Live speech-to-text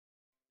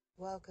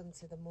Welcome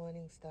to the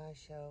Morning Star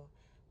Show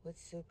with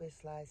Super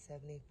Sly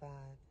 75.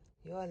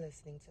 You're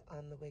listening to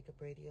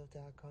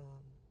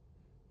onthewakeupradio.com.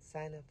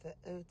 Sign up for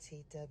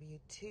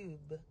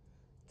OTWTube.com,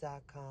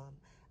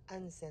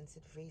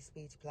 uncensored free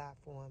speech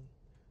platform.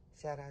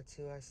 Shout out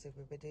to our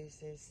super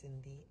producer,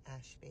 Cindy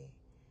Ashby.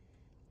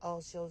 All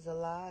shows are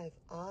live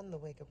on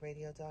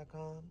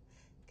thewakeupradio.com.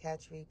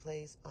 Catch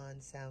replays on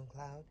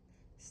SoundCloud,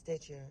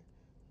 Stitcher,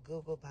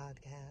 Google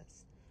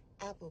Podcasts,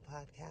 Apple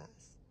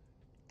Podcasts,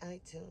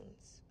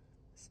 iTunes,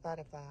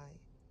 Spotify,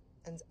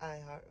 and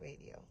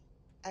iHeartRadio,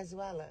 as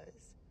well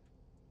as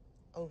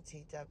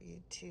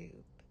OTWTube.com.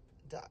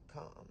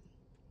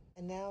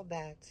 And now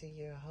back to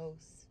your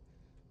host,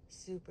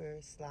 Super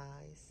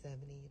Sly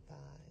 75.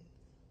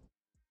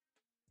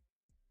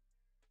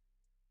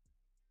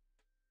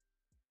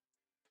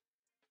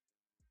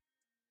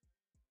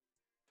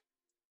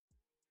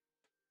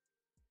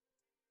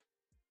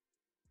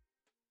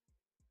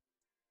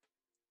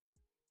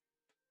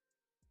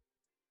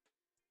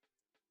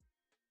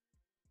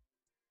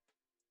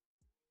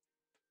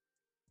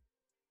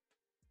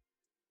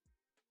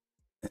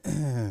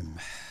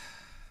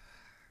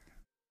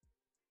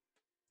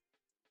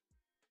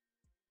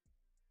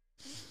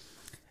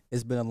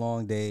 It's been a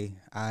long day.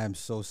 I am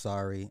so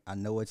sorry. I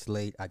know it's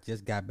late. I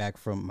just got back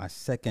from my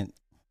second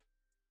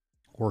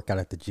workout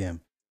at the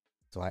gym.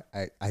 So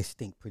I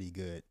stink pretty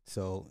good.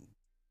 So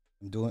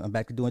I'm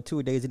back to doing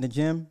 2 days in the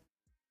gym.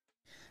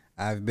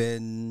 I've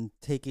been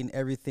taking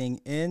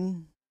everything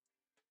in.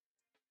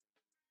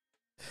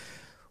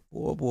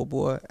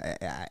 Boy.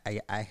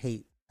 I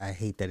hate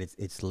that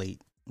it's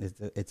late.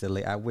 It's a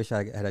late. I wish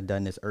I had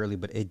done this early,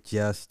 but it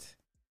just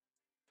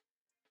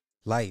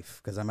life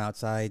because I'm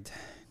outside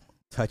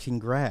touching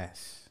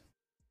grass.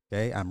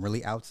 Okay, I'm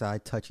really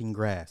outside touching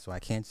grass, so I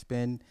can't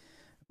spend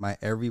my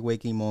every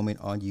waking moment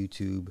on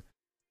YouTube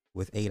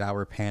with 8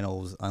 hour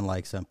panels,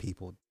 unlike some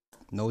people.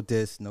 No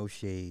diss, no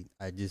shade.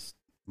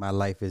 My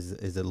life is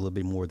a little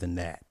bit more than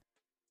that.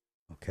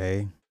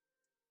 Okay.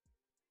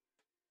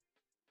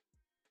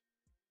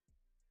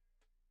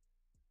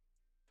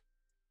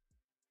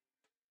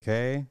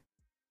 Okay.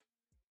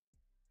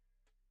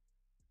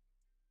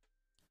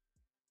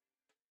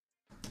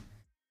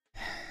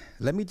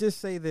 Let me just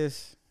say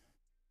this.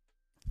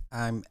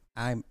 I'm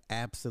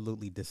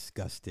absolutely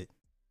disgusted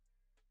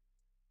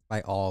by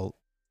all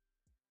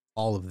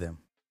of them.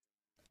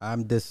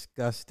 I'm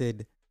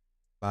disgusted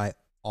by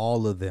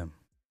all of them.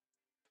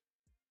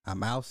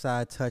 I'm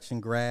outside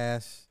touching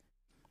grass.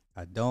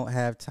 I don't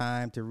have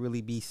time to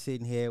really be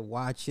sitting here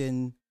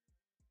watching.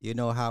 You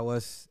know how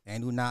us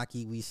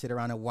Anunnaki, we sit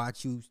around and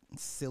watch you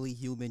silly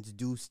humans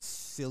do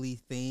silly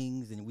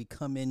things, and we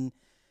come in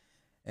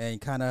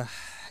and kind of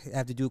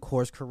have to do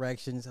course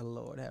corrections. Oh,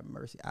 Lord have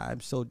mercy.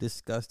 I'm so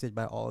disgusted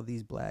by all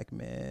these black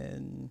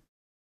men.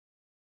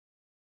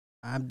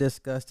 I'm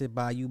disgusted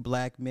by you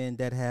black men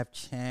that have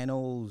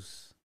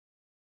channels.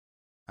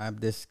 I'm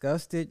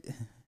disgusted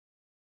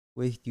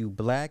with you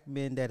black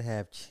men that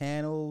have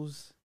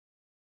channels.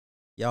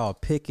 Y'all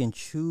pick and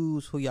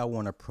choose who y'all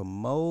want to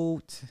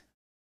promote.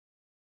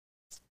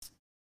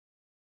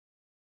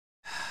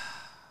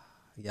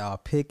 Y'all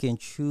pick and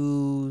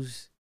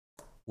choose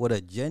what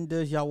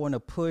agendas y'all want to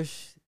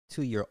push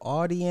to your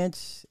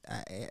audience.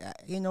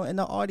 In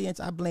the audience,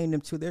 I blame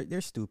them too.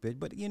 They're stupid,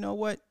 but you know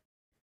what?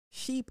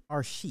 Sheep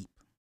are sheep.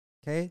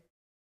 Okay,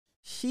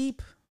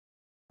 sheep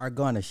are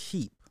gonna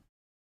sheep.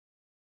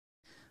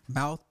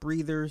 Mouth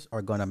breathers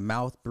are gonna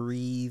mouth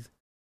breathe.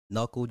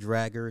 Knuckle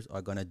draggers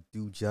are gonna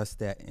do just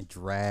that and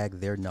drag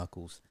their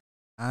knuckles.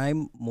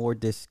 I'm more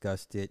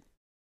disgusted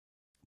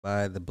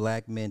by the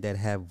black men that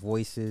have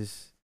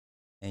voices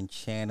and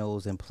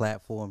channels and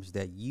platforms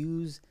that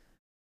use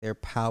their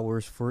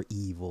powers for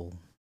evil,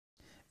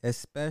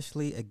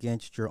 especially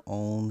against your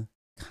own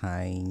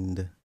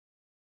kind.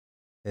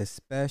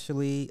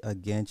 Especially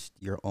against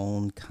your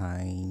own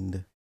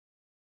kind.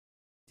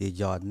 Did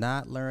y'all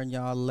not learn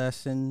y'all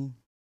lesson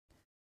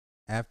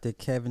after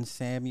Kevin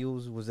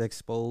Samuels was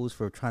exposed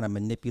for trying to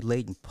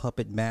manipulate and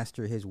puppet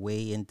master his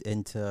way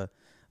into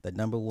the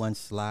number one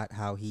slot?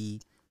 How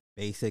he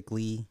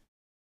basically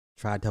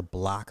tried to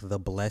block the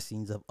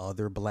blessings of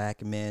other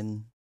black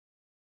men.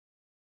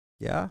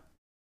 Yeah,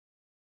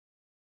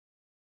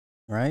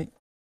 right?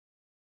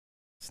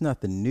 It's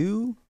nothing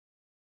new.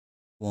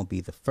 Won't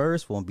be the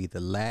first, won't be the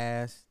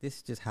last. This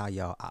is just how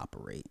y'all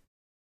operate.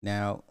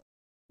 Now,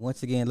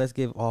 once again, let's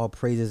give all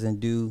praises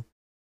and due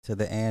to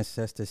the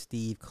ancestor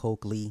Steve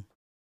Coakley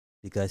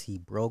because he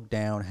broke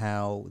down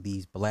how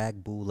these black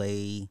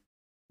Boule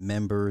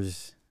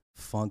members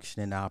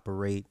function and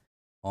operate.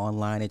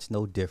 Online, it's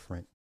no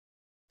different.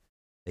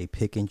 They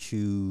pick and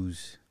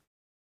choose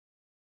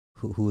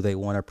who they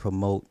want to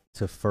promote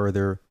to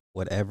further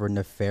whatever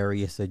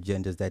nefarious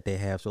agendas that they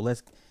have. So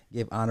let's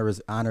give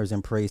honors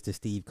and praise to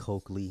Steve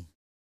Coakley,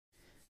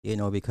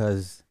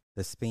 because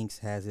the Sphinx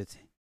has its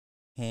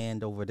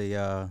hand over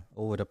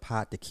the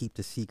pot to keep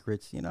the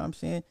secrets. You know what I'm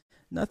saying?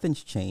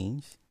 Nothing's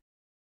changed.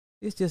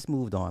 It's just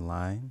moved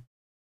online.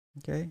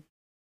 Okay.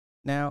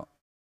 Now,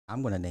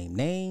 I'm gonna name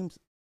names.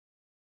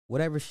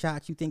 whatever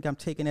shots you think I'm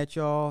taking at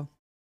y'all,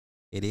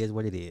 it is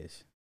what it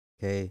is.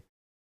 Okay?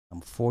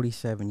 I'm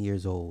 47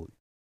 years old.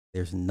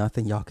 There's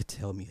nothing y'all could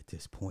tell me at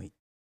this point.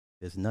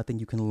 There's nothing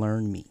you can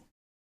learn me.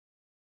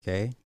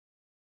 Okay?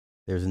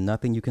 There's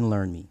nothing you can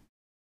learn me.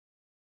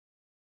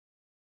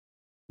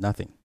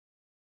 Nothing.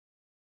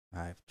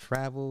 I've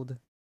traveled.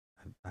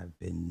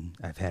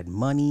 I've had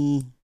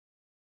money.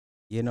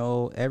 You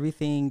know,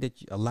 everything that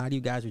a lot of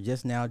you guys are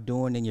just now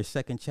doing in your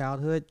second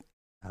childhood,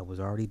 I was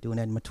already doing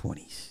that in my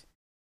 20s.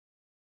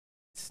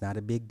 It's not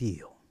a big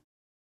deal.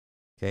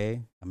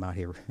 Okay? I'm out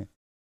here,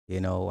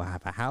 you know, I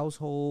have a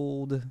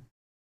household,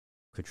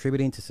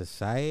 contributing to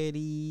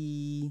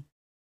society,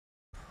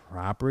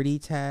 property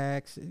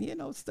tax, you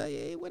know,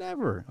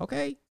 whatever.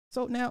 Okay?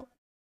 So now,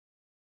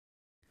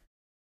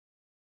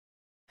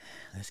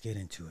 let's get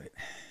into it.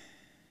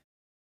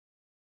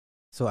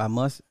 So I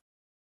must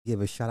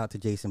give a shout out to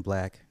Jason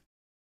Black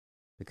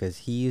because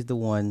he is the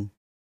one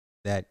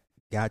that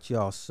got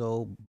y'all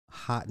so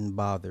hot and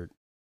bothered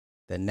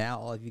that now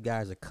all of you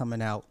guys are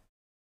coming out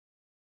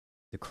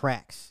the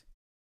cracks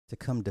to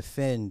come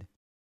defend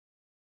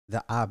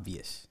the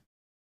obvious.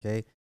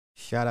 Okay.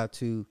 Shout out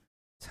to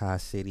Ty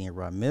City and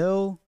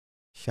Ramil.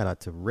 Shout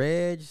out to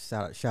Reg.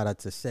 Shout out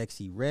to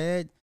Sexy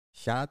Red.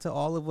 Shout out to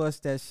all of us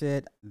that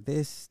said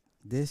this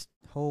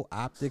whole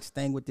optics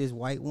thing with this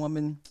white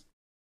woman.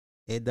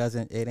 It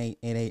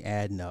ain't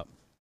adding up.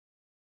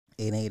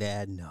 It ain't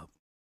adding up.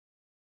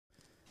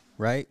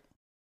 Right?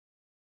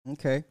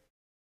 Okay.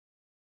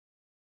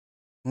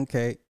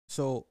 Okay.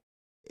 So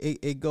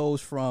it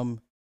goes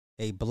from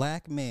a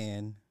black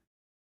man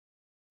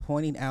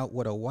pointing out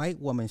what a white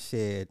woman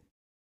said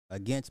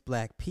against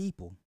black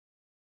people,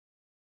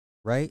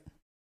 right?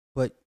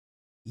 But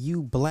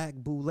you black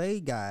Boule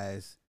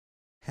guys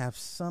have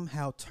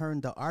somehow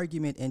turned the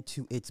argument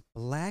into it's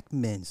black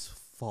men's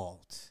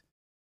fault.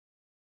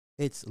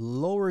 It's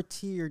lower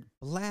tiered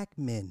black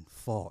men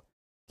fault.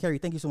 Carrie,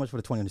 thank you so much for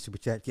the 20 on the super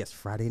chat. Yes,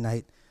 Friday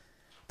night,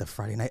 the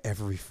Friday night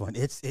ever refund.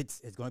 It's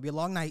going to be a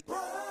long night.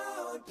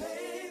 Brown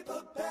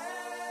paper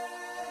bag.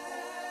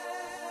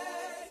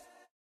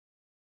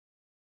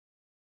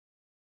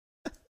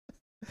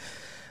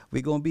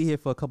 We're going to be here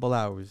for a couple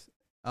hours.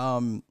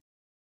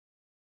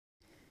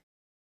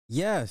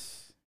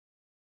 Yes.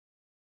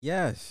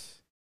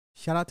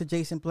 Shout out to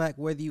Jason Black.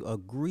 Whether you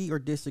agree or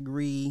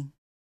disagree,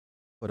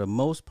 for the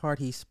most part,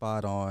 he's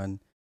spot on.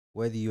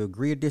 Whether you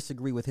agree or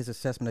disagree with his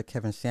assessment of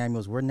Kevin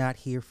Samuels, we're not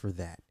here for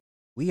that.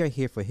 We are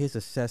here for his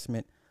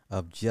assessment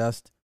of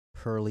just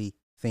pearly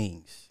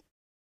things.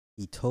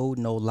 He told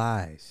no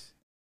lies.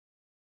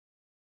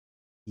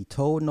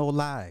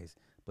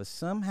 But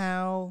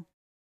somehow,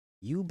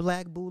 you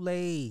black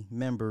Boule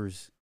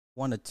members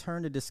want to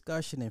turn the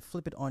discussion and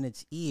flip it on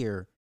its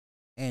ear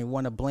and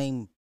want to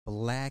blame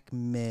black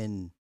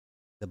men,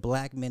 the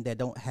black men that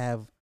don't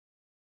have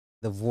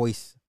the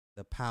voice,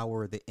 the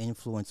power, the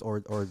influence, or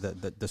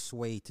the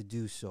sway to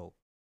do so.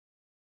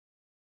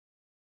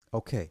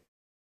 Okay,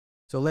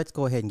 so let's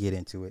go ahead and get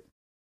into it.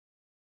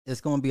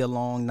 It's going to be a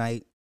long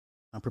night.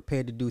 I'm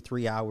prepared to do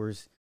 3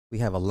 hours. We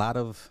have a lot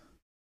of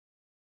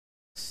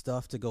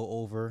stuff to go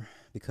over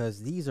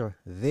because these are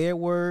their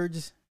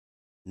words,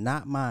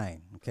 not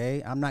mine.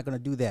 Okay, I'm not going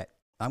to do that.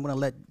 I'm going to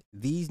let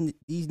these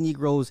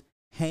Negroes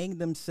hang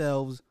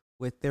themselves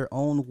with their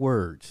own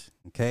words.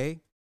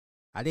 Okay,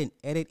 I didn't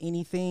edit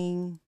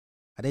anything.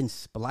 I didn't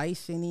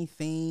splice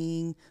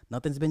anything.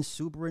 Nothing's been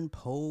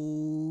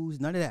superimposed.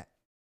 None of that.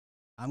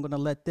 I'm going to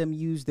let them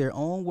use their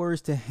own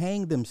words to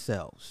hang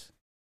themselves.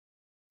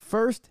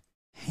 First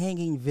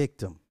hanging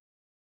victim.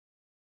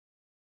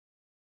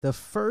 The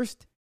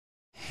first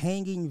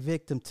hanging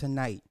victim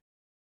tonight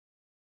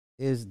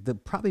is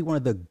probably one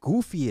of the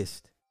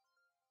goofiest,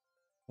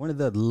 one of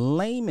the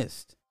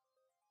lamest,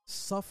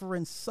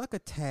 suffering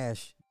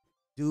succotash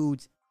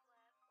dudes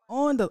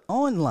on the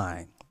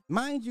online.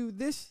 Mind you,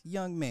 this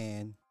young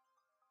man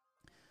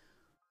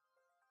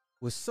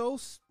was so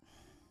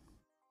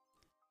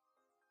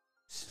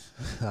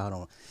I don't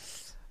know.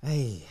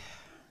 Hey,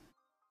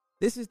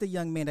 this is the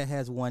young man that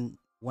has one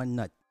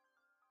nut.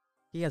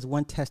 He has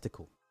one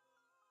testicle.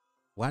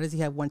 Why does he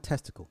have one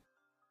testicle?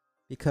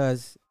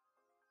 Because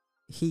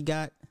he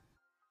got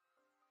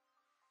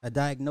a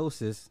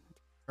diagnosis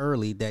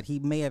early that he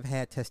may have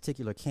had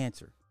testicular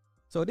cancer.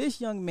 So this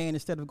young man,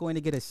 instead of going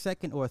to get a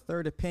second or a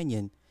third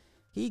opinion,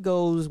 he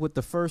goes with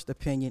the first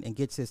opinion and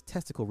gets his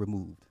testicle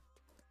removed.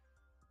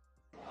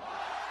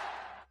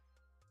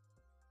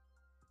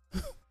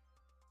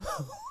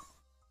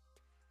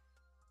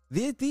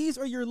 These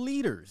are your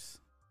leaders.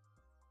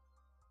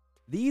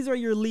 These are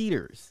your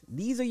leaders.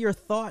 These are your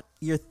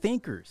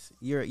thinkers,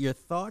 your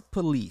thought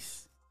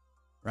police,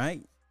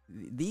 right?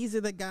 These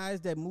are the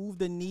guys that move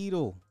the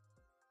needle,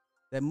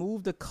 that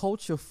move the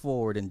culture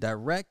forward and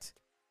direct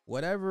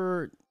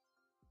whatever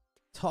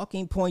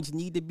talking points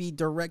need to be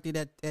directed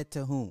at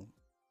to whom.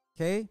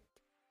 Okay?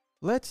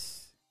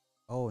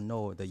 Oh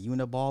no, the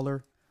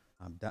uniballer.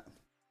 I'm done.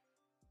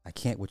 I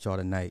can't with y'all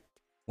tonight.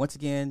 Once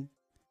again,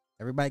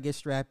 everybody get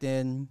strapped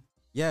in.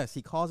 Yes,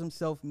 he calls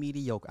himself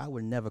mediocre. I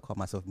would never call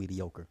myself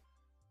mediocre.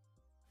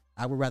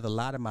 I would rather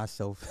lie to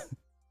myself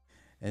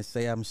and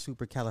say I'm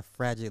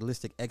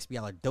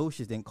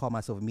supercalifragilisticexpialidocious than call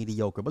myself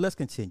mediocre. But let's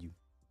continue.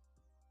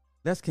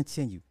 Let's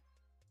continue.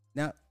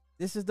 Now,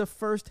 this is the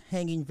first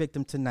hanging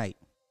victim tonight.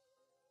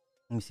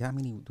 Let me see. How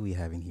many do we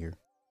have in here?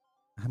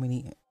 How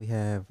many? We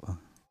have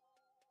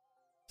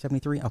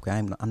 73. Okay,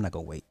 I'm not going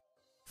to wait.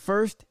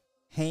 First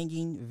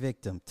hanging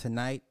victim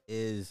tonight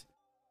is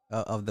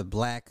of the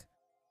black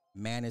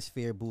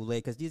Manosphere Boule,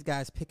 because these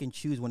guys pick and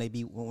choose when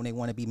they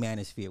want to be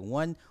Manosphere.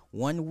 One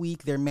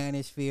week they're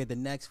Manosphere, the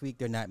next week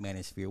they're not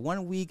Manosphere.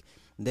 1 week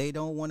they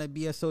don't want to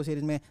be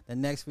associated man, the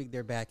next week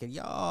they're back, and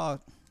y'all.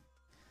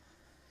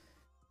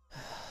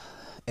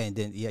 And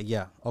then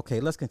yeah. Okay,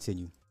 let's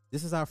continue.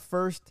 This is our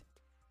first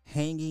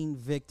hanging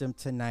victim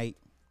tonight.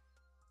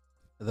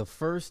 The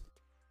first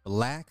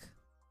black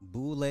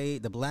Boule,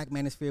 the black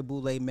Manosphere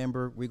Boule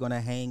member we're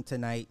gonna hang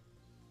tonight,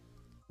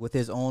 with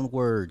his own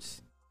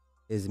words,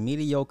 is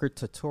mediocre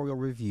tutorial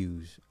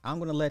reviews. I'm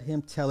going to let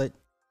him tell it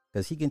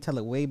because he can tell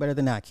it way better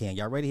than I can.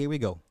 Y'all ready? Here we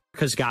go.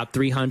 America's got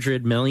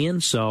 300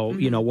 million. So,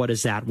 you know, what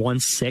is that?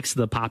 1/6 of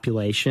the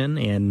population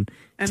in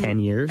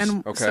 10 years.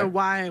 And so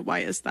why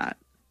is that?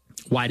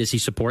 Why does he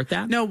support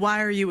that? No,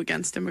 why are you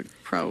against him?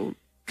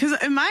 Because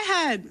in my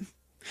head,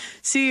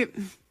 see,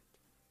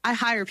 I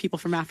hire people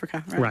from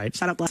Africa, right? Right.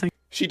 Shout out Blessing.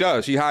 She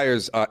does. She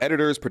hires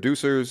editors,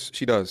 producers.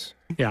 She does.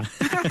 Yeah.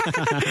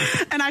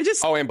 And I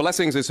just... Oh, and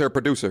Blessings is her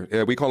producer.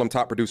 Yeah, we call him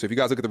top producer. If you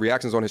guys look at the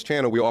reactions on his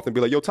channel, we often be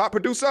like, yo, top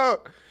producer.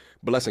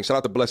 Blessing. Shout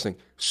out to Blessing.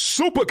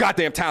 Super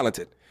goddamn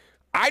talented.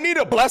 I need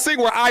a blessing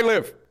where I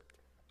live.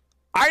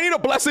 I need a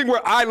blessing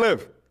where I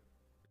live.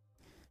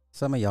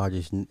 Some of y'all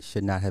just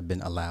should not have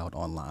been allowed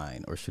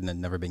online or should have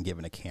never been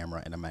given a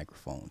camera and a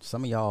microphone.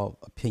 Some of y'all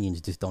opinions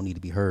just don't need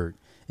to be heard.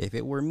 If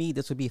it were me,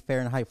 this would be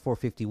Fahrenheit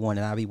 451,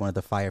 and I'd be one of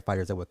the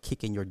firefighters that would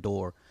kick in your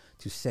door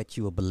to set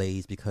you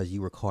ablaze because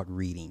you were caught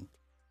reading.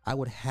 I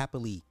would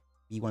happily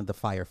be one of the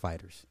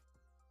firefighters.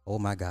 Oh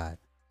my God,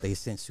 they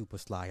sent Super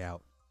Sly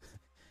out.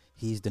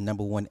 He's the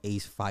 #1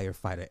 ace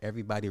firefighter.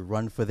 Everybody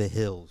run for the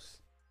hills.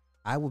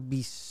 I would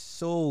be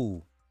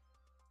so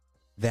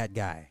that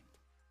guy.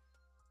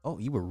 Oh,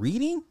 you were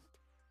reading?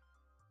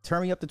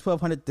 Turn me up to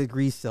 1200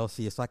 degrees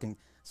Celsius so I can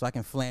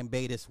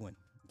flambe this one.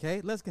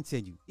 Okay, let's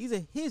continue. These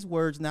are his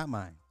words, not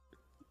mine.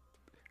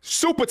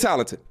 Super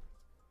talented.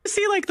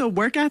 See, like, the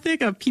work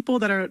ethic of people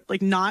that are,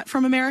 like, not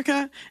from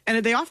America,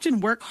 and they often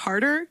work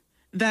harder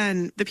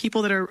than the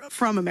people that are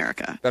from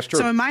America. That's true.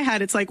 So in my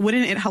head, it's like,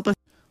 wouldn't it help us?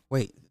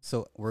 Wait,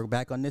 so we're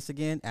back on this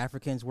again?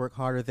 Africans work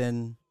harder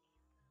than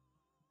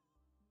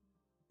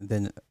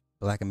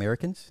black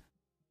Americans?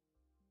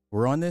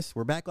 We're on this?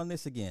 We're back on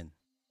this again.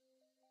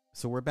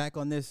 So we're back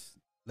on this.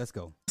 Let's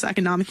go.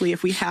 Economically,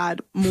 if we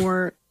had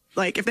more,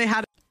 like, if they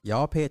had...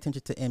 Y'all pay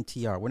attention to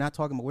MTR. We're not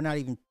talking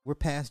about, we're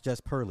past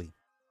just Pearly.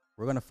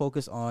 We're going to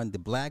focus on the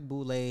black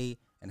Boule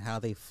and how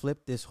they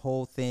flipped this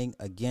whole thing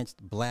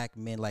against black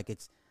men like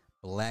it's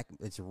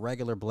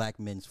regular black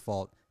men's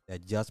fault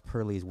that Just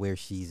Pearly is where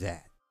she's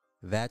at.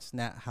 That's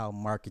not how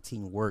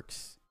marketing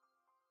works.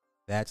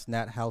 That's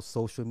not how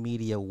social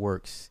media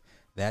works.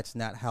 That's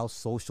not how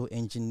social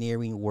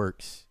engineering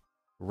works.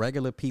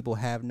 Regular people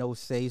have no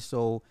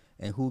say-so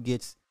in who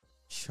gets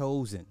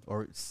chosen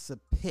or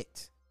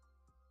picked,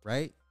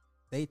 right?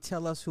 They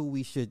tell us who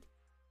we should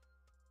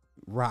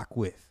rock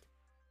with.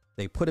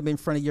 They put them in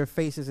front of your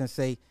faces and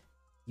say,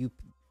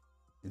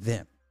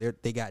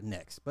 they got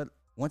next. But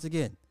once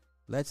again,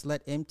 let's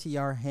let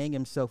MTR hang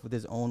himself with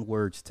his own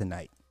words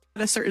tonight.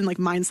 A certain, like,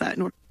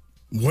 mindset.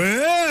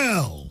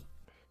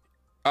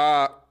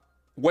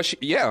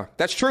 Yeah,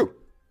 that's true.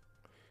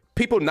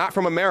 People not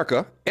from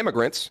America,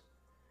 immigrants,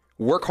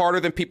 work harder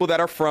than people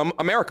that are from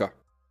America.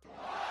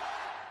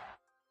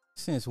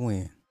 Since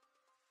when?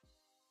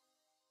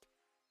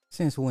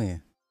 Since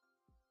when?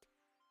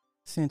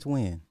 Since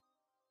when?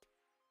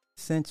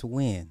 Since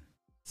when?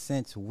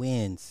 Since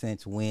when?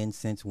 Since when?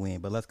 Since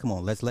when? But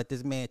let's let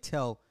this man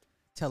tell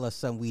us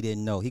something we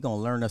didn't know. He gonna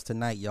learn us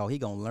tonight, y'all. He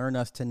gonna learn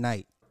us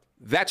tonight.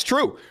 That's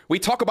true. We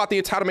talk about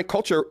the entitlement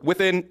culture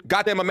within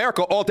goddamn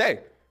America all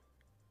day.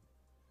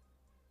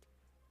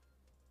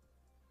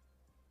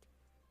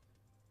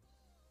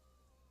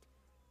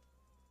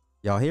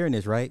 Y'all hearing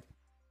this, right?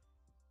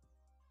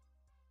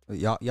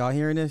 Y'all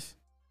hearing this?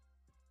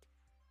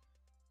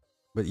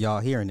 But y'all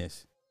hearing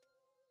this.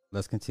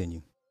 Let's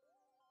continue.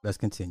 Let's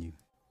continue.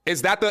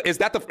 Is that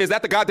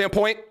the goddamn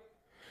point?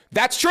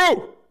 That's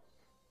true.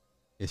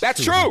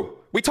 That's true.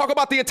 We talk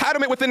about the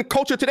entitlement within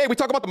culture today. We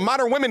talk about the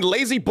modern women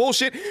lazy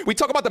bullshit. We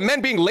talk about the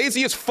men being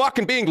lazy as fuck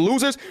and being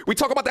losers. We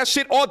talk about that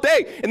shit all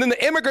day. And then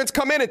the immigrants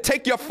come in and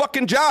take your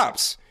fucking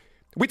jobs.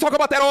 We talk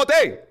about that all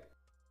day.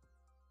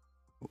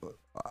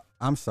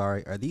 I'm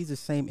sorry. Are these the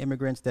same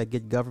immigrants that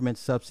get government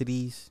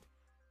subsidies?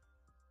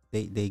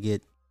 They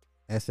get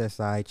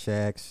SSI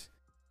checks.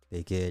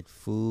 They get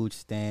food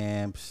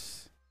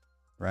stamps,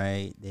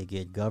 right? They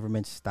get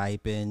government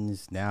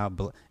stipends. Now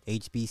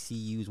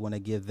HBCUs want to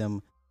give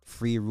them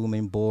free room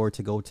and board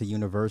to go to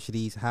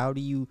universities. How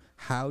do you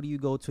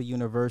go to a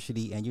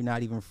university and you're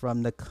not even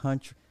from the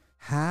country?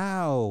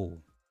 How?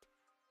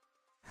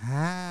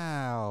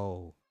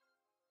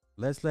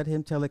 Let's let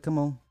him tell it. Come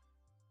on.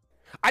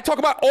 I talk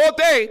about all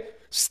day,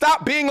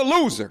 stop being a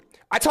loser.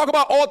 I talk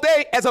about all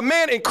day, as a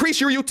man,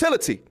 increase your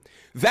utility.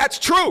 That's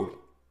true.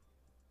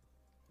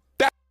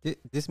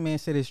 This man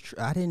said it's true.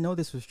 I didn't know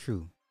this was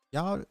true.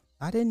 Y'all,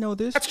 I didn't know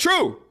this. That's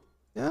true.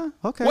 Yeah,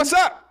 okay. What's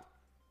up?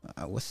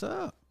 What's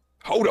up?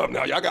 Hold up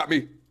now. Y'all got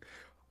me.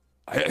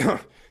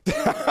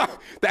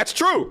 That's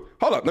true.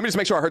 Hold up. Let me just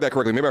make sure I heard that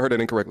correctly. Maybe I heard that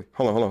incorrectly.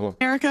 Hold on.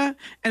 America,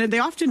 and they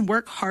often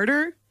work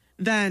harder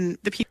than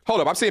the people.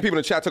 Hold up. I'm seeing people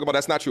in the chat talk about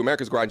that's not true.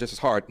 Americans grind just as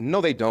hard.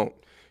 No, they don't.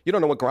 You don't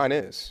know what grind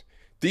is.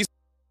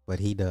 But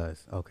he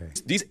does. Okay.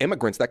 These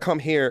immigrants that come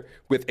here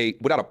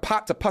without a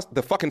pot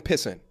to fucking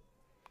piss in.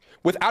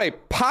 Without a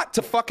pot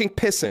to fucking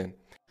piss in.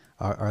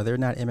 Are there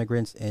not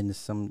immigrants in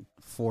some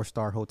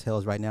 4-star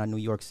hotels right now in New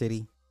York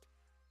City?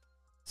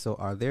 So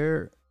are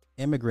there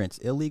immigrants,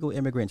 illegal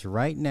immigrants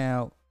right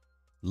now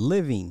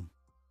living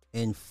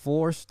in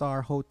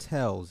 4-star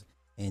hotels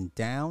in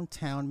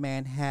downtown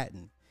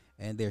Manhattan,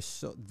 and they're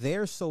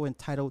so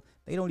entitled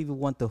they don't even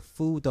want the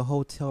food the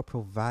hotel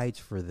provides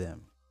for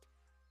them.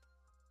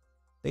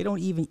 They don't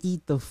even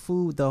eat the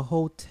food the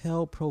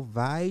hotel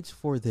provides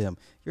for them.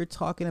 You're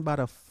talking about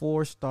a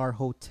 4-star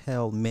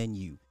hotel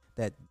menu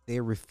that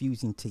they're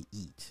refusing to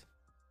eat.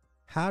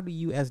 How do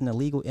you, as an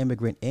illegal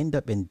immigrant, end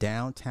up in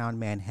downtown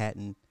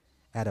Manhattan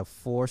at a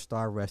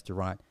 4-star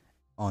restaurant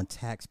on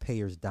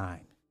taxpayers'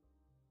 dime?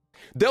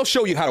 They'll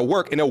show you how to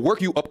work, and they'll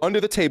work you up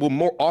under the table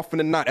more often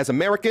than not. As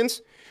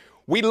Americans,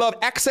 we love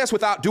access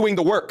without doing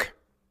the work.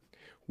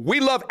 We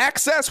love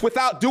access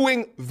without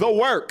doing the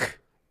work.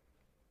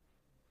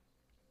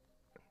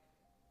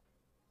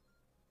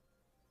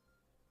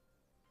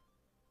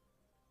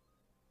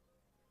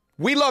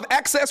 We love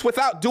access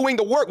without doing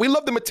the work. We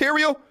love the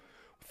material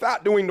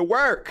without doing the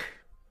work.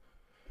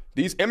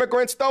 These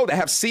immigrants, though, that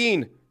have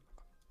seen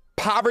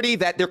poverty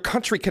that their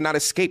country cannot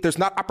escape, there's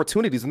not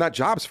opportunities, there's not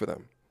jobs for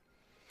them.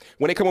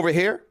 When they come over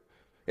here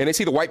and they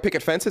see the white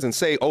picket fences and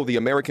say, oh, the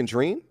American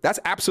dream, that's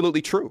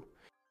absolutely true.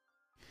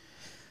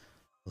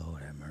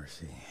 Lord have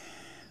mercy.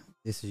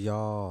 This is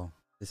y'all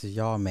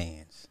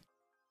mans,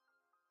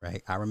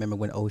 right? I remember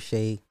when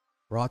O'Shea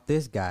brought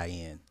this guy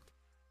in.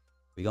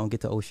 We're going to get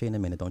to O'Shea in a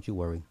minute, don't you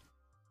worry.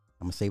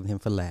 I'm going to save him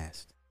for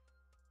last.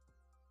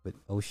 But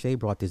O'Shea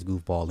brought this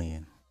goofball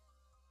in.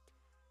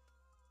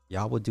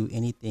 Y'all would do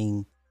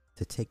anything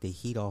to take the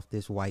heat off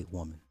this white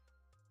woman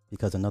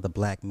because another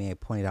black man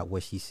pointed out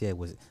what she said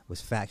was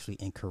factually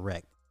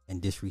incorrect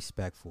and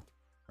disrespectful,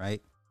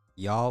 right?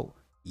 Y'all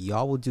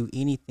will do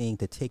anything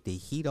to take the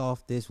heat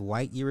off this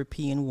white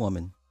European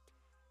woman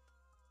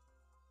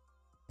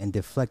and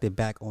deflect it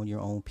back on your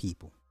own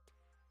people.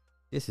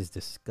 This is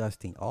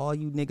disgusting. All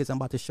you niggas I'm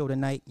about to show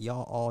tonight,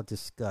 y'all all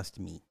disgust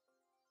me.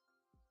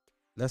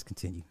 Let's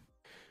continue.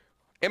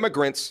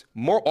 Immigrants,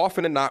 more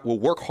often than not, will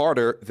work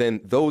harder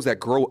than those that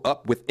grow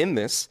up within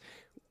this,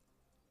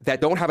 that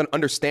don't have an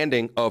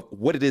understanding of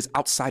what it is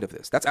outside of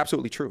this. That's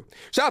absolutely true.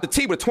 Shout out to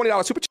T with a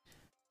 $20 super chat.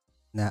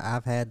 Now,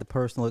 I've had the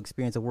personal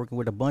experience of working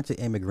with a bunch of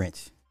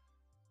immigrants.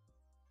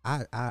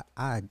 I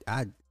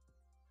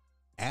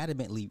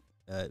adamantly,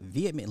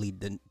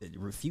 vehemently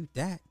refute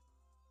that.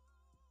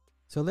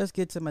 So let's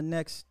get to the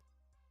next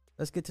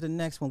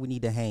one we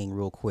need to hang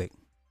real quick.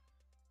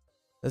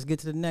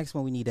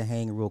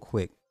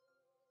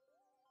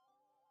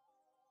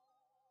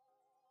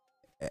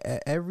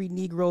 Every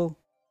Negro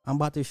I'm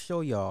about to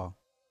show y'all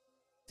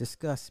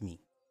disgust me.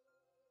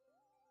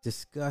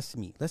 Let's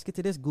get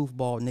to this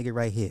goofball nigga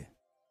right here.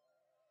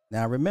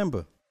 Now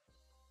remember,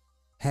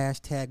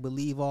 hashtag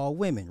believe all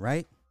women,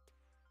 right?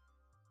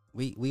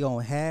 We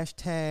on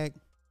hashtag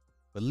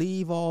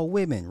believe all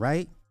women,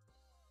 right?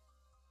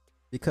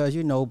 Because,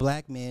 you know,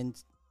 black men,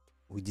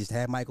 we just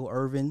had Michael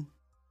Irvin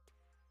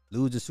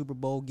lose the Super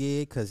Bowl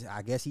gig because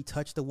I guess he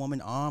touched a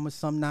woman's arm or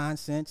some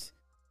nonsense.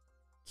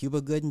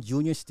 Cuba Gooding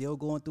Jr. still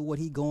going through what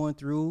he going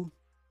through.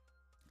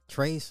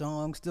 Trey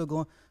Songz still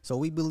going. So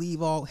we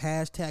believe all,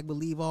 hashtag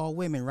believe all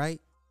women, right?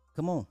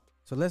 Come on.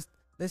 So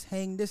let's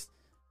hang this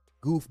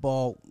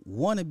goofball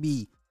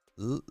wannabe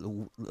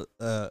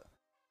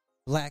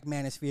Black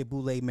Manosphere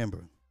Boule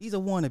member. He's a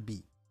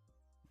wannabe.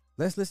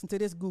 Let's listen to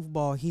this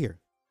goofball here.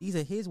 These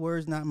are his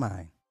words, not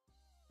mine.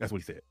 That's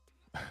what he said.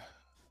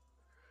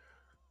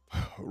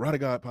 Rod of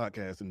God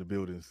podcast in the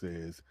building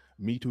says,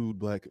 Me Too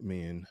black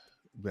man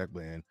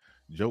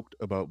joked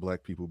about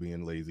black people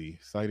being lazy,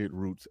 cited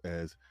roots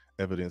as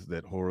evidence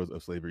that horrors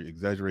of slavery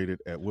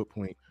exaggerated. At what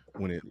point,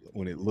 when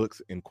it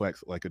looks and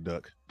quacks like a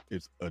duck,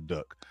 it's a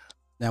duck.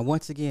 Now,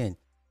 once again,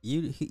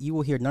 you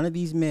will hear none of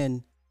these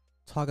men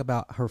talk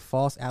about her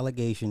false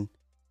allegation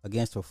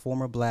against a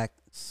former black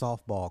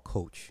softball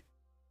coach.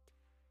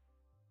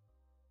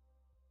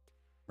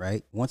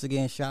 Right? Once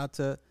again, shout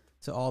out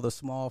to all the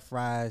small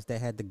fries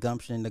that had the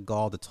gumption and the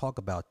gall to talk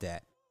about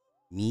that.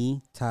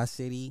 Me, Ty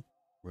City,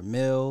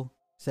 Ramil,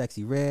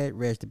 Sexy Red,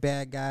 Red's the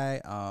bad guy.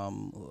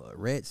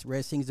 Red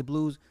sings the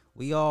blues.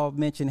 We all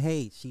mentioned,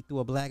 hey, she threw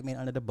a black man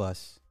under the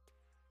bus.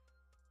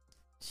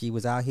 She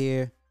was out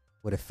here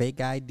with a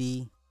fake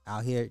ID,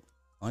 out here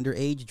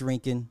underage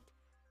drinking,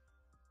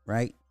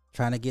 right?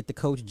 Trying to get the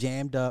coach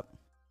jammed up.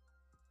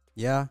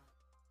 Yeah.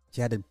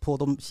 She had to pull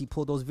them. She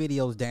pulled those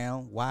videos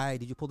down. Why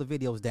did you pull the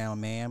videos down,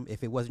 ma'am?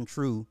 If it wasn't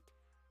true,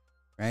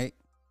 right?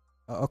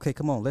 Okay,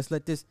 come on. Let's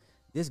let this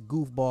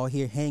goofball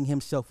here hang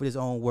himself with his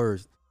own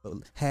words.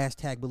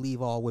 Hashtag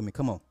believe all women.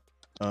 Come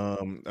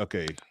on.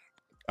 Okay.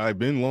 I've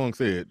been long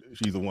said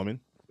she's a woman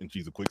and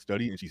she's a quick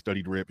study and she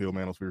studied red pill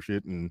manosphere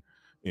shit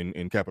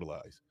and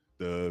capitalized.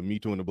 The Me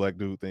Too and the black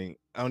dude thing.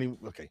 I don't even.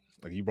 Okay,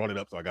 like you brought it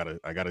up, so I gotta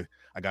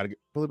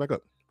pull it back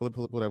up. Pull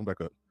that one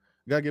back up.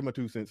 Gotta give my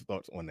 2 cents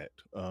thoughts on that.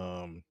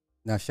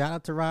 Now shout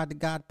out to Rod the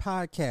God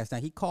podcast. Now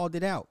he called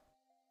it out,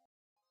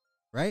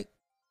 right?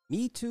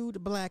 Me Too, the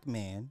black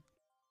man,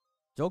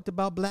 joked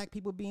about black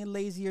people being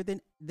lazier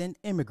than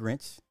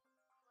immigrants,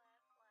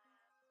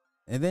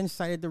 and then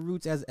cited the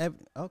roots as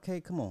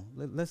okay. Come on,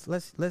 let's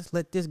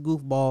let this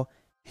goofball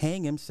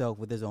hang himself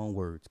with his own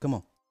words. Come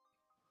on.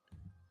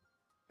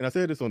 And I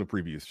said this on the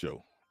previous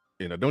show,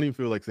 and I don't even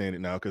feel like saying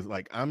it now because,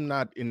 like, I'm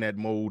not in that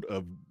mode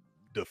of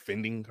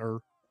defending her,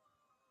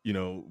 you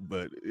know.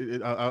 But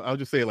I'll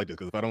just say it like this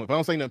because if I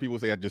don't say nothing, people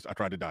say I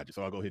tried to dodge it.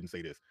 So I'll go ahead and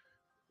say this: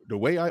 the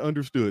way I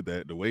understood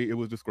that, the way it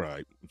was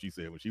described, she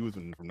said when she was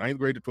from 9th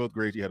grade to 12th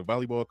grade, she had a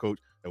volleyball coach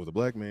that was a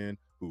black man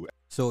who.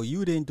 So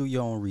you didn't do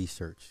your own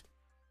research.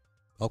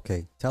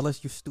 Okay, tell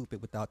us you're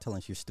stupid without telling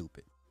us you're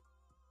stupid.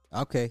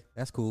 Okay,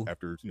 that's cool.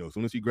 After, you know, as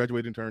soon as she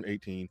graduated and turned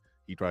 18,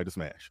 he tried to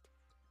smash.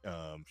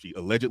 She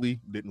allegedly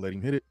didn't let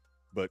him hit it,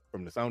 but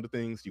from the sound of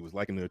things, she was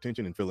liking the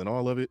attention and feeling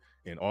all of it,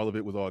 and all of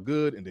it was all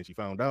good. And then she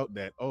found out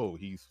that, oh,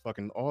 he's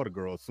fucking all the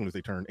girls as soon as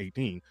they turn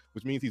 18,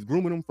 which means he's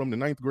grooming them from the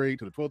 9th grade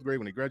to the 12th grade.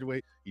 When they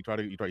graduate, he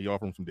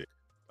offer them some dick.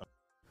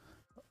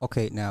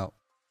 Okay, now,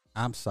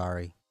 I'm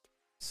sorry.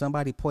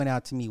 Somebody point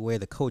out to me where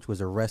the coach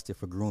was arrested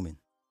for grooming.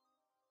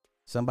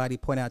 Somebody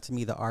point out to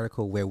me the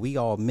article where we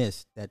all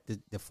missed that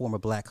the former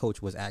black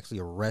coach was actually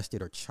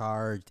arrested or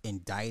charged,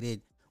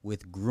 indicted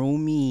with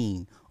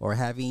grooming or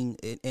having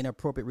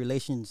inappropriate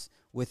relations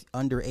with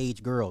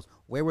underage girls.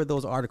 Where were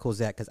those articles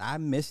at? Because I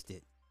missed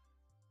it.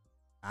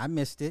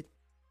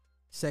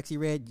 Sexy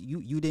Red,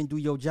 you didn't do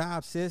your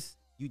job, sis.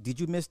 Did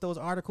you miss those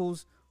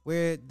articles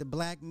where the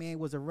black man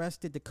was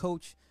arrested, the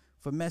coach,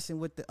 for messing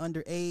with the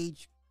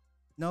underage?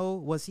 No.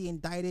 Was he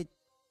indicted?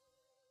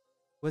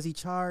 Was he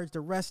charged,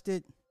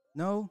 arrested?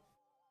 No.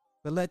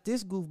 But let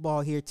this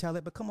goofball here tell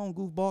it. But come on,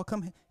 goofball,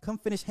 come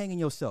finish hanging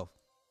yourself.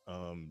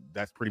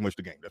 That's pretty much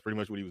the game. That's pretty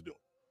much what he was doing.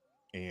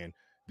 And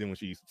then when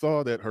she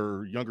saw that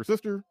her younger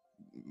sister,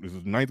 this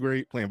was 9th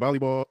grade, playing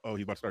volleyball, oh,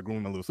 he's about to start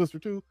grooming my little sister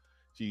too,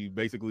 she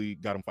basically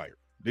got him fired.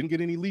 Didn't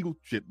get any legal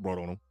shit brought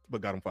on him,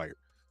 but got him fired.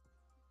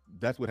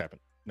 That's what happened.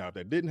 Now, if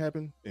that didn't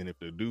happen, and if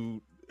the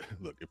dude,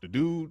 look, if the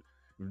dude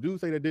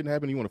say that didn't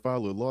happen, you want to file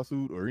a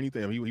lawsuit or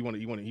anything, I mean, he want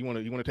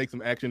to take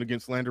some action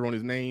against slander on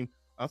his name,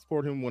 I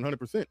support him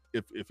 100%.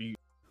 If he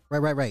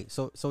right.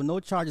 So no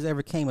charges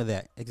ever came of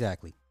that.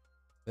 Exactly.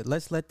 But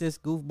let's let this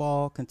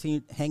goofball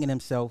continue hanging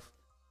himself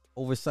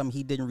over something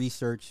he didn't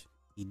research.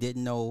 He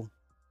didn't know.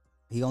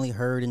 He only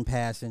heard in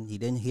passing. He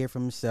didn't hear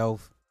from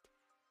himself.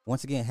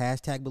 Once again,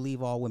 hashtag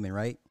believe all women,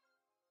 right?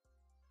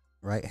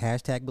 Right.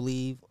 Hashtag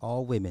believe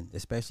all women,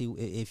 especially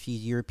if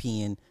she's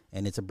European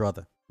and it's a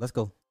brother. Let's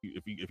go.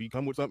 If he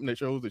come with something that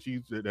shows that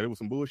that it was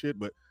some bullshit,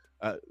 but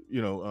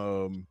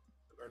from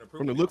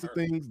the looks of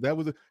things, that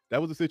was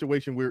a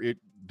situation where it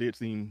did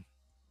seem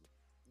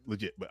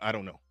legit, but I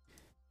don't know.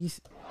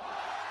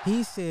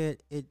 He said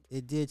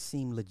it did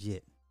seem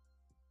legit.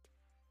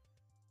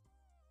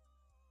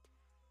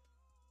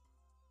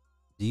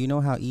 Do you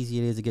know how easy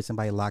it is to get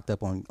somebody locked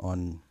up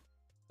on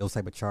those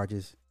type of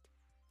charges?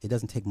 It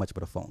doesn't take much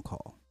but a phone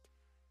call.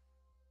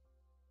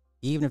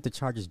 Even if the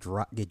charges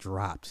get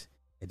dropped,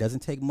 it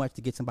doesn't take much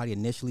to get somebody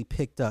initially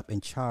picked up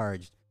and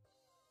charged,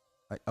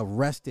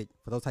 arrested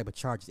for those type of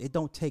charges. It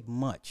don't take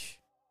much.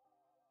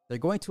 They're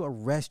going to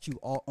arrest you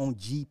all on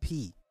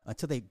GP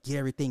until they get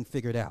everything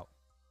figured out.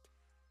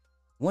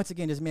 Once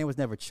again, this man was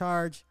never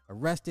charged,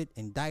 arrested,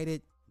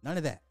 indicted, none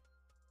of that.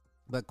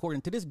 But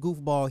according to this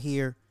goofball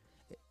here,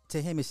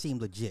 to him it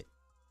seemed legit.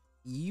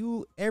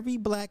 Every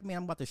black man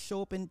I'm about to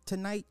show up in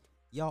tonight,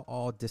 y'all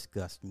all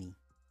disgust me.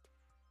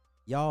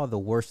 Y'all the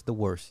worst of the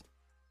worst.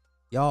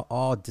 Y'all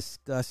all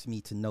disgust me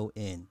to no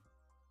end.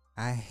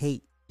 I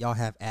hate y'all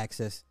have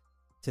access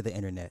to the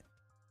internet.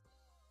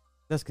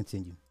 Let's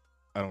continue.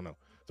 I don't know.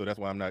 So that's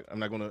why I'm not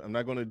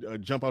gonna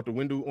jump out the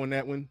window on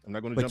that one. I'm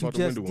not gonna jump out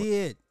the window. But you just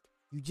did.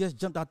 You just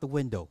jumped out the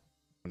window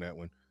on that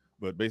one.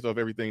 But based off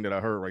everything that I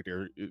heard right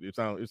there, it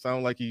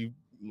sounded like he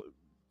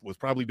was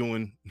probably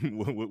doing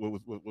what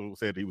was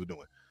said he was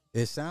doing.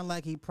 It sounded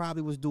like he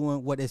probably was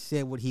doing what it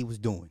said what he was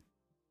doing.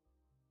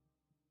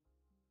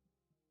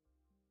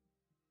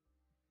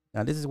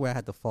 Now, this is where I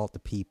had to fault the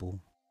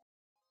people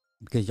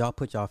because y'all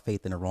put y'all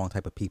faith in the wrong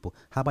type of people.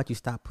 How about you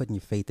stop putting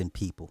your faith in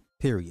people,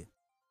 period,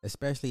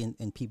 especially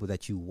in people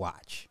that you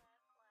watch.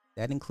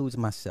 That includes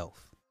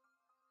myself.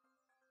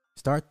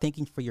 Start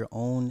thinking for your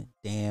own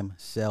damn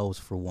selves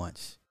for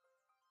once.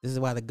 This is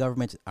why the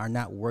governments are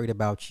not worried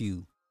about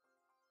you.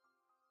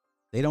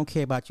 They don't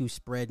care about you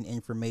spreading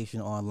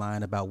information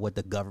online about what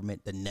the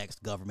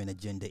next government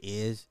agenda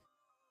is.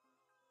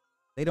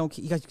 They don't.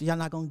 Y'all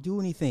not gonna do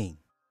anything.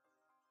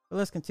 But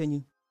let's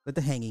continue with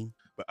the hanging.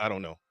 But I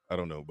don't know.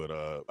 But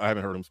I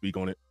haven't heard him speak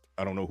on it.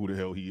 I don't know who the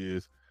hell he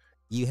is.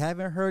 You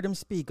haven't heard him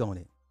speak on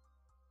it.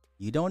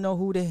 You don't know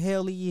who the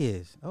hell he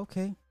is.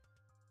 Okay.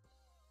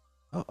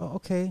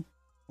 Okay.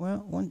 Well,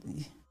 I want to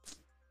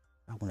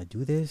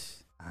do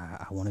this.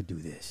 I want to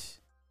do this.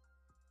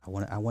 I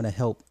want to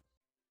help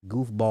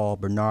goofball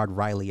Bernard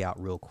Riley out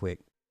real quick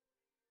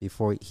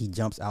before he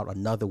jumps out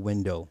another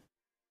window.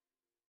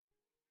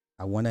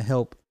 I want to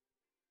help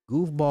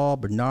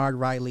goofball Bernard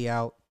Riley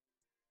out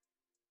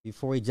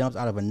before he jumps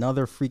out of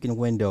another freaking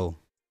window.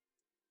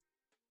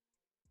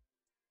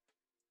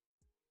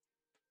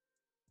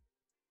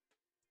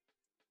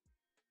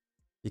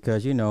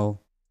 Because, doing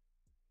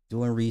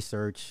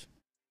research,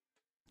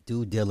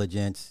 due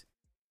diligence,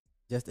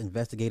 just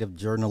investigative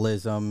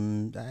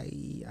journalism.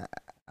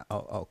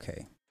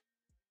 Okay.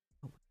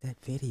 Oh,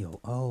 that video.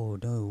 Oh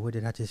no, what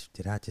did I just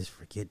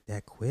forget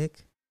that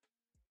quick?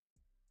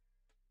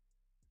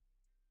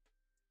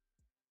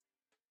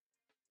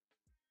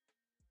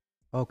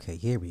 Okay,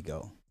 here we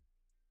go.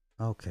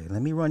 Okay,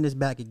 let me run this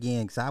back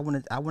again because I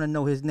wanna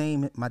know his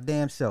name, my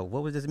damn self.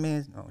 What was this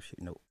man's? Oh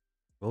shit, no.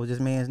 What was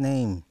this man's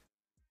name?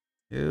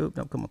 Dude,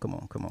 no, come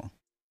on.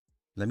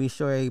 Let me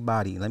show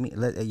everybody.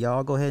 Let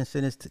y'all go ahead and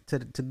send this to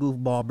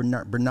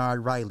goofball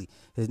Bernard Riley.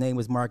 His name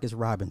was Marcus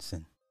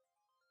Robinson.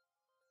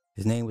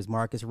 I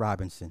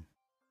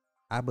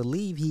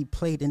believe he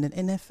played in the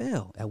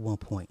NFL at one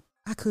point.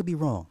 I could be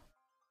wrong.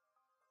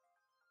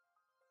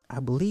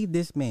 I believe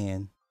this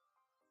man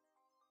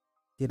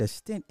did a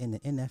stint in the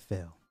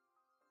NFL.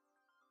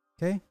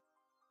 Okay?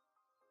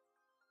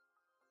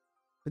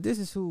 But this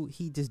is who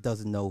he just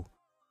doesn't know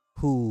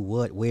who,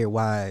 what, where,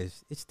 why.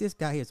 It's this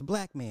guy here. It's a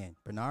black man.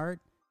 Bernard,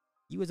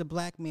 you as a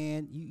black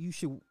man, you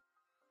should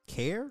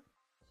care,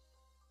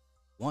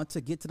 want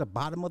to get to the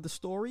bottom of the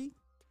story.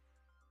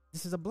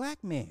 This is a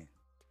black man,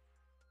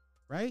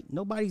 right?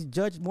 Nobody's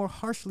judged more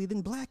harshly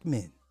than black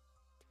men.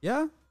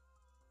 Yeah?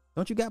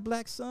 Don't you got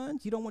black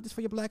sons? You don't want this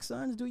for your black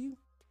sons, do you?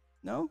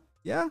 No?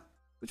 Yeah?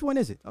 Which one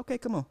is it? Okay,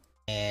 come on.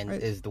 And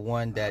right. Is the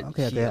one that...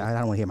 Okay, I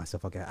don't want to hear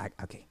myself. Okay,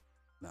 okay.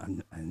 No, I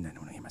don't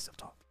want to hear myself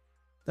talk.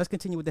 Let's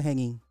continue with the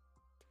hanging.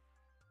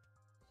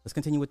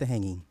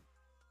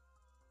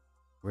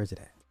 Where is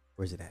it at?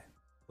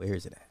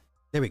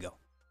 There we go.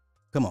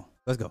 Come on,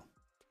 let's go.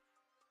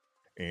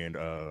 And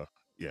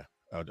yeah,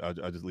 I'll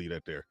just leave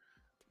that there.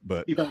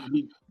 But he found a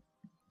niche.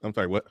 I'm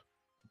sorry, what?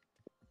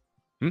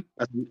 I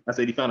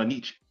said he found a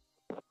niche.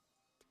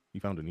 He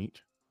found a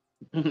niche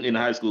in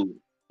high school.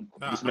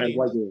 No, let's not do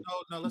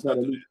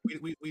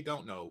that. We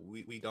don't know.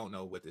 We don't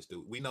know what this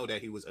dude. We know that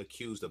he was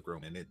accused of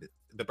grooming.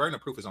 The burden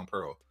of proof is on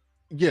Pearl.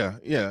 Yeah.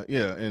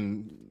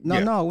 And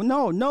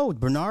no,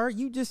 Bernard,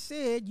 you just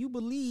said you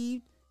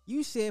believed.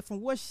 You said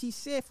from what she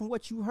said, from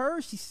what you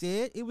heard, she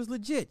said it was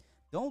legit.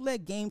 Don't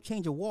let Game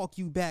Changer walk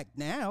you back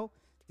now.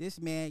 This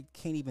man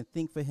can't even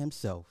think for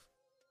himself.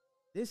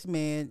 This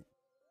man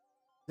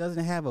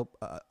doesn't have a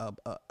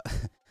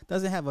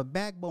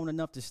backbone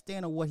enough to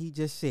stand on what he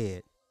just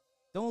said.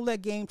 Don't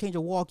let Game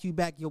Changer walk you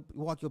back,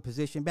 walk your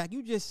position back.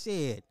 You just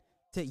said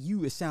to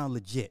you it sound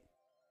legit.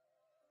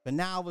 But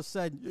now all of a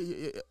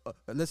sudden,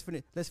 let's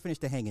finish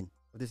the hanging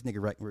of this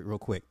nigga real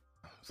quick.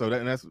 So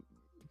that's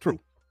true.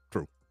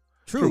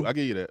 I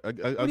give you that.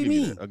 I'll give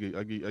you that. I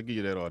give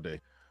you that all day.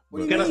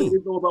 Can I say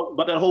this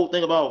about that whole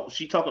thing about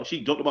she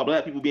joked about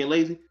black people being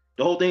lazy?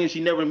 The whole thing is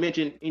she never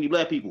mentioned any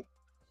black people.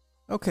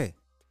 Okay.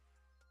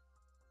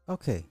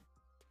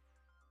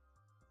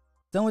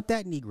 Done with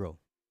that, Negro.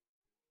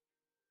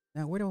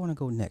 Now, where do I want to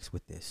go next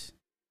with this?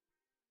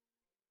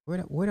 Where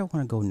do I want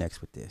to go next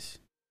with this?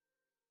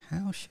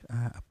 How should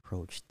I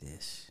approach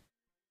this?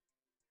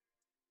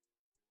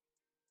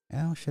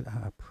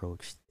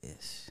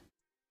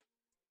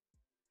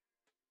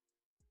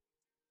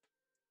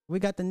 We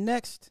got the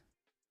next.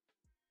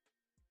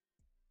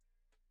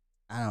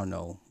 I don't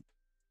know.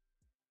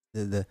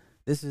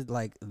 This is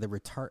like the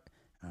retard.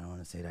 I don't want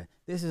to say that.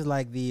 This is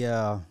like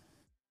the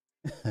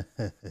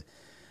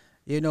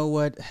you know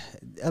what?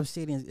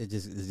 Obsidian is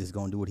just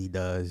gonna do what he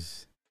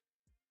does.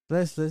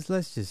 Let's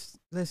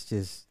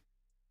just.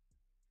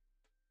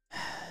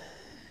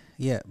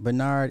 Yeah,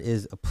 Bernard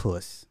is a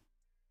puss.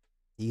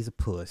 He's a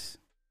puss.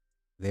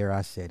 There,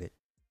 I said it.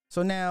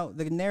 So now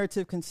the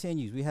narrative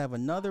continues. We have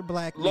another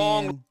black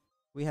man.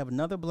 We have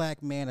another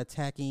black man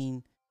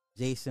attacking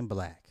Jason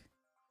Black,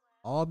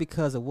 all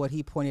because of what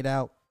he pointed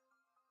out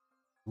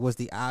was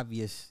the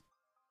obvious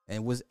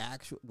and was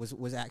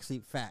actually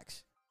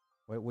facts.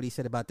 What he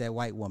said about that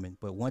white woman.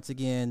 But once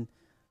again,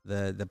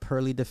 the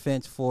Pearly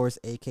Defense Force,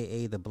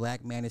 aka the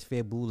Black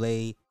Manosphere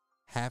Boule,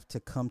 have to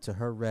come to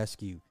her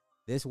rescue.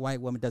 This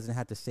white woman doesn't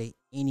have to say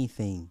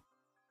anything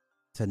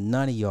to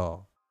none of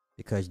y'all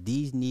because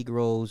these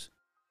Negroes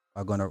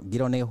are gonna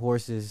get on their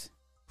horses,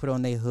 put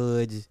on their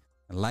hoods,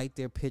 and light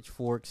their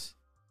pitchforks,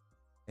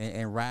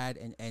 and ride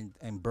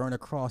and burn a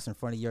cross in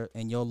front of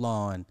your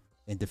lawn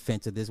in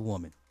defense of this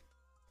woman.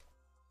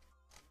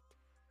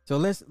 So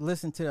let's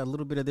listen to a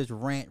little bit of this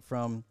rant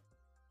from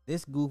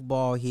this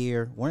goofball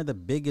here, one of the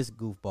biggest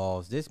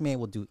goofballs. This man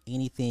will do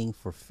anything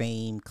for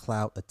fame,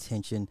 clout,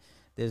 attention.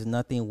 There's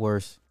nothing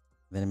worse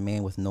than a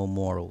man with no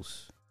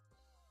morals.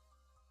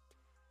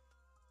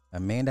 A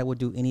man that would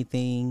do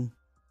anything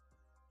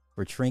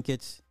for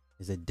trinkets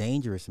is a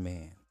dangerous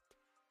man.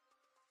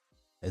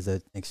 Is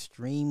an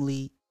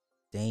extremely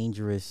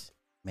dangerous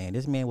man.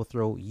 This man will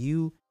throw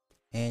you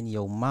and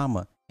your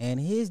mama and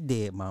his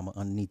dead mama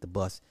underneath the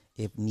bus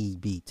if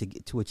need be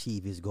to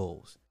achieve his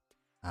goals.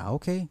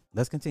 Okay,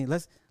 let's continue.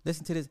 Let's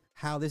listen to this.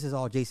 How this is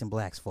all Jason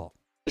Black's fault.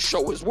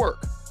 Show his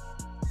work.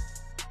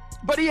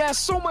 But he has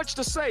so much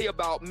to say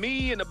about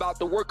me and about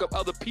the work of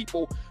other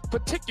people,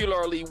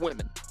 particularly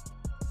women.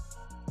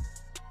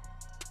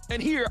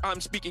 And here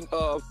I'm speaking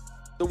of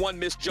the one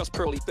Miss Just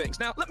Pearly Things.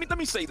 Now, let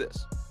me say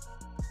this.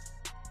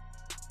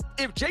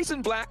 If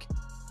Jason Black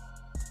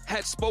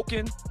had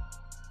spoken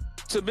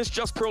to Miss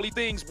Just Pearly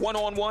Things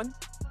one-on-one,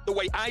 the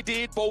way I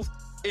did, both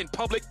in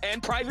public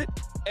and private,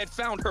 and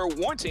found her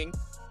wanting,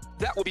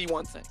 that would be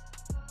one thing.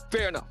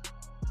 Fair enough.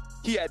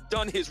 He had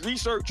done his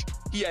research.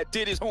 He had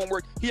did his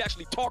homework. He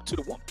actually talked to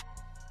the woman.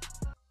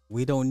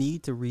 We don't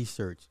need to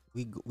research.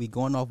 We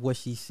going off what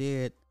she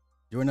said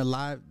during the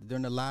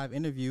live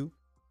interview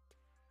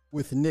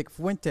with Nick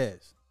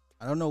Fuentes.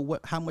 I don't know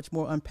how much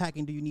more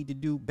unpacking do you need to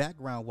do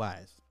background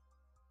wise.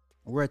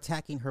 We're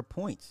attacking her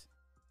points.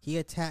 He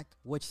attacked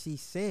what she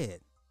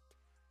said.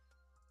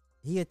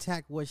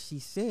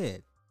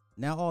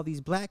 Now all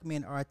these black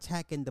men are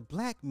attacking the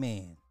black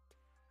man.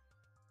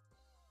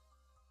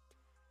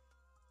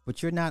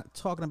 But you're not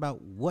talking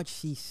about what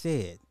she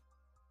said.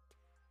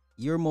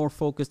 You're more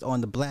focused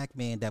on the black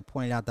man that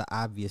pointed out the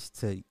obvious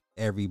to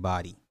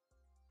everybody.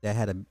 That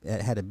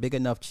had a big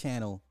enough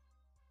channel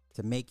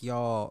to make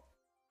y'all,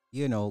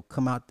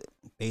 come out of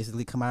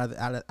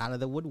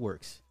the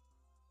woodworks.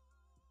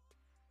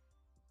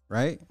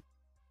 Right?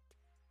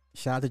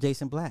 Shout out to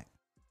Jason Black.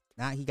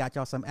 Now he got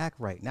y'all some act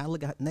right. Now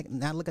look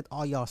at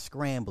all y'all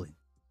scrambling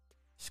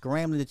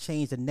to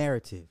change the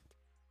narrative.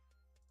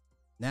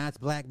 Now it's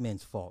black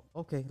men's fault.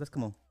 Okay, let's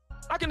come on.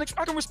 I can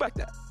respect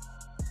that.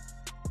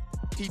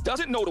 He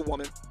doesn't know the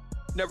woman,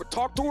 never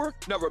talked to her,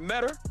 never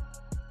met her,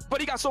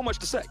 but he got so much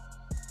to say.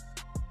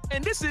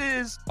 And this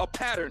is a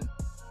pattern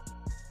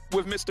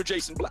with Mr.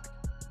 Jason Black,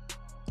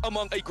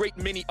 among a great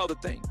many other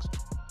things.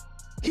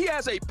 He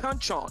has a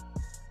penchant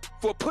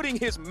for putting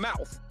his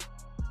mouth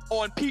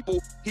on people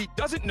he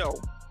doesn't know,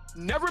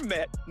 never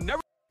met,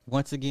 never.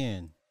 Once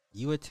again,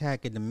 you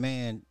attacking the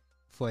man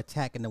for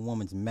attacking the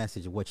woman's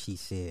message of what she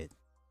said.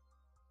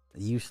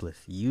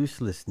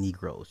 Useless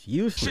Negroes.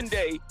 Useless.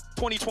 Day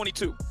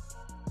 2022.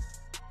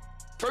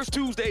 First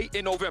Tuesday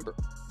in November.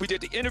 We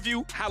did the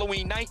interview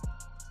Halloween night.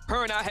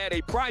 Her and I had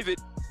a private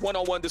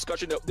one-on-one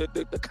discussion,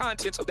 the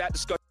contents of that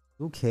discussion.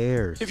 Who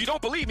cares? If you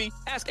don't believe me,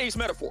 ask Ace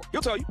Metaphor.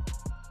 He'll tell you.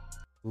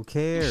 Who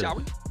cares? Shall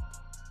we?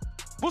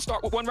 We'll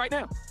start with one right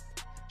now.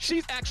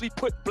 She's actually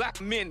put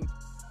black men,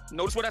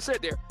 notice what I said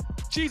there.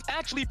 She's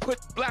actually put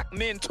black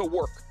men to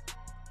work.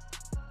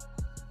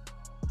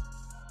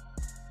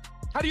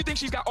 How do you think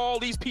she's got all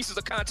these pieces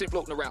of content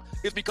floating around?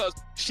 It's because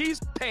she's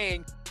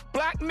paying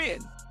black men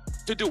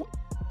to do it.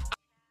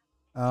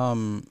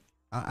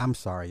 I'm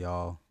sorry,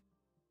 y'all.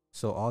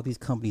 So all these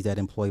companies that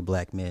employ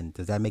black men,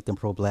 does that make them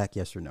pro-black?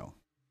 Yes or no?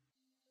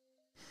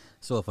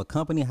 So if a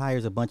company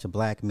hires a bunch of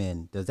black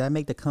men, does that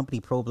make the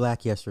company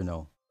pro-black? Yes or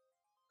no?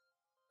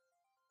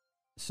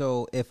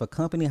 So if a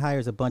company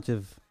hires a bunch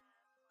of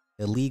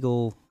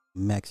illegal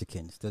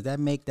Mexicans, does that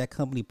make that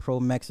company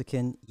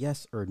pro-Mexican?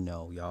 Yes or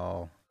no,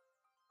 y'all?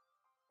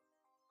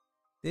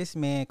 This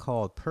man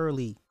called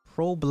Pearly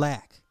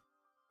pro-black.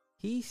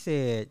 He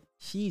said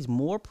she's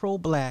more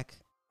pro-black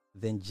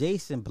than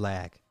Jason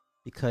Black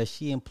because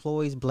she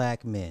employs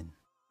black men.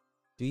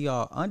 Do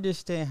y'all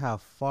understand how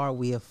far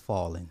we have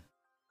fallen?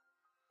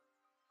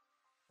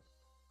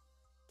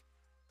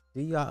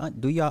 Do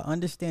y'all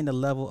understand the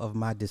level of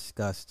my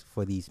disgust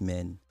for these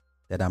men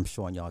that I'm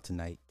showing y'all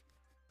tonight?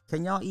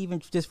 Can y'all even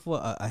just for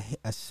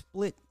a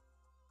split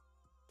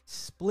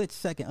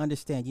second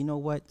understand, you know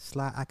what,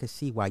 Sly, I can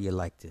see why you're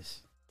like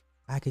this.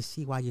 I can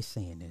see why you're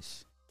saying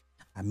this.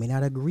 I may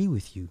not agree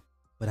with you,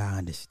 but I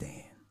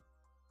understand.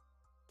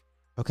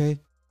 Okay?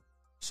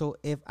 So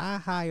if I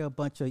hire a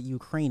bunch of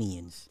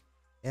Ukrainians,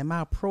 am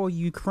I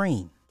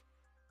pro-Ukraine?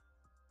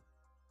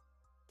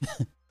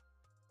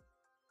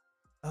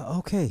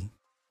 Okay.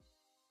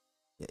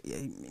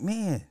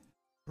 Man,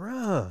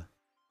 bruh.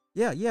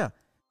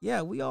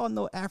 Yeah, we all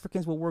know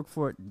Africans will work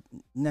for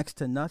next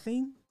to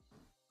nothing.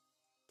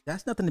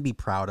 That's nothing to be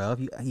proud of.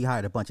 He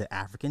hired a bunch of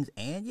Africans,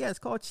 and yeah, it's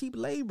called cheap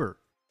labor.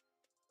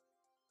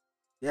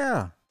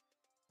 Yeah.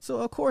 So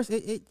of course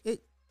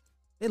it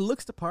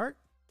looks the part.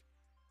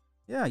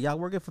 Yeah, y'all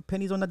working for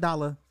pennies on the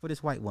dollar for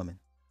this white woman.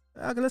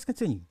 Okay, let's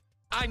continue.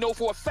 I know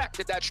for a fact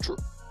that that's true.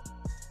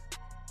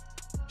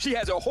 She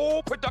has a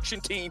whole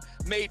production team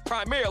made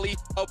primarily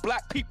of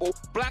black people,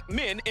 black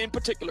men in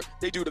particular.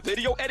 They do the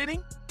video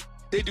editing,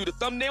 they do the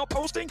thumbnail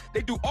posting,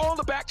 they do all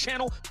the back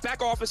channel,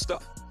 back office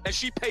stuff. And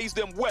she pays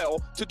them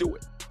well to do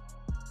it.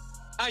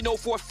 I know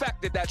for a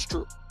fact that that's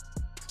true.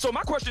 So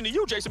my question to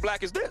you, Jason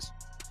Black, is this.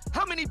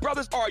 How many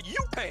brothers are you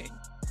paying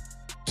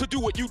to do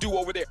what you do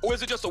over there? Or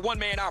is it just a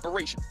one-man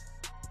operation?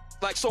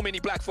 Like so many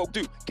black folk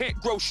do. Can't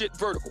grow shit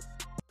vertical.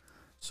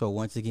 So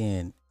once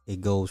again, it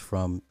goes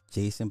from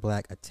Jason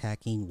Black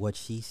attacking what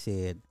she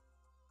said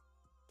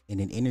in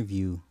an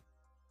interview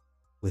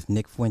with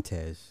Nick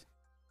Fuentes.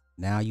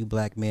 Now you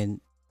black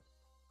men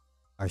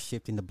are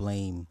shifting the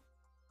blame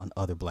on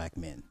other black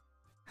men.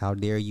 How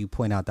dare you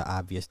point out the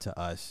obvious to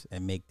us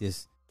and make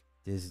this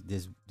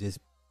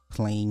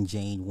plain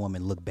Jane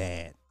woman look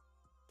bad?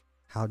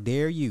 How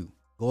dare you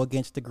go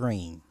against the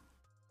grain?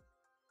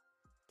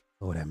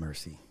 Lord have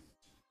mercy.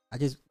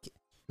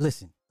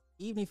 Listen,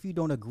 even if you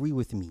don't agree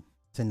with me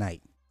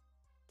tonight,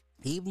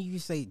 even if you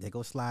say they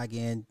go Sly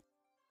again,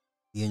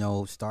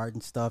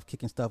 starting stuff,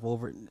 kicking stuff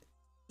over,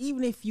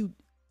 even if you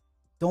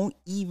don't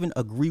even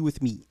agree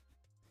with me,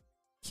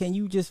 can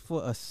you just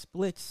for a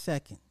split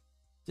second,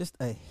 just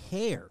a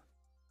hair,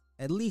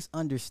 at least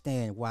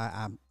understand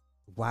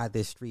why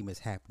this stream is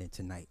happening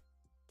tonight?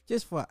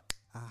 Just for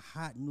a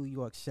hot New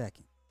York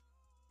second.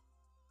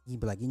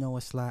 You'd be like, you know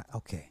what, Sly?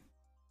 Okay.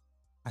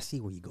 I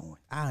see where you're going.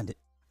 I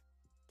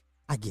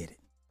get it.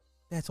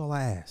 That's all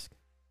I ask.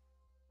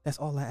 That's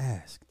all I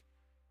ask.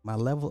 My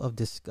level of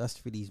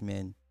disgust for these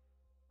men,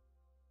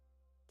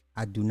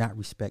 I do not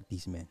respect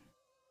these men.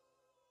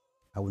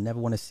 I would never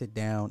want to sit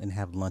down and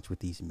have lunch with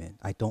these men.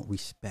 I don't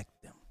respect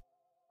them.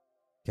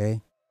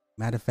 Okay?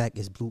 Matter of fact,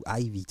 it's Blue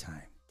Ivy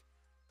time.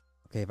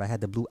 Okay, if I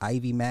had the Blue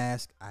Ivy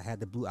mask,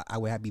 I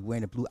would be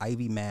wearing a Blue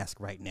Ivy mask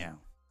right now.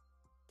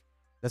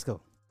 Let's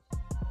go.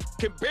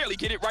 Can barely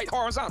get it right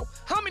horizontal.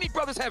 How many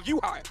brothers have you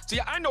hired? See,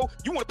 I know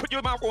you want to put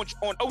your mouth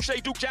on O'Shea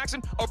Duke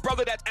Jackson, a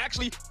brother that's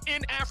actually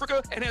in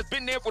Africa and has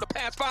been there for the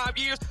past 5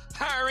 years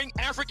hiring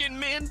African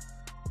men.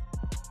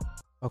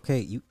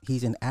 Okay,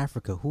 he's in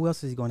Africa. Who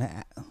else is he going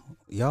to?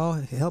 Y'all,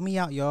 help me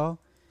out, y'all.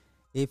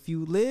 If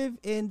you live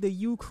in the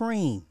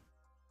Ukraine,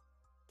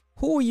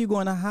 who are you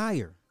going to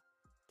hire?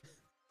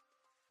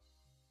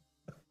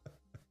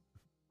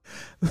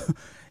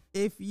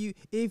 If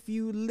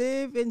you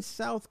live in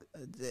South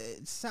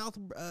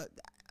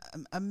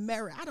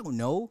America, I don't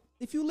know.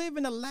 If you live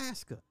in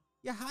Alaska,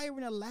 you're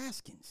hiring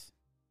Alaskans.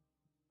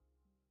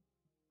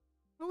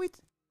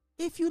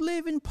 If you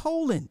live in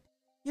Poland,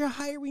 you're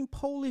hiring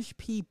Polish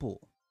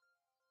people.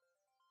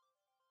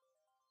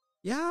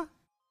 Yeah.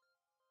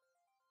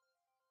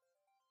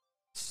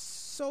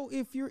 So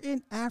if you're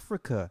in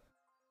Africa,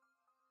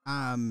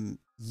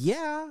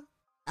 yeah,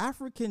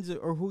 Africans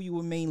are who you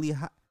would mainly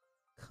hire.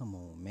 Come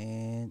on,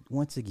 man.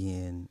 Once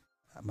again,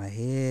 my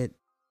head.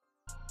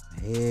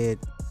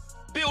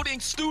 Building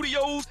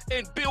studios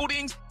and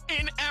buildings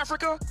in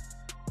Africa.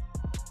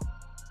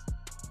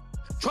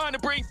 Trying to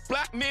bring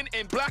black men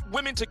and black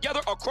women together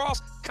across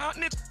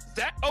continents.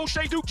 That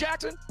O'Shea Duke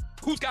Jackson,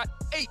 who's got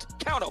 8,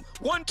 count them,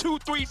 1, 2,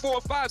 3,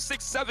 4, 5,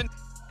 6, 7,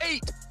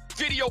 8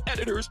 video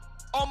editors,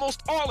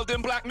 almost all of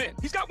them black men.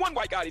 He's got one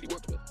white guy that he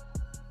works with.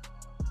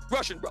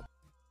 Russian brother.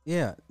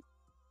 Yeah.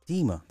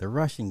 Dima, the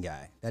Russian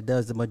guy that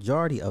does the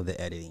majority of the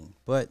editing.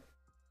 But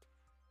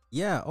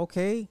yeah,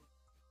 okay.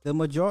 The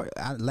majority,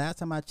 last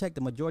time I checked,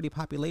 the majority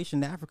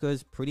population in Africa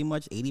is pretty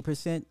much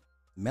 80%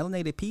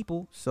 melanated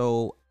people.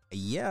 So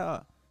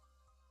yeah,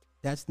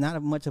 that's not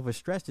much of a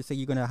stretch to say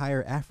you're going to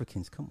hire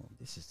Africans. Come on,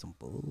 this is some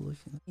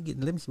bullshit.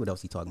 Let me see what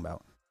else he's talking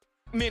about.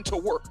 Men to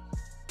work.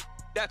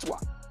 That's why.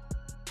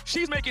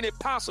 She's making it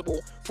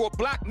possible for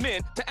black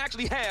men to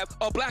actually have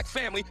a black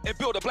family and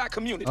build a black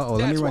community.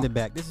 Let me run it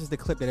back. This is the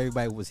clip that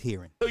everybody was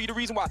hearing. Tell you the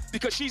reason why.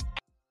 Because she's...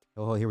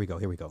 Oh, here we go.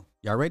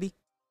 Y'all ready?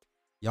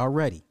 Y'all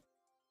ready?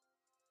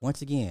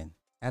 Once again,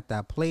 after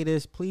I play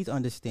this, please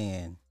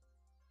understand,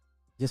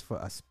 just for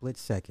a split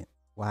second,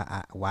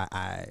 why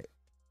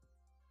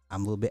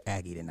I'm a little bit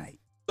aggy tonight.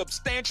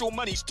 Substantial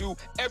monies to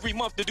every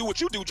month to do what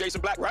you do,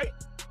 Jason Black, right?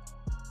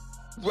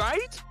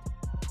 Right?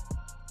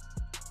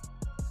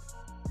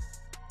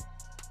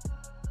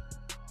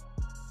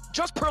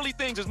 Just Pearly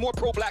Things is more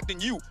pro-black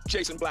than you,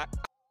 Jason Black.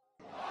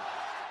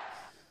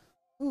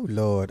 Oh,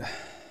 Lord.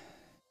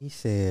 He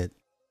said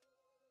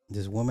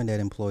this woman that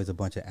employs a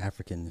bunch of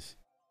Africans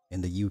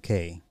in the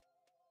UK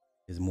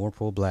is more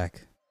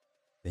pro-black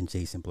than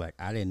Jason Black.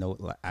 I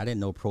didn't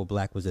know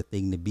pro-black was a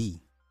thing to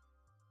be.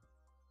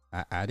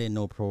 I didn't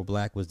know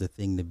pro-black was the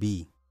thing to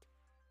be.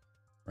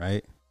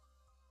 Right?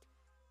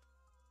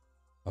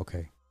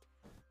 Okay.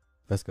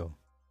 Let's go.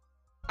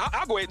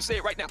 I'll go ahead and say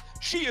it right now.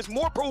 She is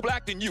more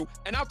pro-black than you,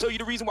 and I'll tell you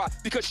the reason why.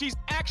 Because she's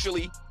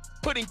actually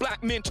putting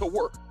black men to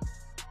work.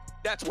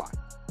 That's why.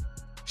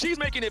 She's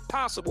making it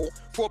possible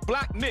for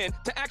black men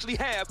to actually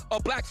have a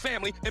black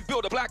family and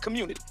build a black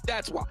community.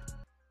 That's why.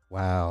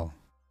 Wow.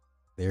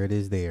 There it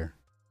is there.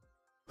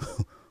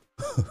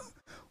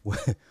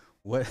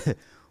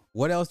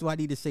 What else do I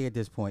need to say at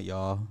this point,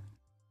 y'all?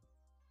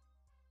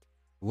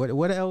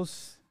 What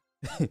else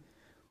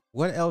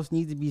What else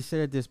needs to be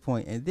said at this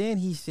point? And then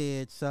he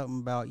said something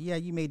about, yeah,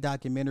 you made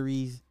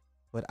documentaries,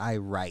 but I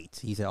write.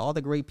 He said, all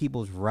the great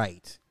people's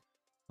write.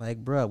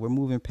 Like, bruh, we're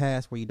moving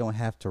past where you don't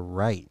have to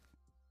write.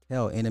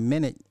 Hell, in a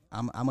minute,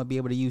 I'm going to be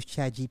able to use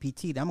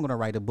ChatGPT. I'm going to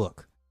write a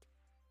book.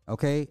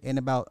 Okay? In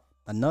about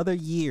another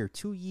year,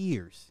 2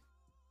 years,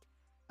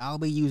 I'll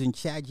be using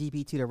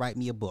ChatGPT to write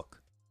me a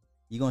book.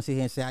 You going to sit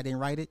here and say I didn't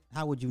write it?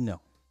 How would you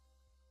know?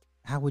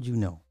 How would you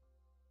know?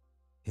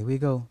 Here we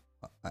go.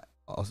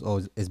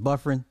 Oh, it's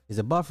buffering. Is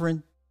it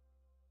buffering?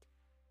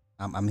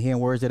 I'm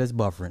hearing words that it's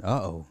buffering.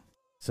 Uh-oh.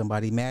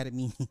 Somebody mad at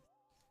me?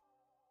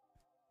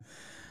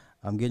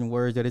 I'm getting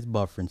words that it's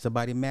buffering.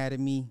 Somebody mad at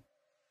me?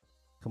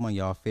 Come on,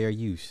 y'all. Fair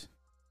use.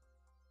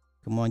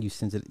 Come on, you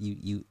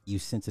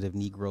sensitive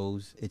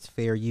Negroes. It's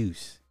fair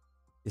use.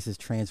 This is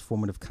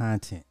transformative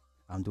content.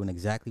 I'm doing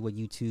exactly what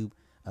YouTube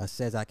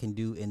says I can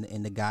do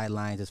in the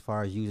guidelines as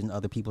far as using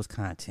other people's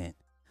content.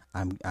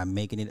 I'm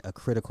making it a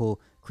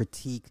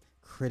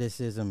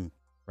criticism,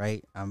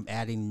 right? I'm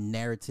adding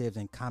narratives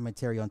and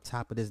commentary on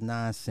top of this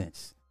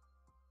nonsense.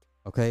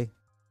 Okay?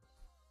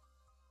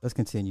 Let's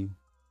continue.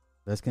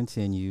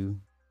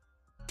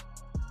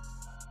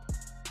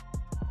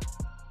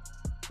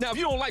 Now, if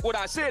you don't like what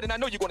I said, and I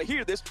know you're going to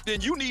hear this,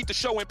 then you need to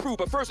show and prove.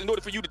 But first, in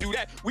order for you to do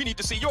that, we need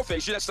to see your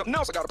face. That's something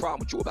else I got a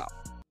problem with you about.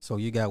 So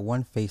you got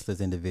one faceless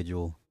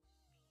individual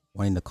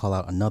wanting to call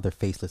out another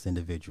faceless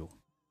individual.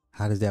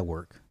 How does that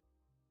work?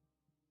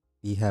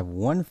 You have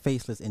one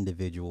faceless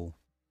individual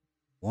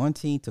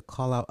wanting to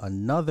call out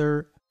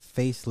another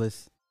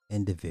faceless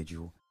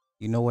individual.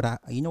 You know what I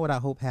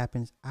hope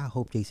happens? I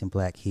hope Jason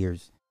Black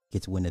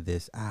gets wind of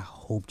this. I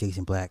hope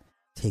Jason Black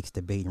takes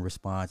the bait and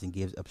responds and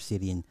gives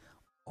Obsidian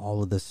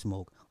all of the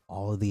smoke,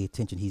 all of the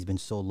attention he's been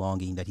so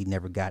longing that he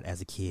never got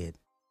as a kid.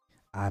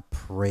 I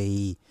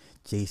pray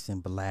Jason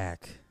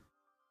Black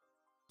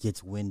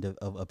gets wind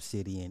of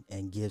Obsidian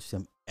and gives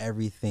him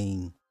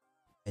everything,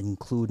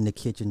 including the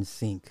kitchen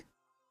sink,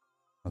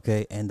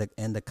 okay, and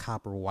the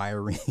copper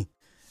wiring,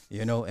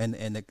 you know,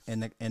 and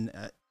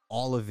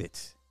all of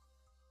it.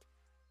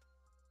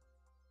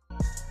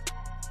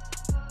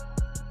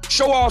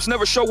 Show-offs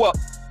never show up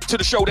to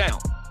the showdown.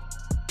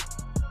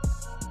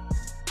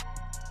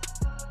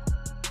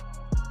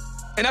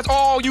 And that's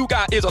all you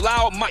got is a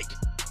loud mic.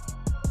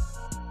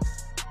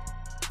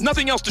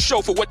 Nothing else to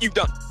show for what you've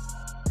done.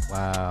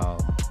 Wow.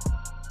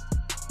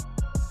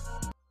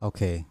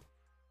 Okay.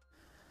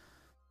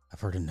 I've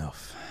heard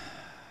enough.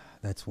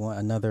 That's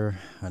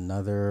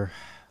another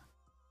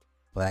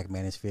Black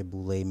Manosphere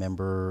Boule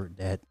member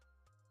that,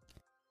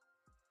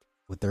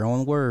 with their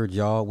own words,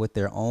 y'all, with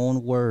their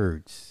own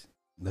words.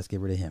 Let's get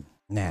rid of him.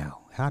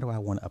 Now, how do I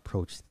want to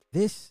approach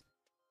this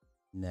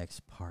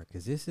next part?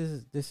 Because this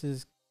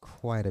is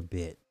quite a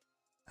bit.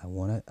 I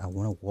want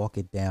to walk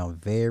it down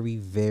very,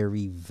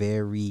 very,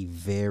 very,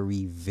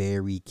 very,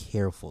 very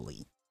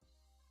carefully.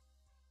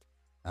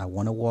 I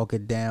want to walk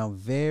it down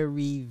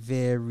very,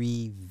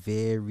 very,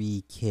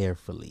 very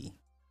carefully.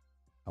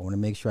 I want to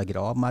make sure I get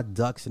all my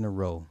ducks in a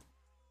row.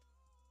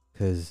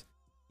 Because,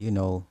 you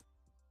know,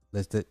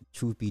 let the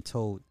truth be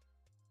told,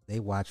 they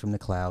watch from the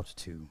clouds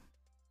too.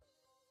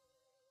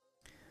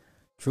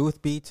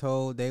 Truth be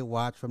told, they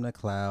watch from the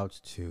clouds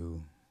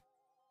too.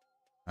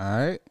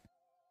 All right.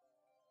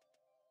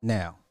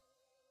 Now,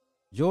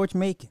 George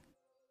Macon.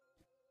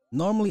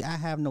 Normally, I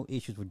have no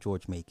issues with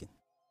George Macon.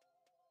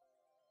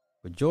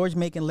 But George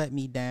Macon let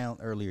me down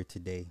earlier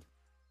today.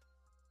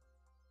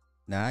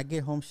 Now, I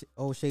get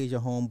O'Shea's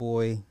your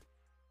homeboy,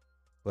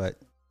 but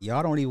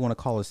y'all don't even want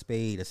to call a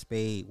spade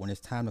when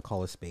it's time to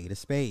call a spade a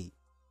spade.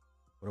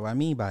 What do I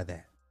mean by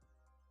that?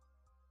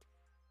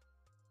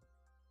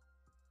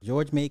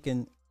 George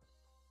Macon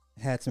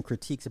had some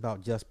critiques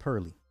about Just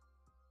Pearly,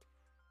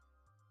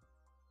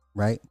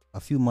 right? A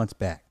few months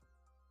back.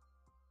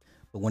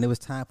 But when it was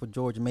time for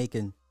George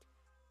Macon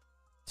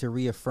to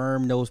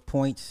reaffirm those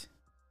points,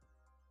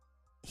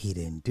 he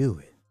didn't do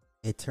it.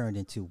 It turned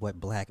into what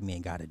black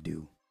men got to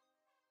do,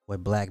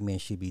 what black men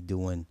should be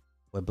doing,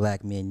 what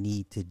black men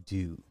need to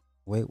do.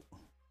 Wait,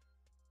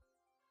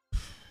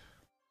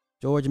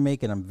 George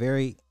Macon, I'm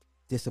very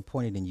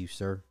disappointed in you,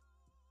 sir.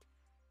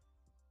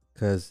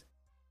 Because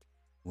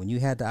when you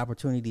had the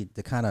opportunity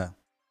to kind of,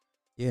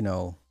 you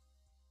know,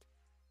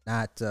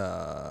 not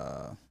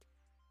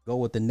go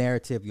with the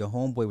narrative your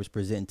homeboy was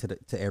presenting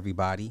to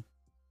everybody,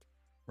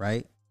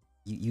 right?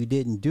 You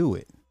didn't do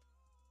it.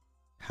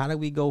 How do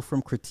we go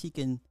from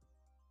critiquing?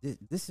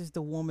 This is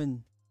the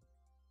woman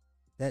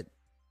that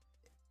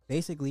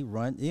basically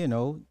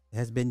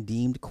has been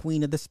deemed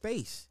queen of the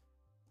space.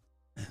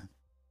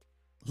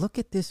 Look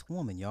at this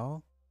woman,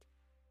 y'all.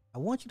 I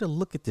want you to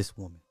look at this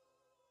woman.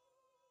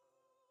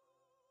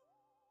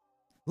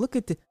 Look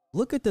at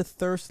the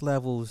thirst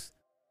levels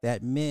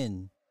that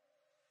men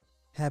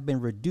have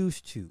been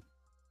reduced to.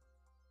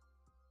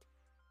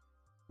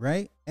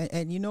 Right?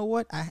 And you know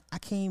what? I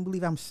can't even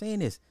believe I'm saying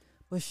this,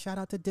 but shout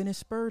out to Dennis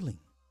Sperling.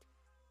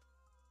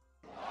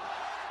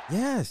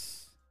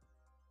 Yes.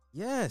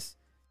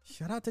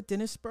 Shout out to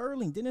Dennis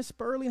Sperling. Dennis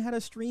Sperling had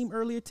a stream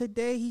earlier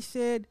today. He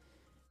said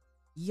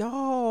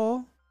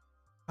y'all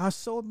are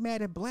so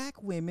mad at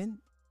black women.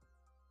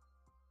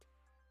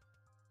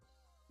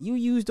 You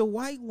used a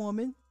white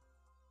woman.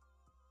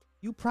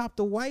 You propped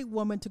a white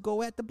woman to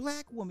go at the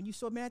black woman. You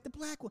so mad at the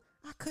black woman.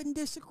 I couldn't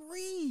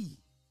disagree.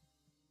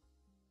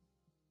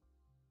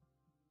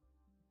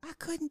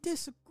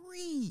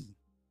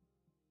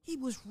 He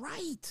was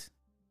right.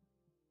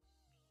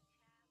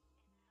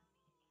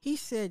 He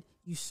said,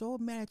 you so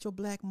mad at your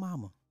black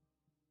mama.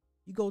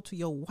 You go to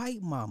your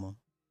white mama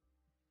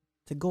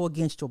to go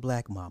against your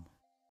black mama.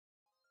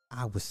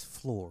 I was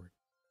floored.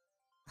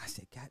 I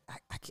said, God,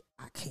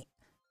 I can't.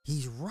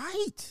 He's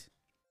right.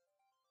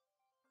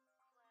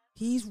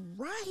 He's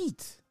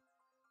right.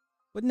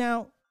 But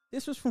now,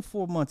 this was from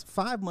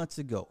 5 months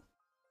ago.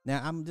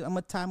 Now, I'm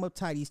going to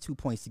tie these 2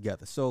 points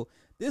together. So,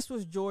 this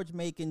was George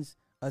Macon's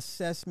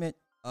assessment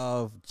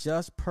of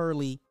Just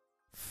Pearly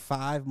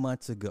 5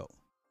 months ago.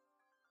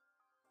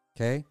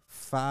 Okay?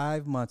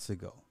 5 months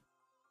ago.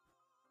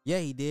 Yeah,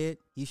 he did.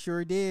 He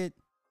sure did.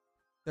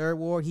 Third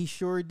Ward, he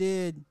sure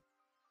did.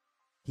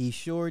 He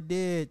sure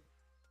did.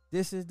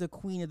 This is the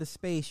queen of the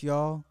space,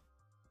 y'all.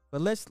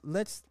 But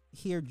let's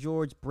hear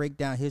George break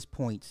down his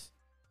points.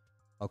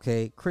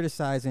 Okay?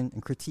 Criticizing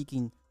and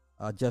critiquing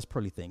Just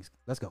Pearly things.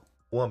 Let's go.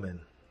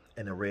 Woman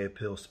in the red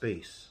pill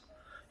space.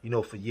 You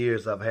know, for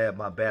years I've had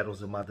my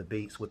battles and my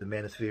debates with the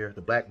Manosphere,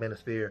 the Black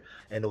Manosphere,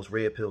 and those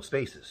red pill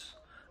spaces.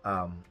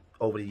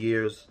 Over the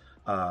years,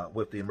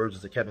 with the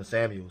emergence of Kevin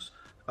Samuels,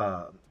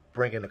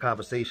 bringing the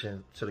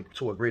conversation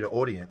to a greater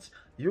audience,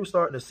 you're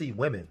starting to see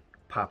women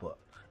pop up,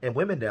 and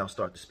women now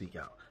start to speak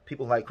out.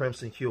 People like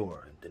Crimson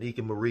Cure, and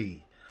Danica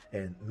Marie,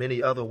 and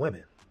many other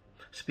women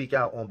speak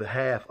out on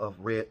behalf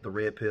of the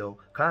red pill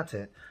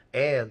content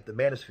and the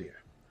Manosphere.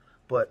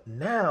 But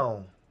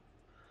now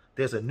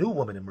there's a new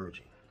woman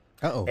emerging.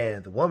 Uh-oh.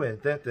 And the woman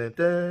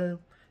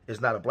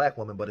is not a black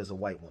woman, but is a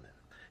white woman.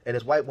 And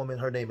this white woman,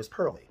 her name is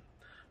Pearly.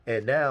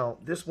 And now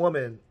this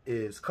woman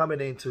is coming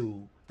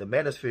into the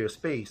Manosphere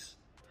space,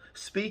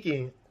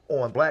 speaking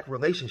on black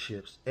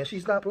relationships, and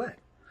she's not black.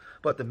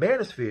 But the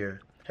Manosphere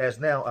has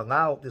now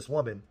allowed this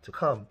woman to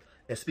come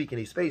and speak in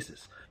these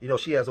spaces. You know,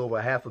 she has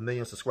over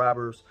 500,000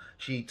 subscribers.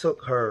 She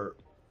took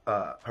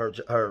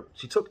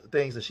she took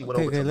things and she went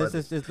over to let's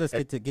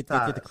get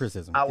the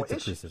criticism. Our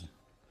issues.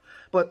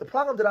 But the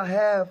problem that I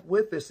have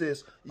with this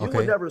is you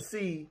would never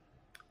see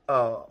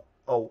a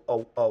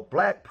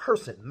black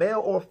person, male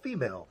or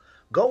female,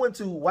 go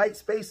into white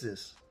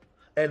spaces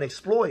and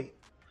exploit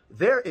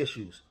their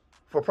issues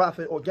for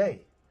profit or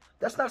gain.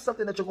 That's not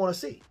something that you're going to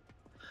see.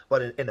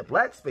 But in the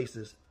black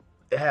spaces,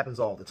 it happens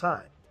all the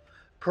time.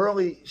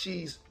 Pearly,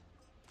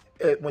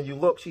 when you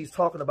look, she's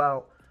talking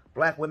about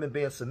black women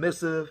being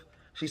submissive.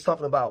 She's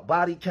talking about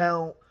body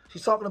count.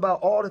 She's talking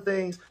about all the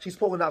things. She's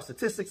pulling out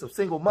statistics of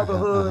single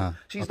motherhood.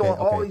 She's doing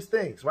all these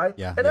things, right?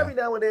 Yeah, and every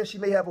now and then she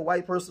may have a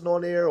white person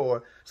on there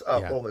or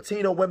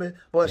Latino women.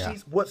 But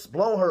what's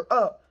blown her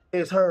up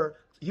is her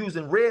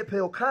using red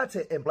pill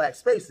content in black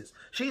spaces.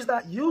 She's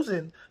not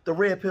using the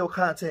red pill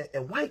content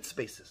in white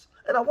spaces.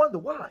 And I wonder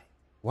why.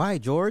 Why,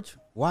 George?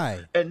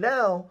 Why? And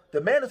now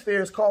the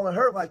Manosphere is calling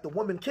her like the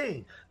woman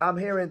king. I'm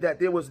hearing that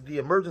there was the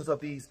emergence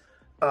of these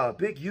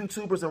big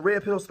YouTubers in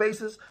red pill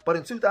spaces, but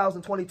in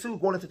 2022,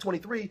 going into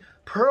 23,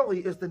 Pearly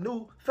is the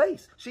new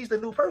face. She's the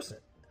new person.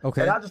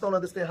 Okay. And I just don't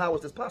understand how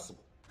is this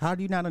possible. How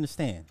do you not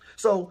understand?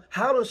 So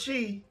how does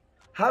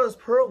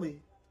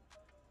Pearly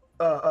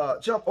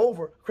jump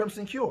over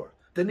Crimson Cure,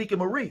 Danica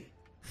Marie,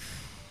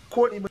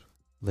 Courtney?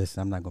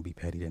 Listen, I'm not going to be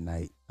petty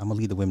tonight. I'm going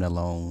to leave the women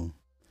alone.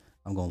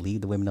 I'm going to leave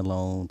the women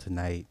alone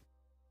tonight.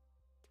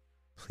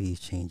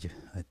 Please change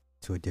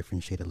to a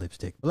different shade of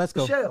lipstick. But let's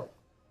go. Michelle.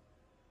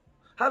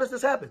 How does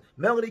this happen?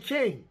 Melanie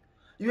King.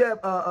 You have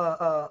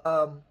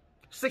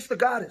Six the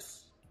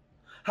Goddess.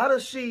 How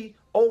does she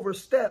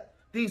overstep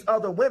these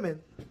other women?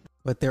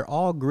 But they're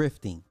all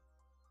grifting.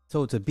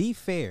 So to be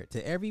fair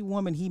to every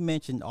woman he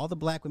mentioned, all the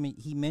black women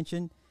he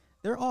mentioned,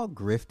 they're all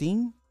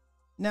grifting.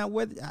 Now,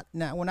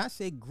 when I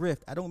say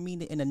grift, I don't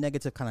mean it in a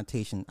negative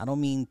connotation. I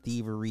don't mean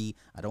thievery.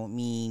 I don't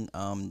mean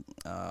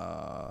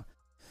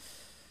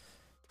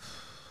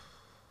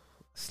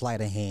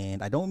sleight of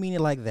hand. I don't mean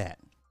it like that.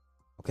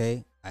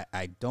 Okay?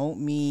 I don't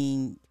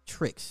mean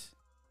tricks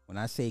when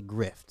I say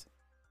grift.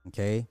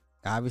 Okay?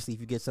 Obviously,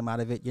 if you get some out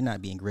of it, you're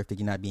not being grifted.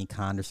 You're not being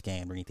conned or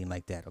scammed or anything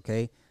like that.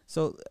 Okay?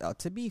 So,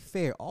 to be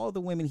fair, all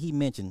the women he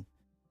mentioned,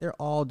 they're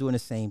all doing the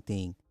same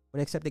thing,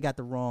 but except they got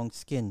the wrong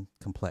skin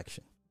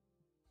complexion.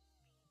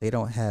 They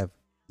don't have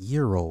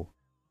Euro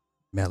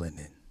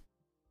melanin.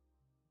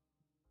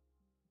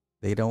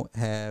 They don't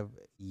have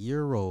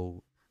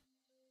Euro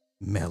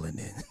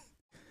melanin.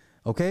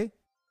 Okay?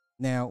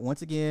 Now,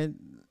 once again,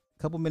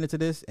 a couple minutes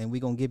of this, and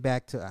we're going to get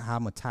back to how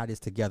I'm going to tie this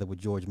together with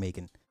George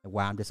Macon and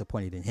why I'm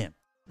disappointed in him.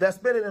 That's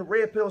been in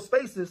red pill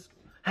spaces,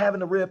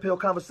 having a red pill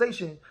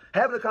conversation,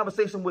 having a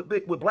conversation with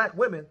black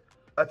women,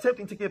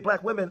 attempting to get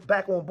black women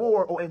back on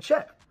board or in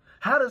check.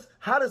 How does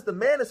the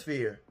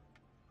Manosphere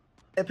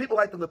and people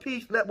like the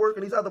Lapiche Network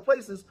and these other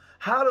places,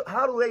 how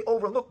do they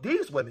overlook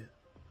these women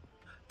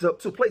to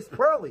place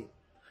Pearly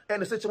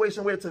And the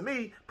situation where, to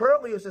me,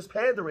 Pearly is just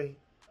pandering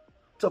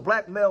to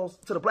black males,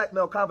 to the black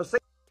male conversation.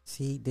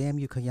 See, damn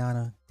you,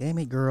 Kayana. Damn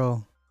it,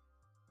 girl.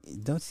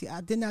 Don't see.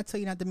 I did not tell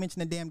you not to mention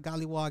the damn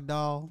gollywog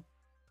doll.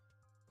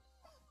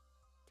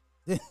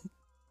 I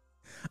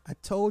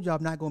told you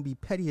I'm not going to be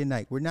petty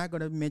tonight. We're not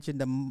going to mention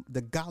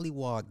the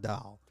gollywog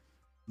doll.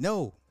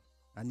 No.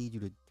 I need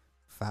you to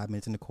 5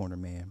 minutes in the corner,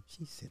 ma'am.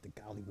 She said the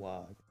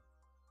gollywog.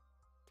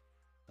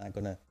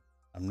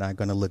 I'm not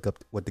gonna look up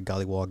what the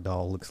gollywog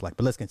doll looks like.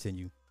 But let's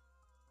continue.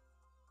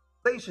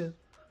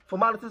 For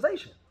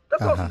monetization.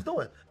 That's all she's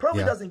doing.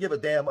 Pearly doesn't give a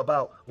damn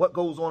about what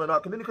goes on in our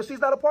community because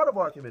she's not a part of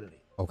our community.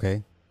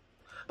 Okay.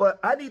 But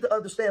I need to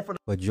understand from.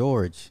 But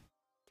George,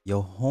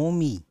 your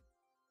homie,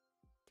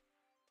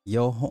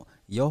 your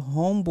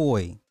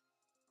homeboy,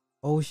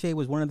 O'Shea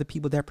was one of the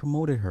people that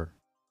promoted her.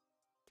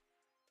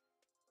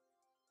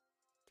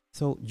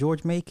 So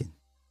George Macon,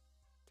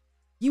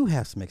 you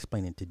have some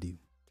explaining to do.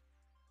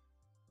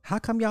 How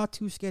come y'all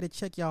too scared to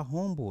check y'all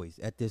homeboys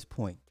at this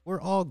point?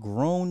 We're all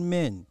grown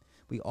men.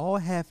 We all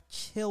have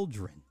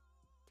children.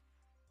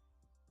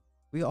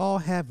 We all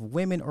have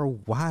women or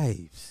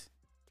wives.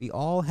 We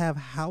all have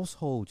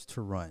households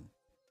to run.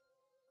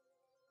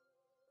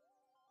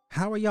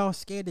 How are y'all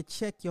scared to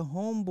check your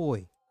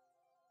homeboy?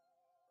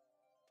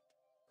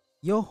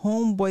 Your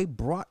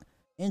homeboy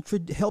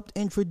helped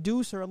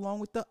introduce her along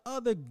with the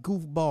other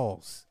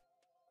goofballs.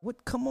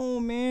 What? Come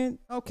on, man.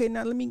 Okay,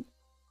 now let me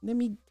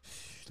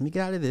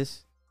get out of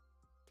this.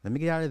 Let me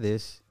get out of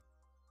this.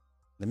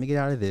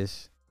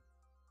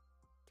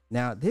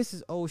 Now, this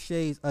is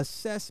O'Shea's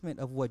assessment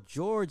of what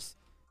the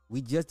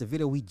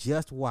video we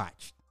just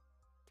watched.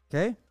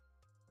 Okay?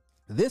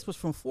 This was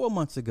from 4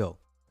 months ago.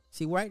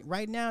 See,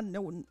 right now,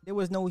 there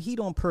was no heat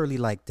on Pearly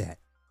like that.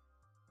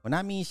 When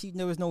I mean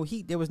there was no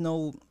heat, there was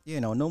no,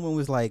 no one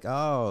was like,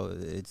 oh,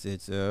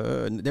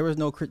 there was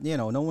no,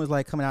 no one was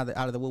like coming out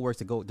of the woodworks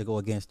to go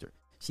against her.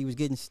 She was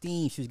getting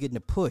steam. She was getting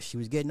a push. She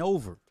was getting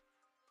over,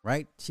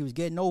 right? She was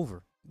getting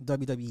over.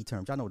 WWE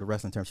terms. I know the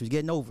wrestling terms. She was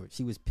getting over.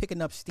 She was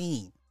picking up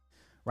steam,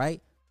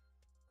 right?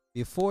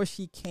 Before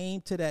she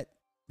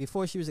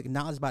was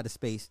acknowledged by the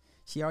space,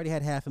 she already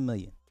had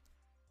 500,000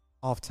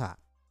 off top.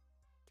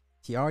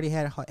 She already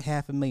had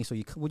 500,000. So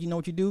you know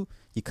what you do?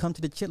 You come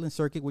to the Chitlin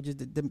circuit, which is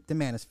the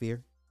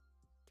Manosphere,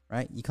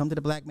 right? You come to the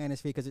Black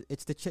Manosphere because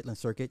it's the Chitlin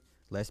circuit.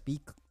 Let's be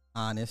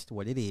honest,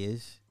 what it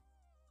is.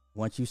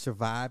 Once you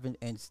survive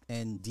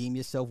and deem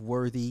yourself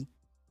worthy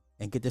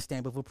and get the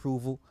stamp of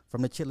approval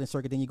from the Chitlin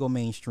circuit, then you go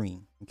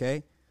mainstream,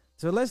 okay?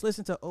 So let's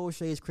listen to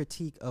O'Shea's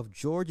critique of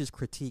George's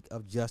critique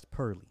of Just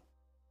Pearly.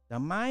 Now,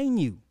 mind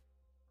you,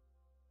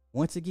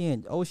 once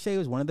again, O'Shea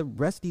was one of the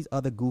rest of these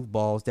other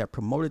goofballs that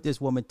promoted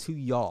this woman to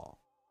y'all.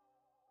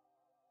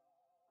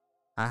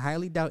 I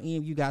highly doubt any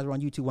of you guys were on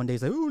YouTube one day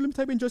and like, oh, let me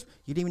type in Just.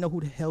 You didn't even know who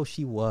the hell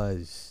she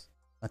was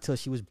until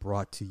she was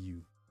brought to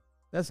you.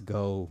 Let's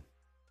go.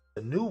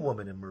 A new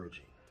woman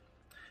emerging.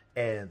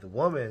 And the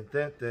woman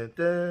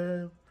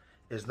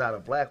is not a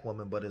black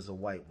woman, but is a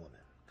white woman.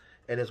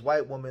 And this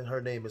white woman,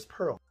 her name is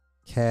Pearl.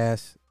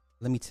 Cass,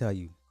 let me tell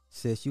you,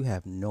 sis, you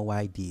have no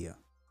idea.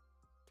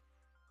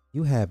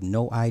 You have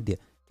no idea.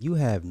 You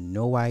have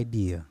no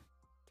idea.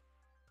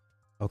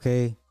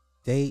 Okay?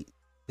 They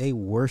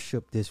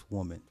worship this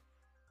woman.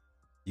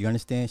 You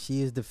understand?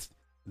 She is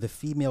the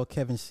female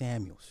Kevin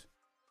Samuels.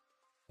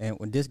 And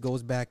when this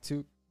goes back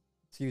to,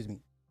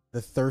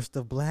 the thirst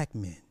of black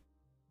men.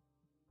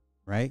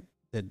 Right?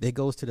 That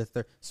goes to the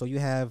third. So you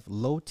have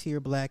low tier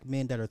black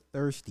men that are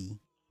thirsty.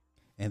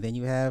 And then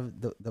you have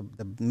the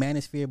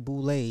Manosphere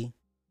Boule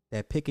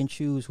that pick and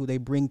choose who they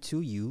bring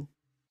to you.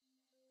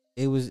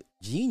 It was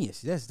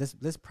genius.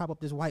 Let's prop up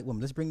this white woman.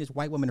 Let's bring this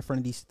white woman in front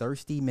of these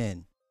thirsty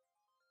men.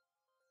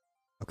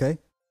 Okay?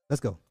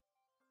 Let's go.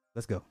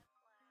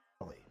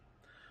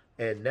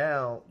 And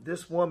now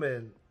this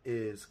woman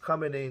is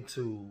coming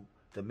into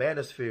the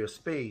Manosphere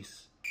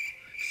space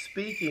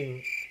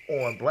speaking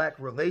on black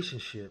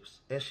relationships,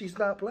 and she's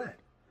not black.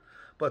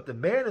 But the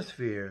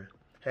Manosphere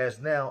has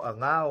now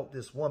allowed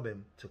this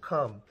woman to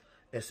come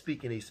and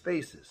speak in these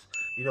spaces.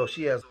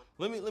 She has.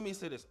 Let me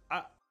say this.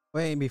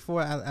 Wait,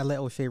 before I let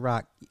O'Shea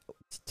rock,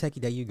 Techie,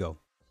 there you go.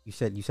 You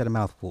said a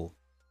mouthful.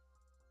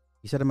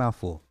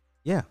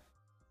 Yeah.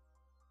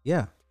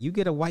 You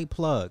get a white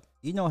plug.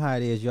 You know how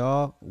it is,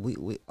 y'all.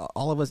 We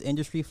all of us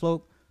industry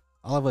folk.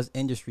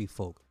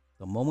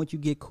 The moment you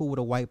get cool with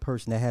a white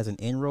person that has an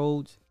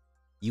inroads,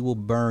 you will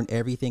burn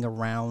everything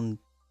around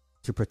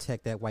to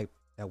protect that white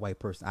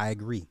person. I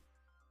agree.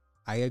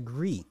 It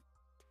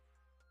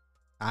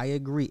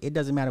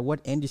doesn't matter what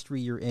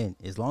industry you're in,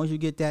 as long as you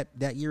get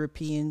that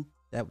European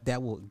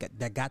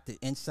that got the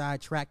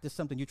inside track to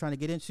something you're trying to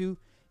get into,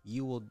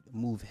 you will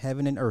move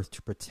heaven and earth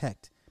to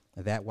protect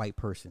that white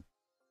person.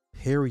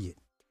 Period.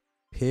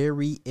 You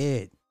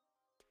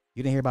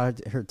didn't hear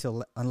about her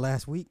till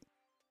last week?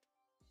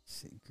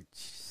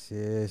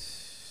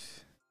 Sis.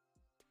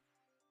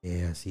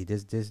 Yeah, see,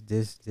 this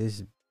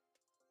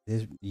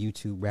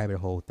YouTube rabbit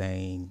hole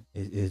thing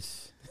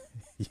is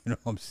you know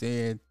what I'm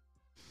saying?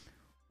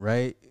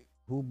 Right?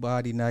 Who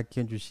body not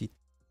Kendra? She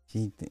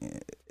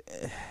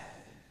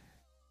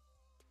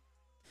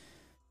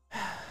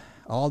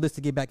All this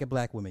to get back at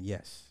black women,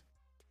 yes.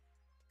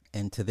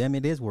 And to them,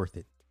 it is worth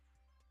it.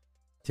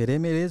 To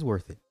them, it is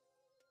worth it.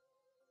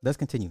 Let's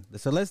continue.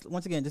 So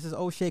once again, this is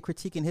O'Shea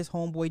critiquing his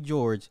homeboy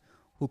George,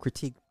 who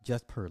critiqued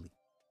Just Pearly.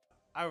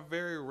 I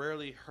very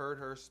rarely heard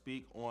her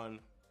speak on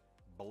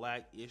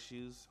black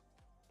issues.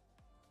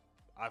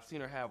 I've seen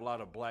her have a lot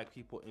of black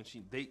people, and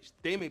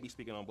they may be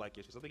speaking on black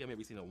issues. I think I may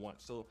be seen it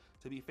once. So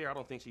to be fair, I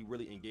don't think she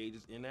really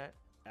engages in that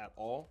at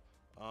all.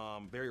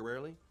 Very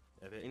rarely,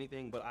 if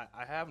anything. But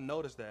I have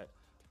noticed that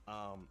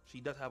she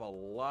does have a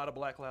lot of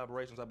black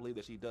collaborations. I believe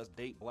that she does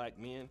date black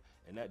men,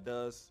 and that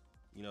does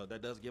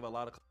give a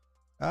lot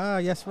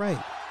of. Yes,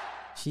 right.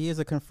 She is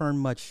a confirmed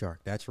mud shark.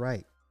 That's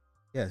right.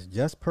 Yes,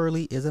 Just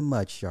Pearly is a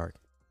mud shark.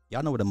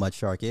 Y'all know what a mud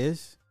shark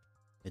is.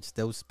 It's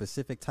those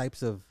specific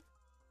types of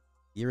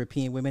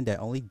European women that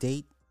only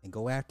date and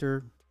go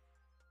after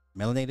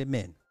melanated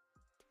men.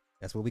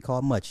 That's what we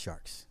call mud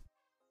sharks.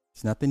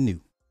 It's nothing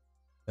new.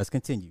 Let's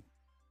continue.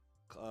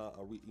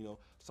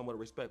 Somewhat of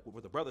respect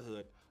with the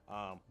brotherhood.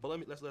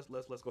 But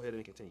let's go ahead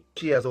and continue.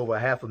 She has over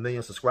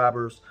 500,000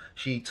 subscribers.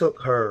 She took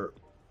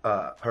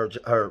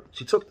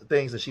she took the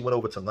things and she went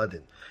over to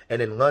London.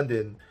 And in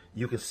London,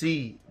 you can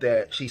see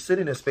that she's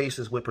sitting in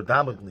spaces with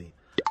predominantly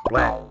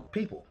black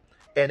people.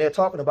 And they're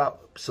talking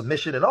about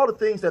submission and all the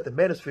things that the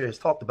Manosphere has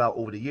talked about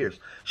over the years.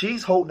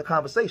 She's holding the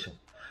conversation.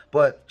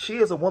 But she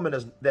is a woman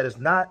that is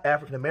not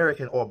African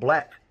American or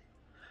black.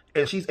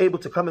 And she's able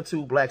to come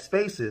into black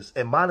spaces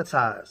and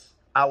monetize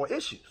our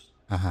issues.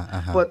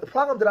 But the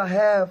problem that I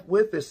have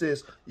with this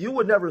is you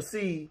would never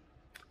see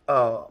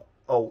a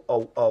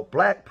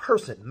black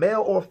person,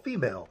 male or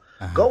female,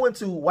 go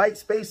into white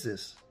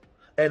spaces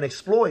and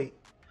exploit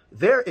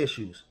their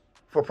issues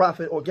for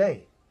profit or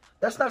gain.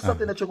 That's not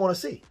something that you're going to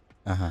see.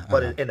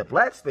 But in the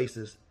black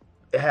spaces,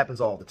 it happens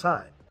all the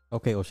time.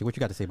 Okay, Oshie, what you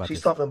got to say about this?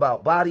 She's talking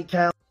about body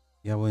count.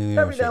 Yeah, well,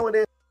 every now and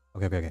then.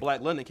 Okay.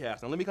 Black London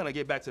cast. Now let me kind of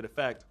get back to the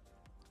fact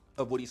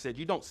of what he said.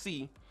 You don't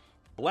see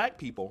black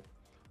people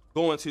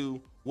go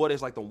into what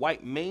is like the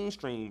white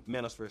mainstream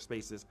manosphere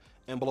spaces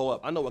and blow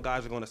up. I know what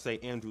guys are going to say.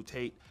 Andrew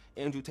Tate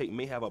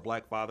may have a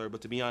black father,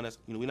 but to be honest,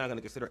 we're not going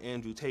to consider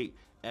Andrew Tate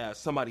as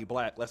somebody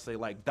black. Let's say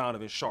like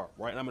Donovan Sharp,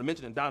 right? And I'm going to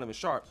mention Donovan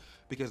Sharp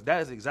because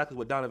that is exactly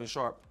what Donovan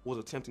Sharp was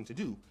attempting to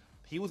do.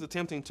 He was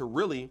attempting to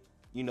really,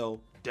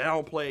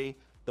 downplay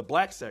the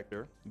black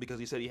sector because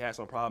he said he had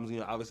some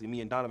problems. Obviously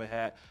me and Donovan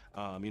had,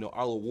 our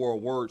little war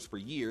of words for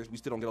years. We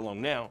still don't get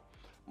along now.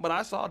 But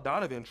I saw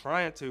Donovan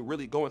trying to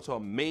really go into a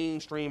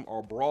mainstream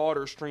or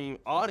broader stream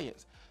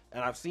audience.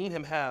 And I've seen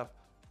him have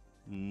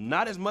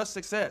not as much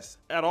success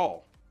at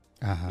all.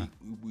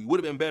 We would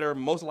have been better,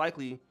 most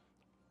likely,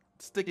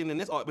 sticking in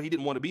this audience, but he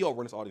didn't want to be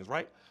over in this audience,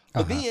 right?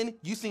 But then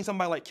you seen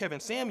somebody like Kevin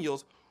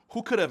Samuels,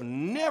 who could have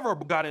never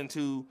got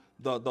into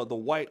the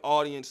white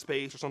audience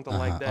space or something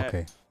like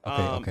that.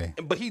 Okay.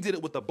 But he did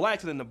it with the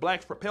blacks, and then the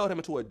blacks propelled him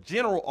into a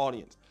general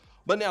audience.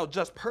 But now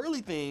Just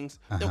Pearly things,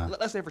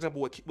 let's say, for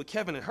example, with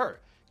Kevin and her.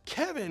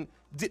 Kevin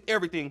did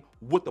everything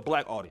with the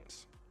black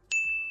audience.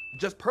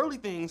 Just Pearly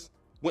things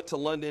went to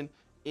London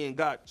and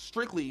got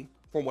strictly,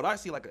 from what I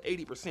see, like an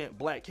 80%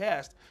 black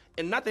cast.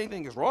 And not that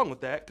anything is wrong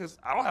with that, because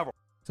I don't have a...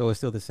 So it's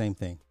still the same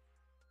thing.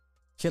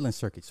 Chitlin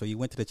circuit. So you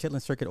went to the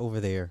Chitlin circuit over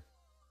there,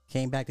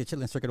 came back to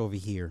Chitlin circuit over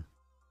here.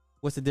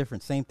 What's the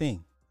difference? Same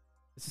thing.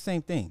 It's the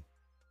same thing.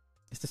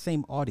 It's the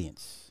same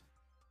audience.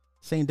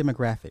 Same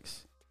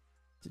demographics.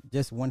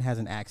 Just one has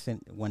an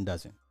accent, one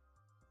doesn't.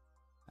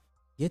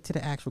 Get to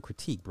the actual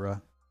critique,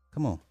 bruh.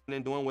 Come on. And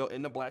then doing well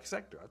in the black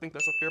sector. I think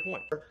that's a fair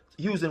point.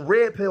 Using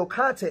red pill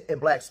content in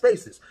black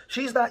spaces.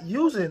 She's not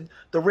using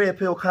the red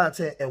pill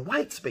content in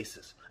white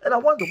spaces. And I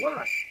wonder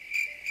why.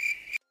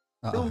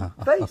 New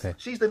face. Okay.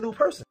 She's the new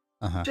person.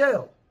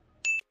 Jail.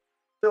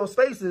 Those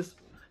spaces,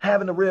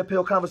 having a red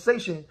pill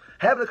conversation,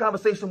 having a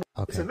conversation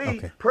with to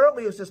me,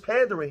 Pearly is just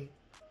pandering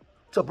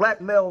to black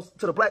males,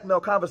 to the black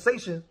male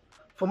conversation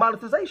for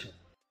monetization.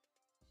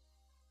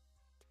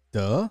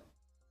 Duh.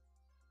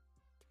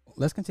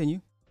 Let's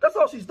continue. That's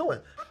all she's doing.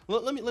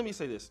 Let me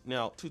say this.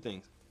 Now, two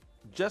things.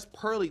 Just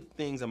Pearly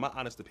things, in my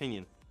honest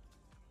opinion,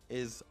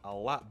 is a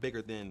lot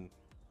bigger than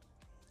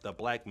the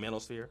black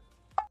manosphere.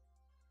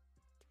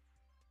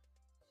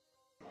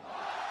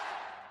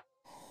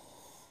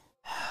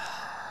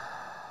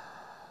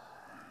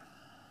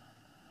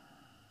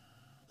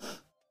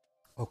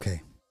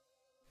 Okay.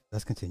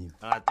 Let's continue.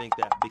 I think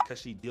that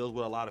because she deals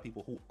with a lot of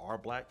people who are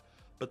black,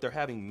 but they're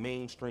having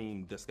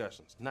mainstream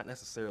discussions, not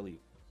necessarily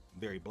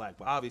very black,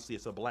 but obviously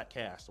it's a black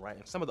cast, right?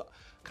 And some of the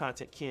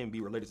content can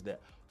be related to that.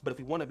 But if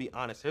we want to be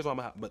honest, here's why I'm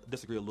gonna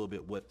disagree a little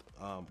bit with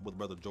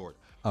Brother George.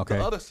 Okay.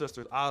 The other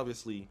sisters,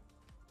 obviously,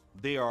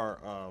 they are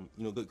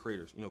good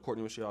creators.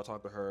 Courtney Michelle, I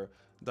talked to her.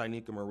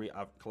 Danica Marie,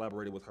 I've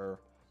collaborated with her,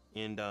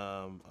 and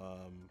the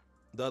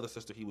other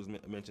sister he was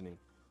mentioning,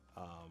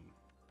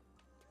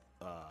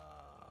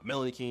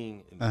 Melanie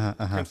King and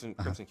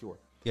Crimson Cure.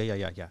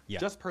 Yeah.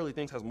 Just Pearly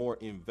Things has more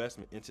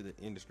investment into the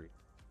industry.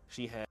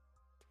 She had.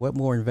 What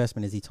more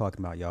investment is he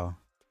talking about, y'all?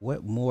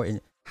 What more?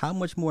 How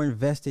much more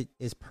invested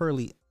is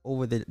Pearly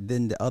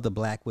than the other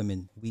black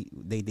women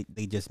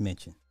they just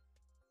mentioned.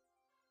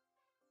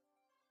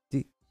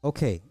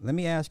 Okay, let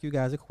me ask you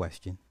guys a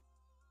question.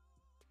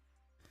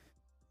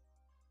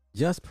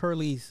 Just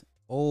Pearlie's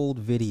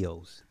old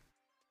videos.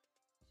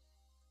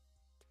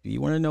 Do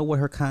you want to know what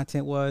her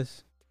content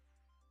was?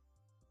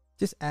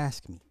 Just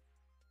ask me.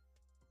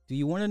 Do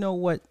you want to know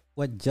what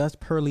Just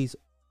Pearlie's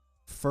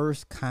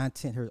first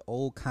content, her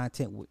old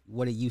content,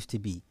 what it used to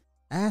be?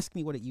 Ask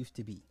me what it used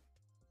to be.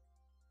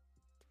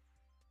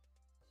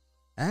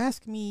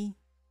 Ask me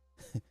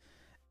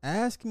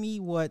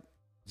what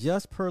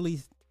Just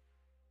Pearlie's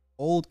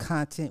old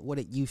content, what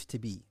it used to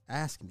be.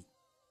 Ask me.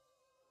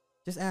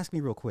 Just ask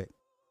me real quick.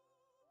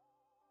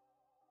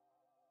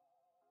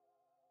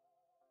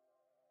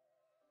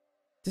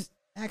 Just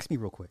ask me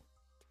real quick.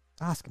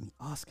 Ask me.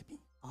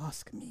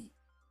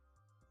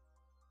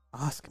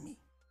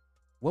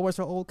 What was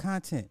her old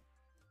content?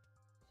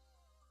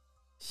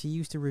 She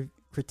used to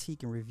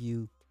critique and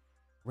review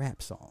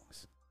rap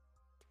songs.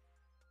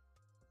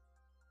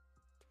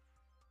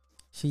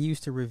 She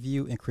used to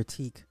review and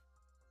critique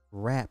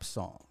rap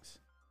songs.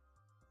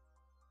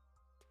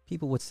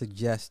 People would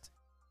suggest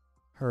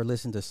her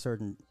listen to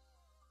certain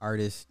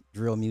artists,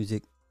 drill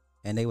music,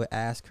 and they would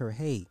ask her,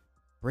 hey,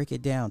 break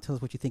it down. Tell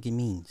us what you think it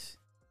means.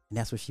 And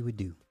that's what she would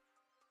do.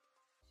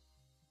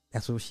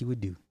 That's what she would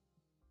do.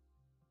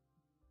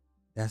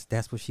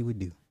 That's what she would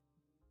do.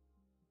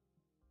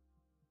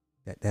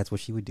 That's what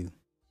she would do.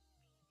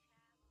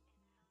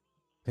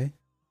 Okay?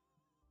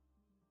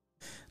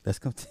 Let's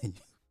continue.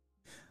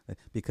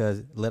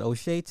 Because let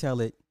O'Shea tell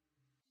it.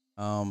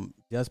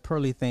 Just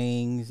Pearly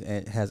things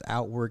has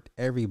outworked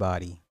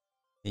everybody,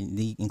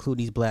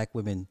 including these black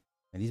women.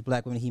 And these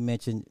black women he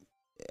mentioned,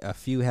 a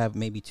few have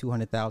maybe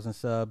 200,000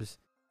 subs.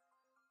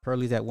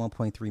 Pearly's at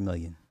 1.3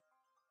 million.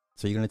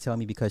 So you're gonna tell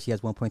me because she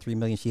has 1.3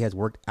 million, she has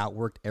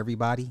outworked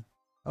everybody?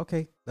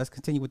 Okay, let's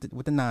continue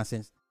with the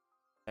nonsense.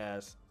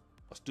 As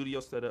a studio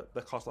setup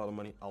that costs a lot of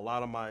money, a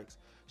lot of mics.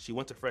 She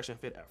went to Fresh and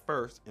Fit at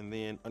first and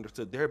then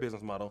understood their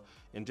business model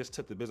and just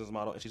took the business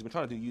model, and she's been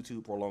trying to do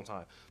YouTube for a long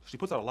time. So she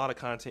puts out a lot of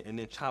content and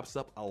then chops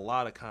up a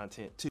lot of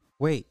content too.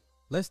 Wait,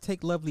 let's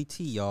take Lovely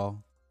T,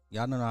 y'all.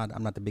 Y'all know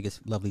I'm not the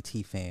biggest Lovely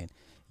T fan.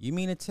 You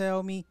mean to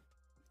tell me,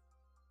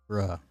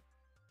 bruh,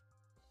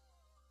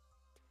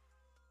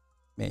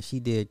 man, she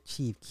did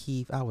Chief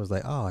Keef. I was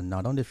like, oh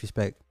no, don't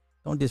disrespect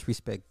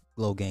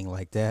Glow Gang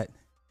like that.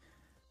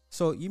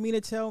 So you mean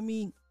to tell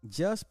me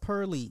Just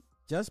Pearly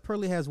has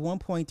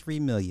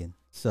 1.3 million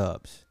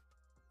subs.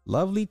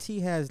 Lovely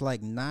T has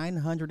like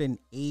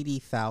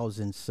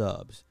 980,000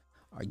 subs.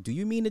 Do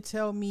you mean to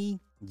tell me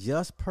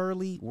Just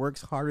Pearly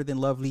works harder than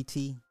Lovely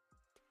T?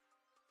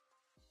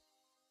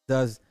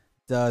 Does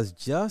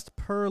Just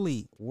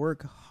Pearly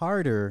work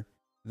harder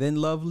than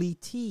Lovely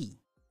T?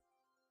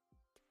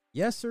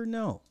 Yes or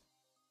no?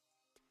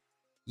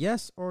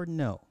 Yes or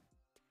no?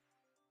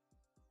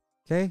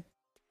 Okay?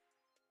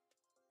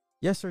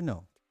 Yes or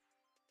no?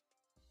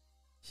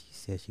 She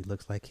says she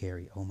looks like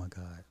Carrie. Oh my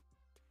God.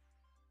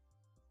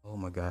 Oh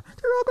my God.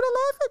 They're all gonna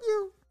laugh at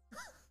you.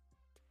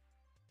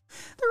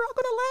 They're all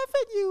gonna laugh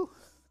at you.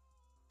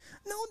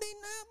 No, they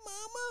not,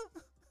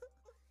 Mama.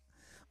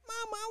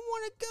 Mama, I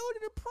want to go to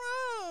the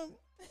prom.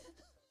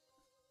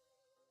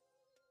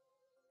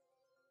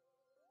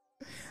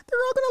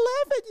 They're all gonna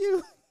laugh at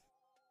you.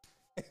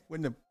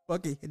 When the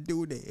bucket hit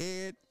dude in the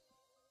head,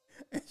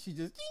 and she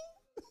just ching,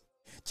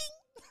 ching, ching.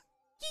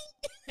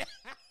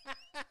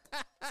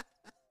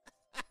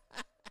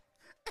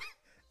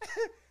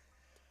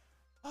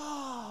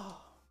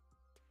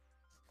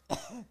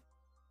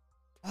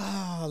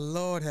 Oh,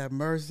 Lord have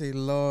mercy,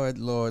 Lord.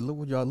 Look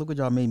what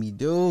y'all made me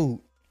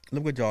do.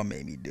 Look what y'all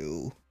made me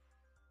do.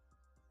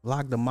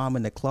 Locked the mom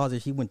in the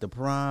closet. She went to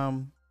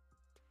prom.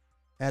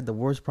 Had the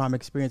worst prom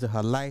experience of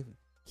her life.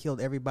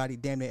 Killed everybody,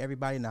 damn near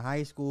everybody in the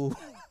high school.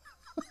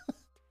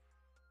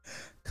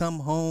 Come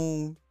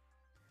home.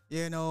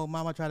 You know,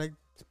 mama tried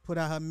to put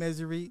out her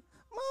misery.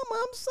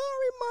 Mama, I'm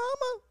sorry,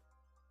 Mama.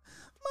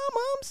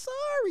 Mama, I'm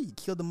sorry.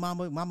 Killed the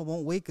mama. Mama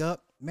won't wake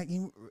up.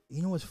 You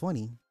know what's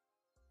funny?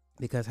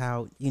 Because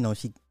how,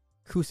 she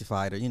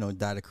crucified her,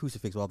 died a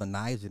crucifix with all the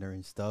knives in her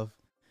and stuff.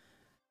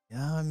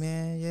 Yeah,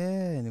 man,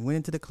 yeah. And went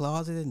into the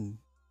closet and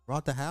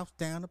brought the house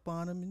down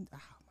upon him. And, oh,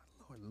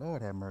 my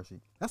Lord have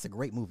mercy. That's a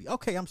great movie.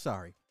 Okay, I'm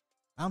sorry.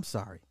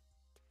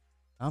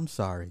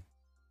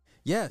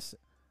 Yes,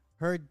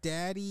 her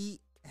daddy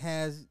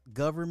has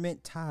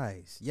government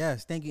ties.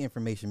 Yes, thank you,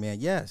 information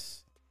man.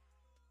 Yes.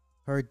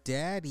 Her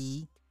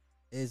daddy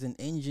is an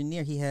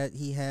engineer. He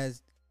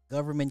has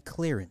government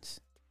clearance.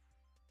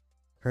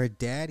 Her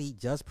daddy,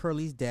 Just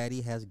Pearly's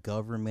daddy, has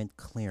government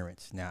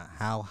clearance. Now,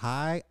 how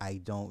high,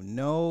 I don't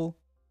know,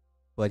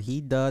 but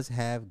he does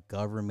have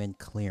government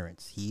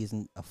clearance. He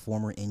isn't a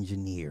former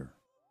engineer.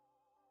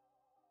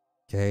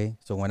 Okay,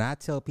 so when I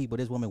tell people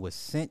this woman was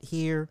sent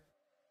here,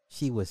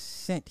 she was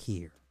sent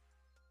here.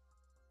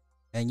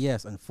 And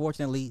yes,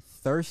 unfortunately,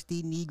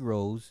 thirsty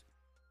Negroes,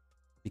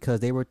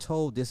 because they were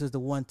told this is the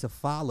one to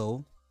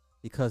follow,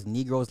 because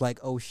Negroes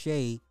like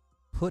O'Shea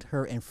put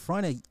her in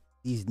front of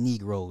these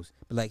Negroes.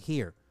 But like,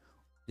 here,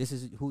 this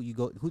is who you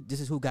go. This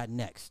is who got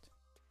next.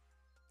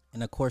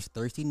 And of course,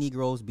 thirsty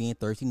Negroes being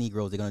thirsty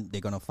Negroes,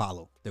 they're gonna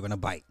follow. They're gonna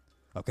bite.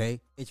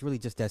 Okay, it's really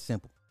just that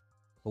simple.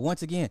 But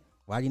once again,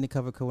 why didn't you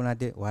cover Pearl when I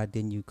did? Why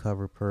didn't you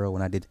cover Pearl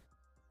when I did?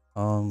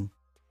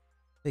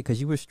 Because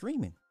you were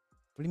streaming.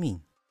 What do you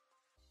mean?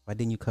 Why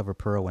didn't you cover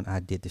Pearl when I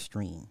did the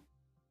stream?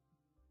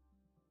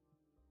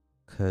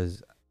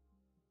 Because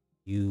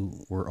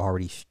you were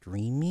already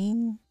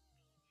streaming.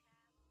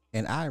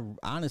 And I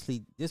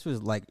honestly, this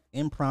was like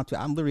impromptu.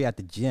 I'm literally at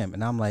the gym,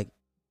 and I'm like,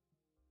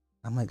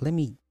 let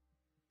me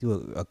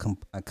do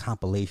a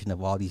compilation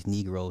of all these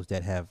Negroes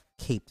that have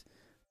caped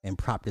and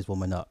propped this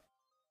woman up.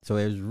 So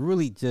it was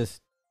really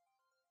just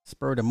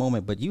spur of the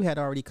moment. But you had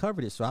already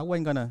covered it, so I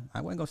wasn't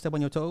gonna step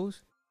on your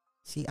toes.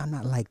 See, I'm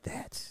not like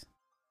that.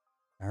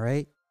 All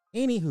right.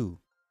 Anywho,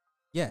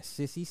 yes,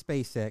 Sissy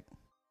Spacek.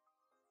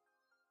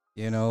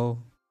 You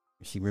know,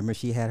 she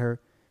had her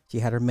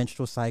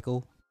menstrual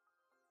cycle.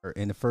 Or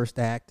in the first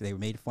act, they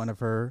made fun of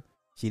her.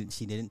 She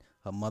didn't.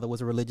 Her mother was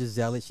a religious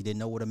zealot. She didn't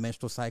know what a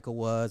menstrual cycle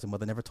was. Her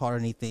mother never taught her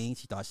anything.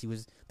 She thought she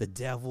was the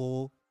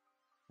devil,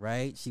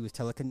 right? She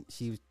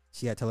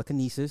had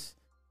telekinesis.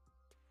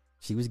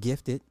 She was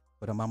gifted,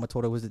 but her mama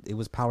told her it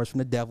was powers from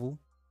the devil.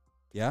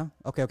 Yeah.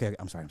 Okay.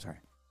 I'm sorry.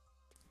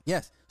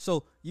 Yes.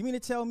 So you mean to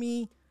tell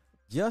me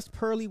just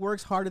Pearly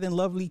works harder than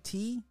Lovely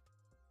T?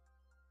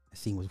 That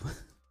scene was.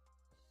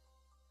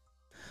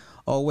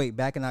 Oh, wait,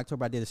 back in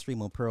October, I did a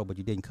stream on Pearl, but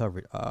you didn't cover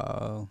it.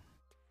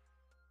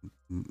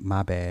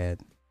 My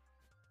bad.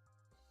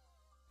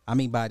 I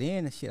mean, by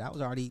then, shit, I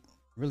was already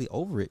really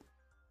over it.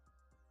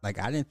 Like,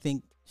 I didn't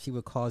think she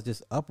would cause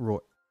this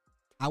uproar.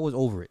 I was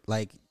over it.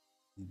 Like,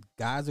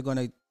 guys are going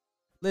to...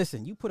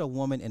 Listen, you put a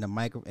woman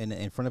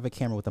in front of a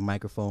camera with a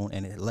microphone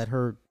and let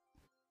her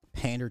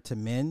pander to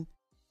men,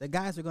 the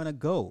guys are going to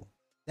go.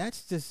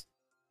 That's just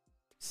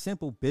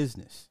simple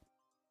business.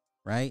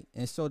 Right.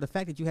 And so the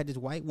fact that you had this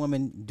white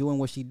woman doing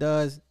what she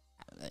does,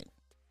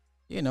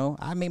 you know,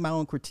 I made my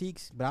own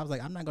critiques, but I was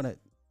like, I'm not going to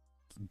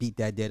beat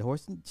that dead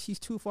horse. She's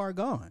too far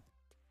gone.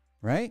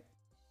 Right.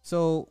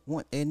 So,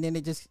 and then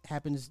it just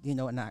happens, you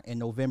know, in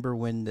November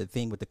when the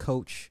thing with the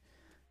coach,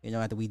 you know,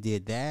 after we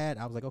did that,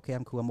 I was like, okay,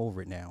 I'm cool. I'm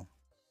over it now.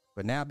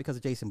 But now because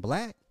of Jason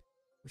Black,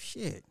 well,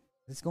 shit,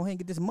 let's go ahead and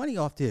get this money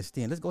off this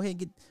then. Let's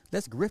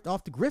grift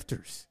off the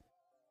grifters.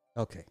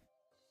 Okay.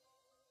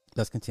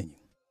 Let's continue.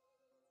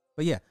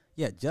 But yeah,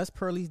 just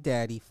Pearly's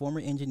daddy,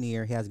 former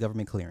engineer, has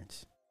government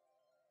clearance.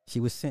 She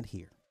was sent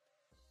here.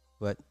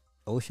 But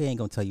O'Shea ain't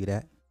gonna tell you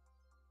that.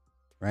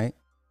 Right?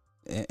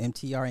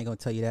 MTR ain't gonna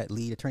tell you that.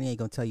 Lead attorney ain't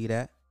gonna tell you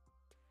that.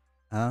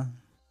 They're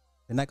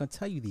not gonna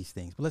tell you these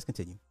things. But let's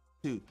continue.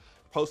 Dude,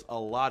 post a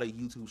lot of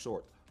YouTube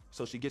shorts.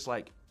 So she gets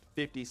like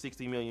 50,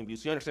 60 million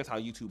views. She understands how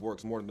YouTube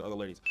works more than the other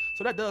ladies.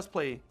 So that does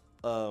play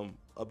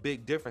a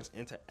big difference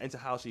into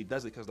how she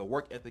does it, because the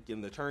work ethic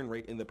and the turn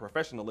rate and the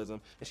professionalism,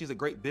 and she's a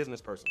great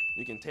business person.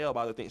 You can tell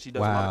by the things she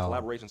does. A lot of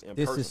collaborations in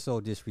person. This is so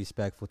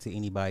disrespectful to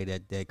anybody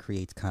that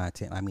creates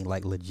content. I mean,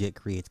 like, legit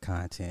creates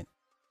content.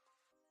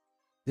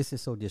 This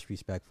is so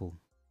disrespectful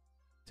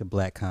to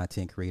black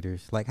content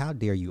creators. Like, how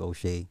dare you,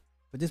 O'Shea?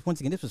 But this, once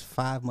again, this was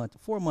 4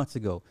 months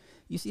ago.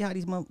 You see how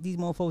these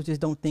mofos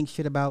just don't think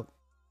shit about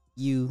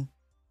you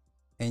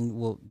and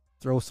will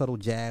throw subtle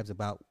jabs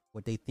about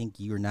what they think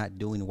you're not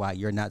doing, why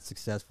you're not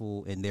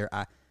successful in their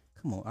eye.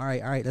 Come on. All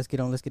right. Let's get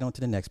on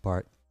to the next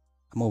part.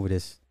 I'm over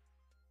this.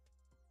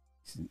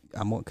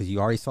 Because you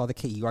already saw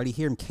you already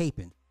hear him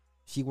caping.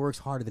 She works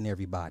harder than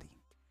everybody.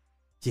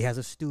 She has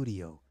a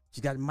studio.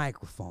 She got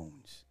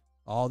microphones.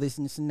 All this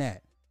and this and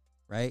that.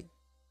 Right?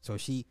 So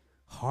she,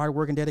 hard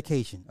work and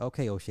dedication.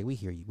 Okay, O'Shea, we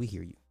hear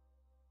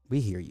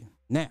you.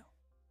 Now,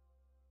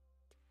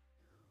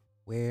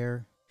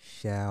 where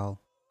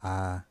shall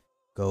I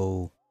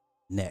go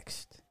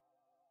next?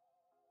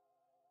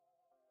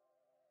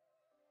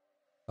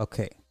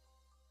 Okay.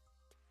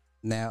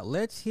 Now,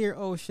 let's hear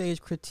O'Shea's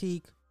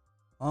critique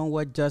on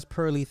what Just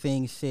Pearly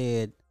thing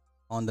said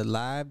on the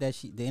live the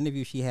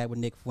interview she had with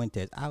Nick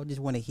Fuentes. I just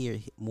want to hear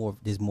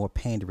more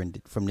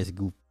pandering from this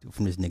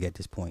nigga at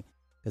this point,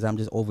 because I'm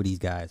just over these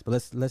guys. But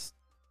let's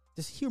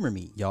just humor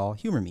me, y'all.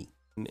 Humor me.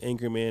 And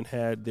Angry Man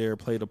had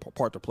played a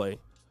part to play,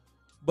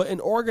 but in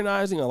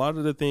organizing a lot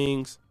of the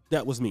things,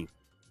 that was me.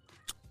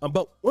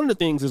 But one of the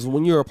things is,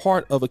 when you're a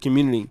part of a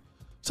community,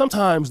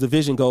 sometimes the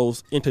vision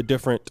goes into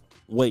different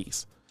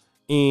ways.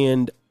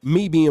 And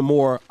me being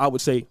more, I would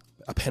say,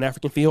 a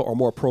Pan-African feel, or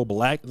more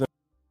pro-black.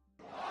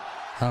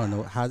 I don't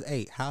know. How's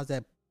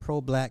that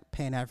pro-black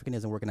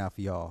Pan-Africanism working out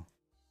for y'all?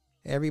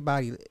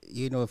 Everybody,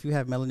 you know, if you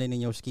have melanin in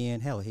your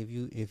skin, hell,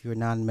 if you're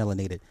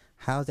non-melanated,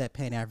 how's that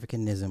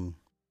Pan-Africanism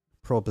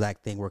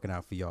pro-black thing working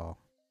out for y'all?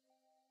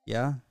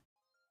 Yeah?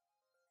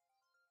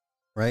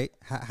 Right?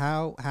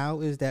 How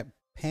is that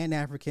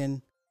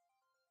Pan-African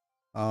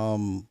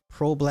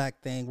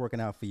pro-black thing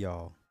working out for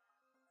y'all?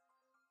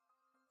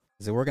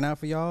 Is it working out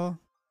for y'all?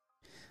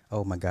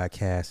 Oh my God,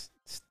 Cass,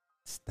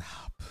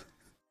 stop.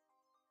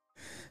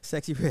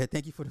 Sexy Red,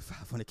 thank you for the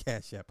 5 on the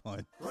Cash App,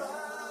 hon.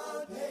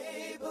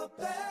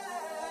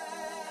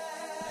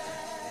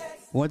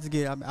 Once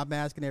again, I'm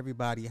asking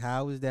everybody,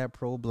 how is that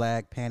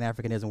pro-black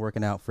Pan-Africanism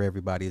working out for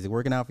everybody? Is it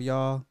working out for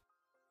y'all?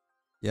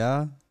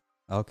 Yeah?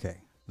 Okay,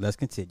 let's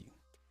continue.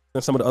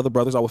 And some of the other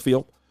brothers I would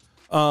feel.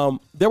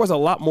 There was a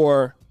lot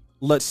more,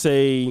 let's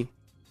say,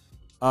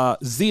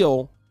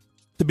 zeal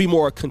to be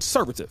more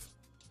conservative.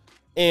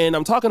 And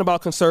I'm talking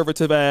about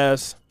conservative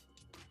as,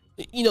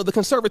 the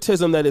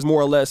conservatism that is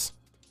more or less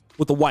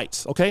with the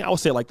whites, okay? I would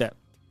say it like that.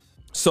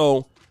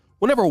 So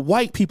whenever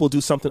white people do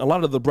something, a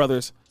lot of the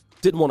brothers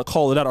didn't want to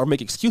call it out or make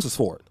excuses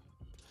for it.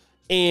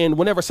 And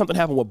whenever something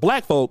happened with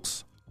black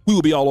folks, we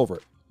would be all over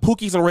it.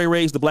 Pookies and Ray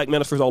Rays, the black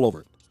Manospheres, all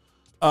over it.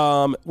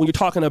 When you're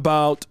talking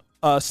about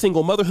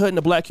single motherhood in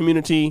the black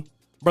community,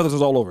 brothers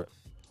was all over it.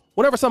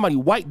 Whenever somebody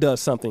white does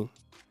something,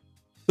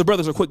 the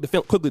brothers are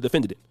quickly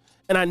defended it.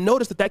 And I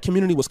noticed that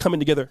community was coming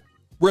together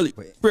really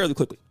fairly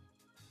quickly.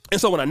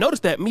 And so when I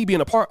noticed that, me being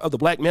a part of the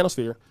black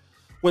Manosphere,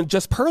 when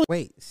just Pearly...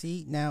 Wait,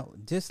 see, now,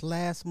 just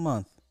last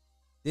month,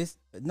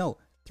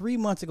 3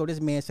 months ago,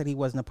 this man said he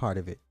wasn't a part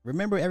of it.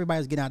 Remember, everybody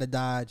was getting out of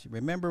Dodge.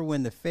 Remember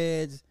when the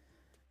feds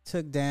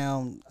took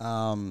down,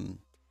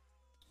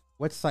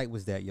 what site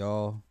was that,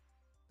 y'all?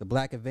 The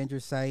Black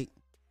Avengers site.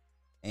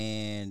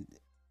 And,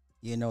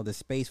 the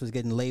space was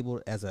getting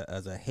labeled as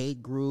a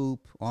hate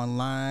group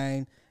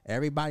online.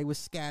 Everybody was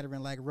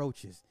scattering like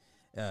roaches.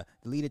 The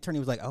lead attorney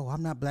was like, "Oh,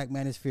 I'm not Black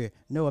Manosphere.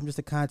 No, I'm just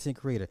a content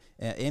creator."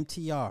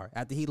 MTR,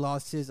 after he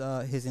lost his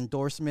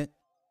endorsement.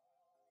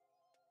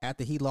 "Oh,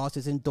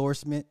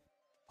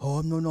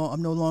 I'm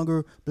no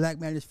longer Black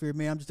Manosphere,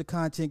 man. I'm just a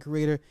content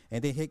creator."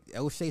 And then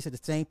O'Shea said the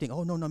same thing.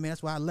 "Oh, no, man,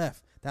 that's why I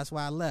left.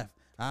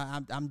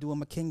 I'm doing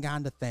my King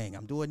Gonda thing.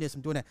 I'm doing this,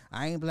 I'm doing that.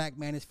 I ain't Black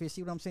Manosphere."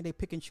 See what I'm saying? They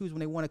pick and choose when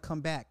they want to come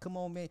back. Come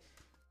on, man.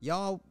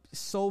 Y'all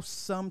so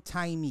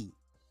sometimey.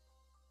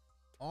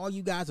 All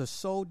you guys are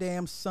so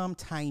damn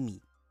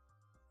sometimey.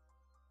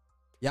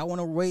 Y'all want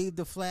to wave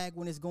the flag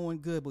when it's going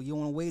good, but you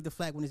want to wave the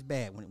flag when it's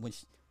bad.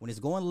 When it's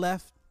going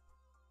left,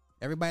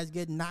 everybody's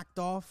getting knocked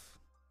off.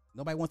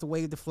 Nobody wants to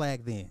wave the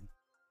flag then,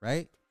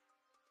 right?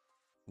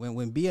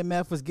 When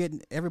BMF was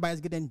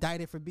everybody's getting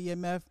indicted for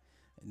BMF,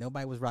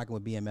 nobody was rocking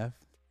with BMF.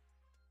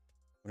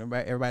 When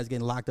everybody's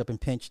getting locked up and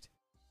pinched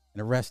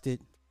and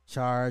arrested,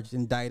 charged,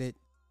 indicted,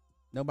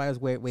 nobody was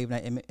waving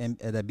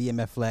that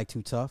BMF flag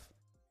too tough.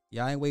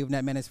 Y'all ain't waving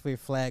that Manosphere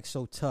flag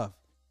so tough.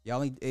 You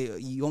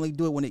only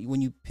do it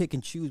when you pick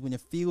and choose, when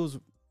it feels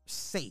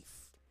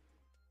safe.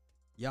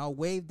 Y'all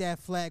wave that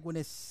flag when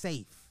it's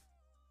safe.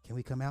 Can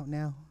we come out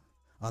now?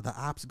 Are the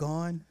ops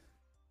gone?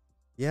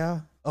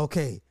 Yeah?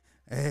 Okay.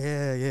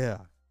 Yeah.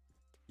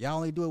 Y'all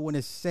only do it when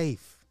it's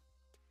safe.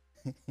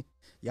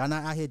 Y'all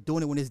not out here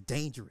doing it when it's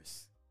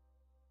dangerous.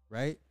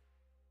 Right?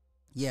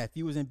 Yeah, if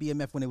you was in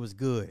BMF when it was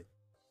good.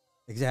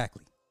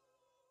 Exactly.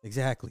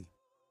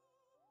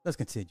 Let's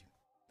continue.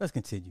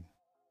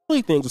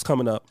 Things was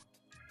coming up.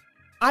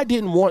 I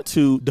didn't want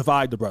to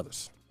divide the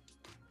brothers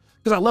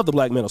because I love the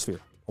black Manosphere.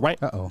 All right.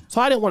 So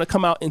I didn't want to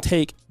come out and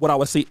take what I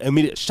would say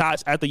immediate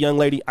shots at the young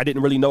lady. I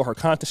didn't really know her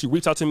content. She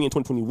reached out to me in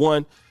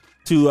 2021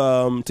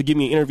 to give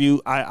me an interview.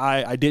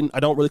 I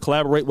don't really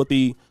collaborate with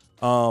the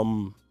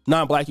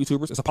non-black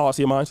YouTubers. It's a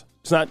policy of mine.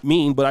 It's not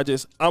mean, but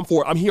I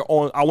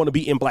want to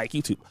be in black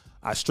YouTube.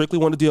 I strictly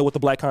want to deal with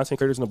the black content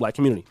creators in the black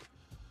community.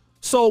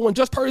 So when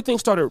Just Purdy things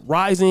started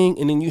rising,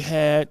 and then you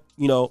had,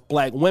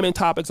 black women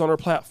topics on her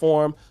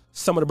platform,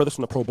 some of the brothers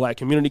from the pro-black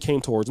community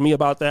came towards me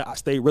about that. I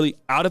stayed really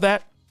out of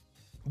that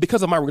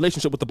because of my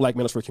relationship with the black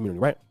Manosphere community,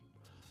 right?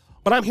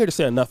 But I'm here to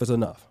say enough is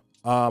enough.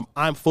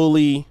 I'm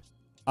fully,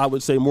 I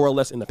would say, more or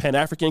less in the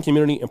Pan-African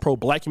community and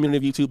pro-black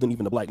community of YouTube than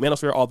even the black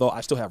Manosphere, although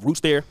I still have roots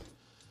there.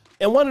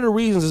 And one of the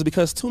reasons is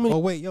because too many. Oh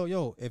wait,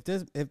 yo,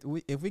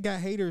 if we got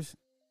haters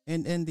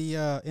in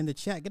the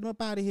chat, get them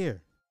up out of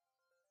here.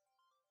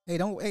 Hey,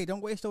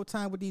 don't waste your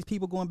time with these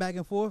people going back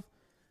and forth.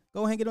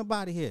 Go ahead and get them up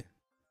out of here.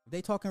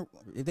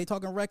 If they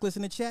talking reckless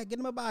in the chat, get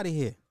them up out of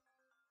here.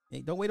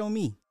 Hey, don't wait on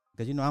me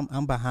because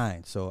I'm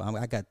behind. So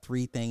I got 4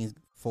 things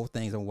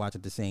I'm watching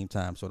at the same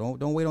time. So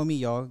don't wait on me,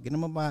 y'all. Get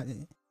them about.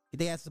 Get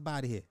their asses up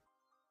out of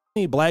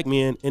here. Black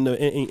men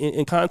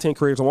in content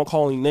creators, I won't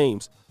call any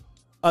names.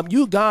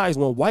 You guys,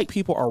 when white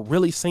people are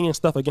really saying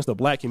stuff against the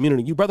black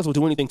community, you brothers will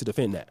do anything to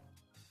defend that.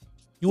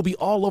 You will be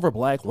all over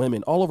black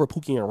women, all over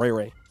Pookie and Ray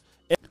Ray.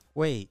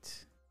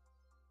 Wait.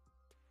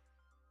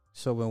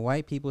 So when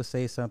white people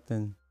say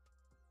something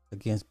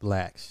against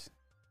blacks,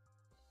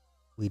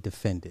 we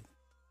defend it.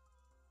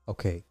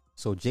 Okay.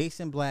 So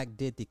Jason Black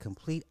did the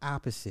complete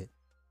opposite.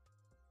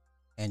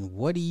 And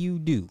what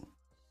do?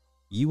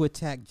 You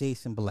attack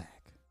Jason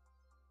Black.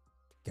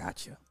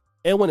 Gotcha.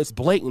 And when it's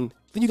blatant,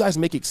 then you guys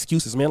make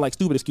excuses, man, like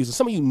stupid excuses.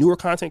 Some of you newer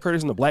content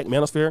creators in the black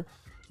Manosphere,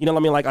 you know what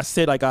I mean? Like I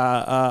said,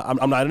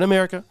 I'm not in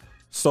America.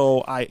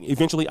 So I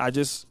eventually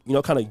just,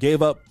 kind of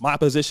gave up my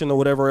position or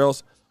whatever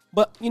else.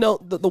 But,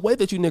 the way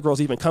that you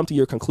Negroes even come to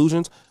your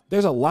conclusions,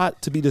 there's a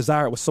lot to be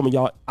desired with some of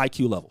y'all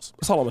IQ levels.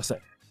 That's all I'm going to say.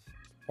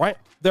 Right?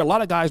 There are a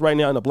lot of guys right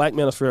now in the black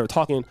Manosphere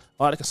talking,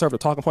 a lot of conservative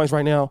talking points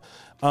right now.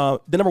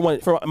 The number one,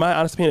 for my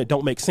honest opinion, it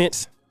don't make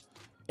sense.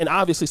 And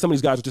obviously some of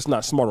these guys are just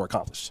not smart or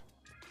accomplished.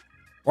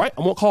 Right?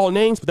 I won't call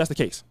names, but that's the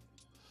case.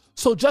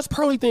 So just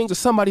Pearly Things is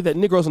somebody that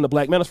Negroes in the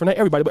Black Manosphere, not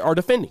everybody, but are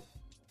defending.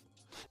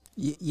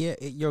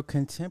 Your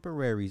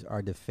contemporaries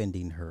are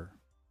defending her.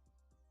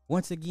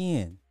 Once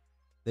again,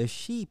 the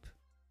sheep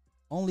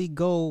only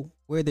go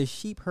where the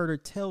sheep herder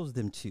tells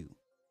them to.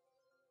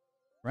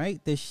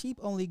 Right? The sheep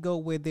only go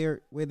where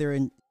they're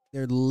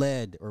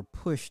led or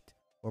pushed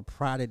or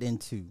prodded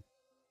into.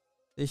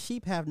 The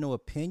sheep have no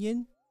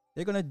opinion.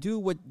 They're gonna do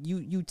what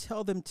you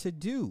tell them to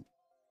do.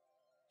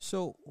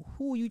 So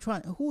who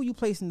are you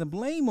placing the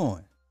blame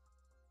on?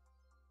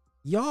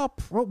 Y'all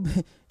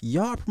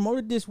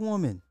promoted this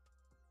woman.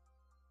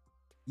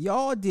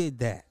 Y'all did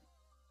that.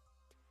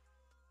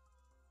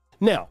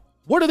 Now,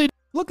 what are they?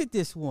 Look at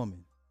this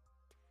woman.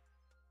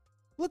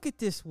 Look at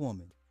this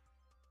woman.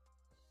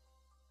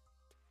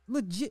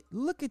 Legit,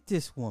 look at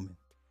this woman.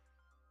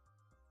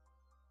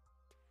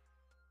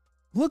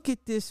 Look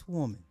at this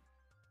woman.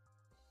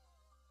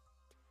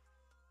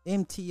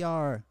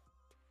 MTR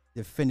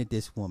defended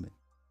this woman.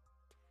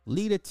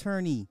 Lead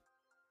attorney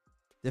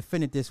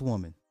defended this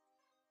woman.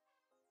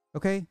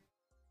 Okay?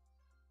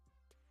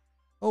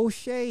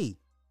 O'Shea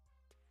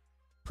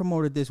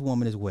promoted this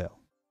woman as well.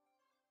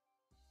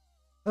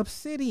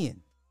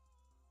 Obsidian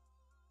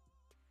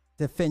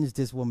defends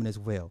this woman as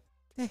well.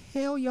 The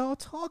hell y'all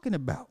talking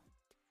about?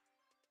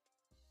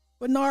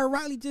 Bernard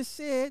Riley just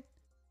said,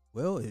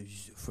 "Well, it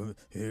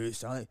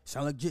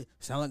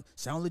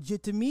sound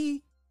legit to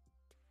me."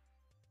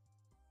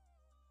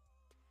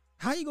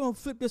 How you gonna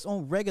flip this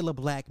on regular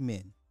black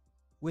men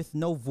with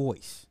no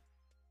voice?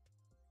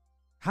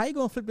 How you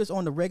gonna flip this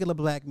on the regular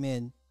black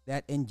men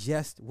that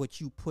ingest what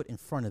you put in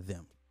front of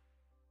them?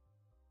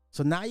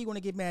 So now you're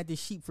gonna get mad at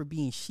this sheep for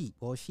being sheep.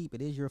 Well, sheep,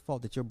 it is your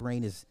fault that your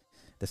brain is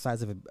the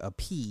size of a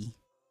pea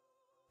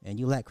and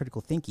you lack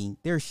critical thinking.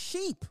 They're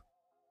sheep.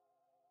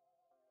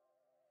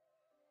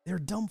 They're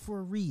dumb for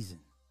a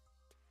reason.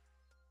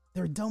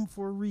 They're dumb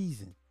for a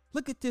reason.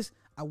 Look at this.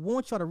 I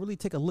want y'all to really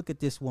take a look at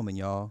this woman,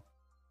 y'all.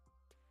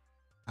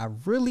 I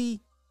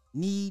really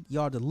need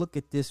y'all to look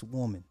at this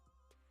woman.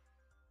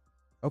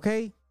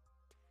 Okay?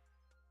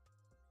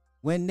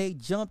 When they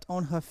jumped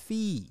on her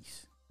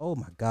fees, oh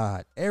my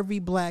God, every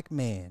black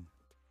man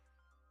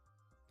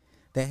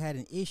that had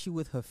an issue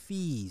with her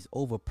fees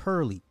over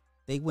Pearly,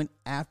 they went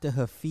after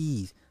her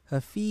fees. Her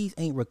fees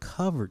ain't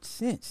recovered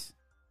since.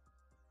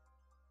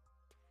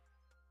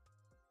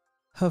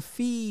 Her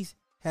fees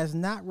has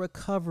not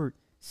recovered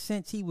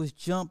since he was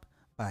jumped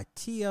by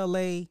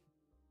TLA,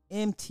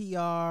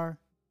 MTR,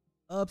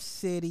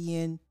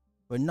 Obsidian,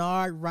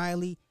 Bernard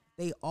Riley.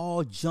 They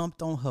all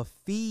jumped on her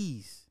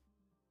fees.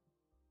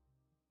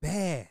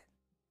 Bad.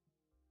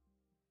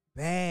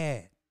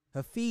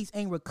 Her fees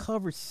ain't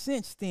recovered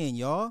since then,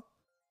 y'all.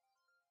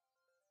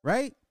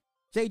 Right?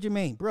 Jay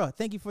Jermaine, bro,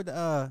 thank you for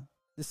the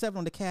 7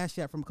 on the Cash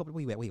App from a couple.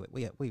 Where you at?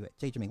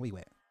 Jay Jermaine, where you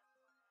at?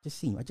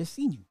 I just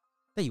seen you.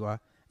 There you are.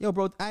 Yo,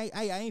 bro, I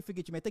ain't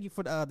forget you, man. Thank you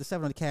for the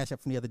 7 on the Cash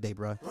App from the other day,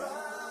 bro.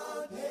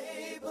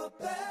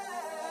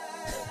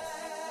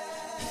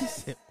 He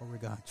said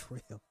Oregon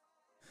Trail.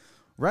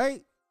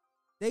 Right?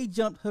 They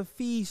jumped her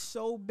fees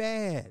so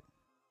bad.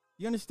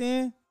 You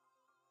understand?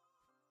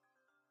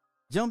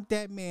 Jumped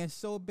that man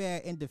so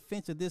bad in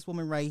defense of this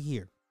woman right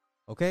here.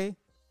 Okay?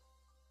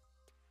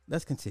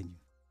 Let's continue.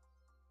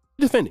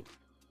 Defending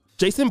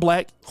Jason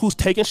Black, who's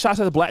taken shots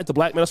at the Black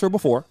Manosphere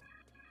before.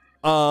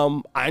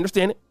 I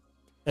understand it.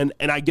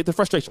 And I get the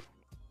frustration.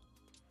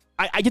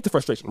 I get the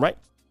frustration, right?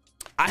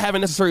 I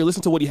haven't necessarily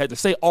listened to what he had to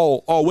say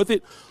all with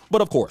it.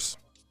 But of course,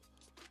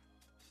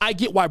 I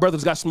get why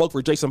brothers got smoke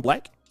for Jason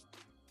Black.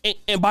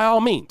 And by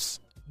all means,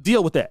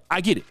 deal with that.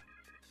 I get it.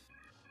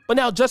 But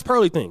now, just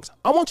Pearly Things.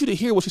 I want you to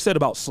hear what she said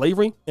about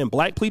slavery and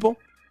black people.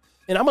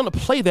 And I'm going to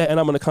play that and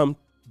I'm going to come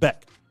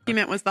back.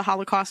 Argument was the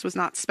Holocaust was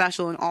not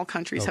special and all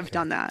countries have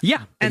done that.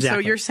 Yeah, and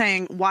exactly. so you're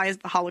saying, why is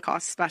the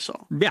Holocaust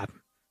special? Yeah,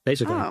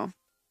 basically. Oh.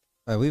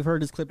 We've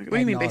heard this clip. What do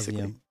you mean,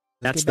 basically?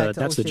 That's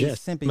the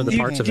gist. Some of the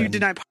parts of Do you it.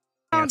 deny?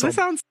 This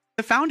sounds.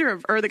 The founder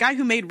of, or the guy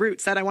who made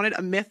Roots said, "I wanted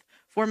a myth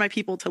for my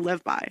people to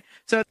live by."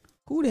 So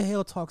who the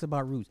hell talks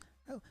about Roots?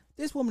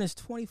 This woman is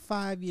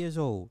 25 years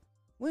old.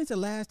 When's the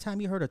last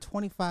time you heard a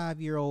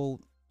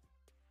 25-year-old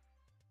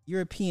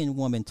European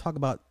woman talk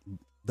about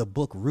the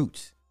book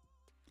Roots?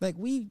 Like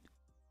we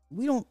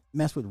don't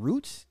mess with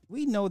Roots.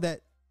 We know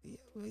that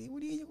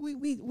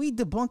we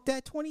debunked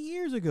that 20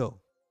 years ago.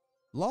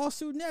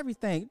 Lawsuit and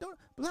everything.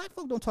 Black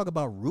folk don't talk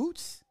about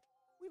Roots.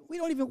 We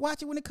don't even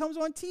watch it when it comes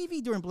on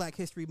TV during Black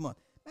History Month.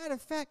 Matter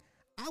of fact,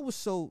 I was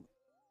so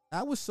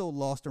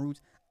lost in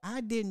Roots.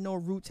 I didn't know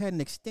Roots had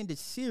an extended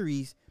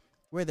series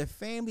where the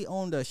family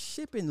owned a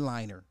shipping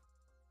liner.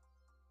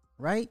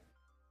 Right?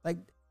 Like,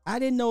 I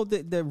didn't know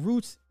that the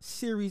Roots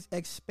series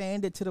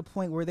expanded to the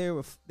point where there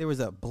was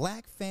a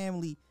black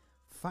family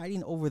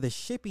fighting over the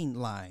shipping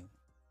line.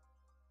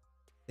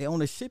 They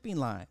owned a shipping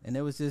line, and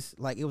there was this,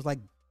 like, it was like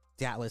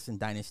Dallas and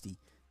Dynasty,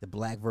 the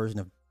black version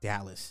of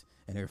Dallas,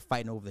 and they were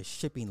fighting over the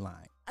shipping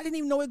line. I didn't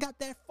even know it got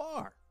that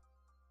far.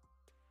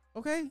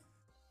 Okay?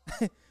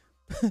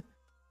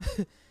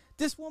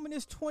 This woman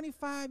is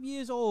 25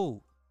 years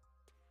old.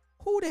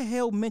 Who the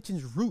hell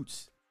mentions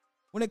Roots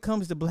when it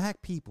comes to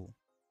black people.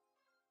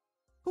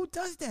 Who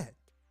does that?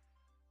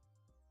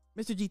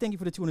 Mr. G, thank you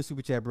for the 200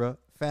 super chat, bro.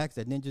 Facts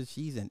that ninjas,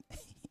 she's an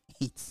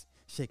 8.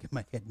 Shaking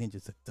my head,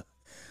 ninjas are done.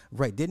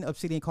 Right, didn't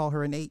Obsidian call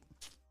her an 8?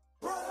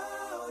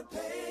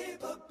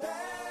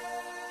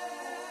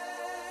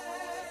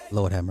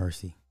 Lord have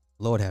mercy.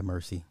 Lord have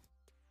mercy.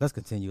 Let's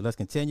continue.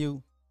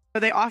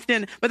 But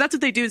that's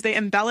what they do is they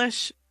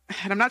embellish.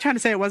 And I'm not trying to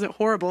say it wasn't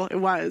horrible. It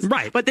was.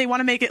 Right. But they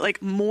want to make it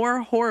like more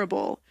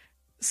horrible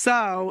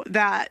so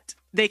that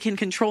they can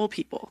control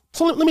people.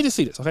 So let me just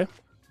see this, okay?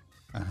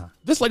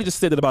 This lady just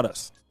said it about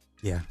us.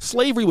 Yeah.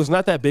 Slavery was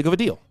not that big of a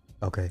deal.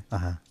 Okay.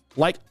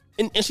 Like,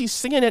 and she's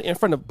singing it in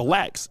front of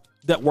blacks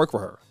that work for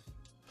her.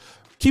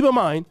 Keep in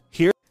mind,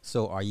 here.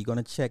 So are you going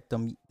to check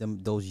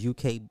those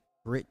UK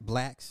Brit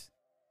blacks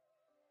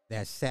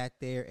that sat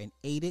there and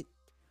ate it?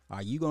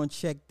 Are you going to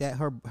check that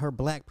her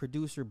black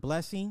producer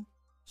Blessing?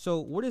 So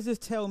what does this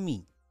tell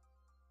me?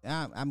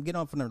 I'm getting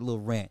off on a little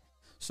rant.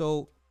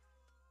 So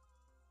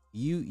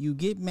you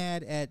get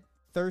mad at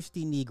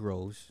thirsty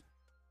Negroes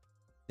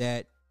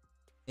that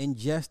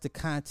ingest the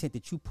content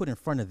that you put in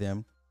front of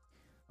them.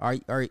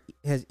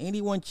 Has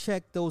anyone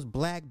checked those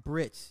black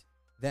Brits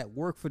that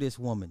work for this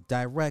woman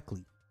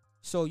directly?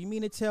 So you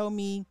mean to tell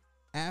me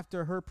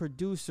after her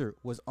producer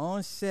was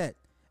on set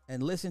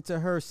and listened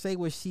to her say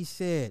what she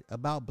said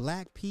about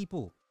black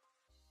people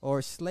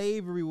or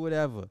slavery,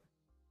 whatever,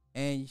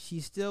 and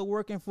she's still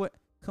working for?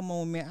 Come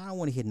on, man. I don't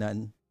want to hear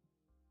nothing.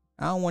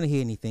 I don't want to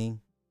hear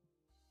anything.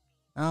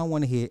 I don't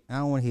want to hear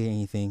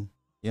anything.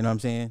 You know what I'm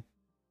saying?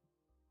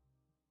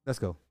 Let's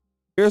go.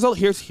 Here's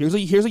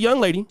a young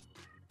lady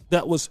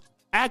that was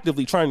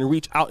actively trying to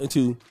reach out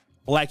into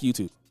black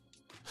YouTube.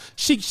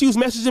 She was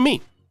messaging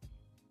me.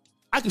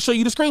 I can show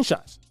you the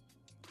screenshots.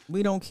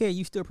 We don't care.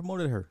 You still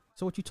promoted her.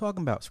 So what you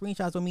talking about?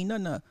 Screenshots don't mean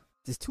nothing.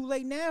 It's too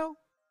late now.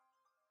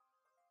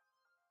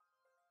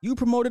 You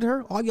promoted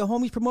her. All your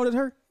homies promoted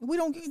her. We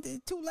don't get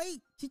it. Too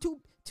late.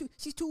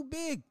 She's too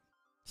big.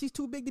 She's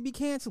too big to be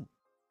canceled.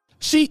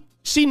 She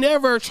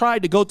never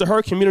tried to go to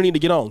her community to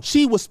get on.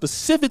 She was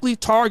specifically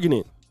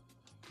targeting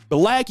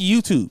black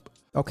YouTube.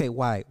 Okay,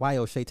 why? Why,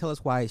 O'Shea? Tell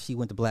us why she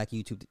went to black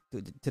YouTube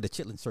to the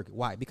Chitlin circuit.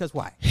 Why? Because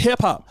why? Hip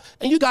hop.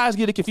 And you guys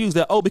get it confused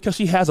that, because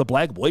she has a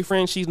black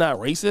boyfriend, she's not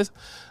racist.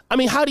 I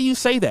mean, how do you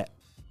say that?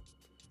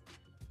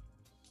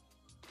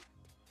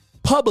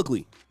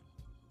 Publicly.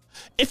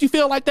 If you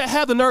feel like that,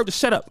 have the nerve to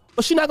shut up.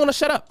 But she's not going to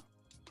shut up.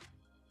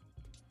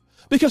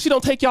 Because she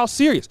don't take y'all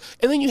serious.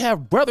 And then you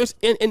have brothers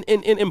in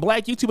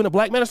black YouTube and the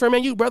black manosphere,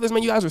 man, you brothers,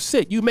 man, you guys are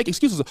sick. You make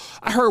excuses.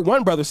 I heard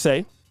one brother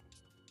say,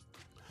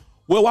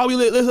 well, why we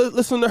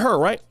listen to her,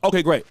 right?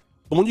 Okay, great.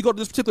 But when you go to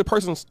this particular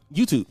person's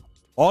YouTube,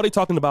 all they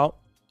talking about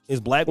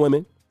is black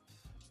women.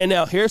 And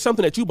now here's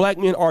something that you black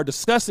men are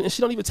discussing, and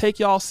she don't even take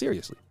y'all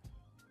seriously.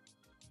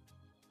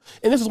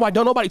 And this is why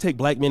don't nobody take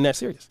black men that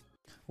serious.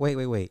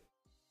 Wait.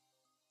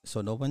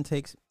 So no one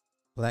takes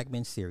black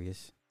men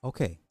serious.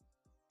 Okay,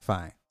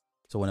 fine.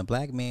 So when a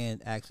black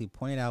man actually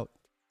pointed out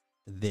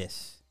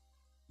this,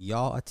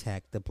 y'all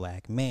attacked the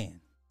black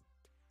man.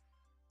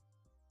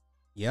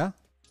 Yeah?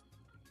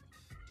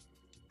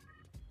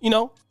 You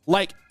know,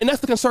 like, and that's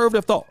the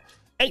conservative thought.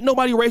 Ain't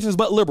nobody racist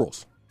but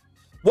liberals.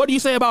 What do you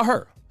say about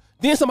her?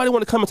 Then somebody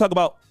want to come and talk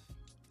about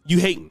you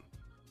hating,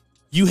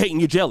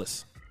 you're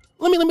jealous.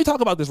 Let me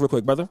talk about this real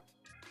quick, brother.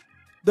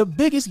 The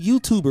biggest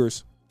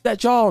YouTubers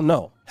that y'all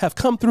know have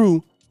come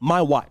through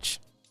my watch.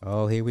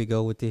 Oh, here we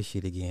go with this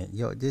shit again.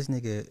 Yo, this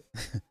nigga,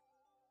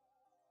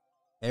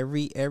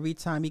 every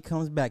time he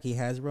comes back, he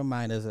has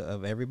reminders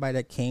of everybody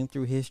that came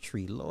through his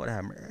tree. Lord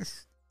have mercy.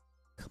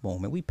 Come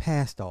on, man. We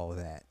passed all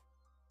that.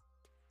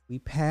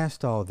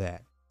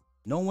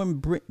 No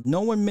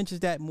one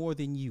mentions that more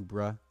than you,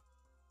 bruh.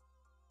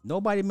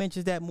 Nobody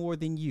mentions that more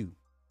than you.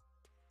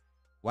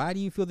 Why do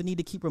you feel the need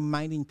to keep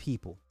reminding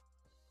people?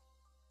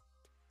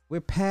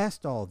 We're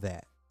past all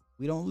that.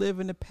 We don't live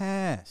in the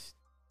past.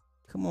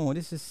 Come on,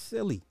 this is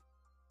silly.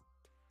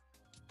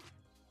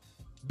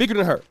 Bigger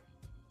than her.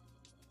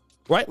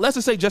 Right? Let's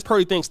just say Just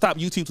Purdy thing stopped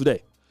YouTube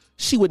today.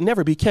 She would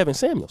never be Kevin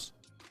Samuels.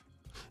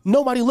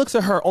 Nobody looks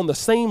at her on the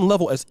same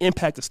level as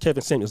impact as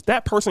Kevin Samuels.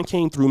 That person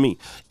came through me.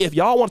 If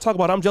y'all want to talk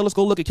about I'm jealous,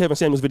 go look at Kevin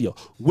Samuels' video.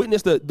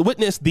 Witness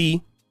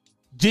the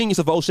genius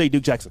of O'Shea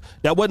Duke Jackson.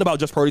 That wasn't about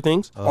Just Purdy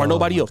things or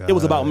nobody else. It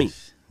was about me.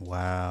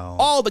 Wow.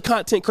 All the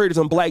content creators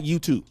on black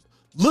YouTube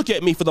look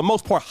at me for the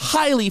most part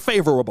highly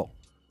favorable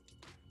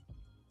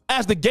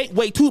as the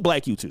gateway to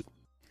black YouTube.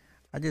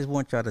 I just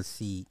want y'all to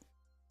see.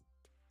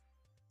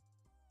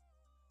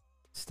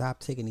 Stop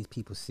taking these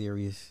people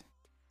serious.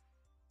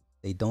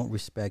 They don't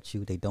respect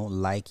you. They don't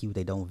like you.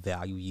 They don't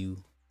value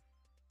you.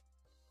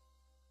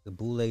 The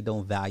Boule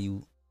don't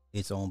value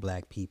its own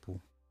black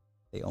people.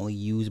 They only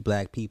use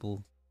black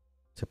people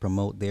to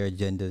promote their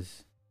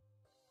agendas.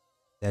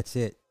 That's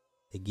it.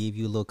 They give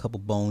you a little couple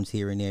bones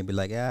here and there and be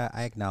like, I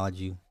acknowledge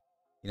you.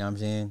 You know what I'm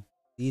saying?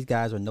 These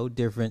guys are no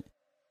different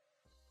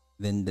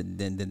than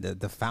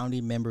the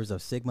founding members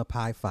of Sigma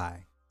Pi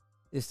Phi.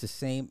 It's the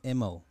same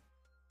MO.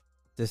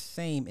 The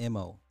same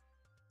MO.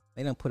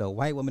 They done put a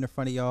white woman in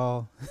front of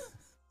y'all.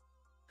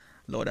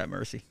 Lord have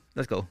mercy.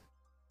 Let's go.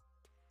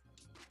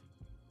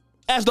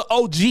 As the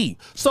OG.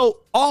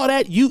 So all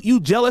that, you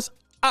jealous?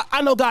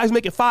 I know guys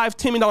making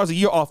 $5-10 million a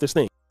year off this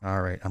thing.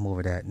 All right, I'm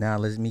over that. Now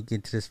let me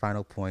get to this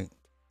final point.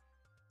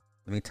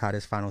 Let me tie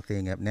this final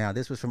thing up. Now,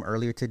 this was from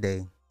earlier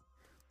today.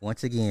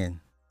 Once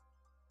again.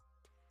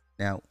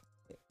 Now,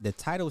 the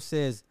title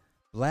says,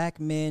 Black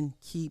men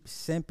keep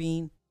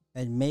simping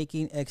and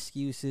making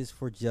excuses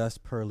for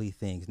just pearly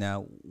things.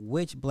 Now,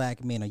 which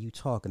black men are you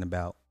talking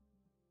about?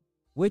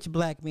 Which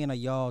black men are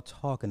y'all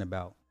talking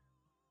about?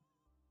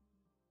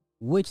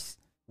 Which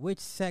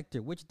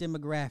sector, which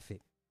demographic?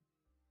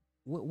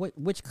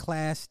 Which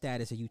class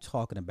status are you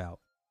talking about?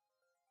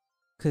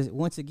 Because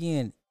once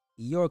again,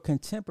 your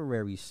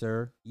contemporaries,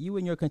 sir, you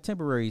and your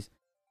contemporaries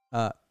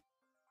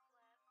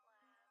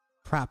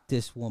prop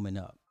this woman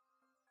up.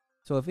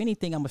 So if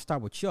anything, I'm going to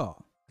start with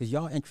y'all, because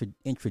y'all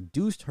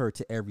introduced her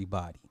to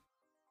everybody.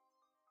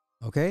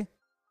 Okay?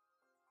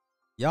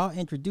 Y'all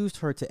introduced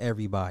her to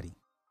everybody.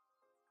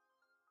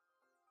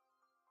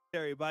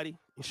 Everybody,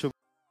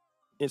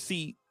 and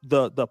see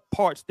the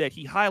parts that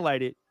he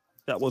highlighted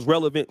that was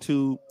relevant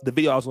to the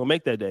video I was going to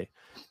make that day.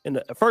 And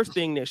the first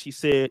thing that she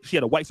said, she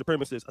had a white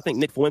supremacist, I think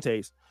Nick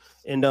Fuentes.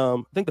 And I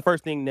think the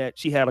first thing that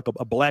she had like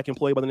a black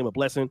employee by the name of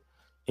Blessing.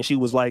 And she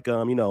was like,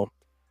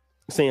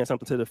 saying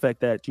something to the effect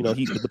that,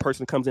 the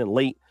person comes in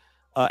late.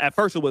 At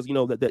first it was,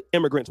 that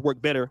immigrants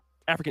work better,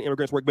 African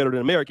immigrants work better than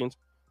Americans,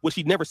 which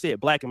she never said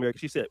black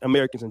Americans. She said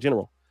Americans in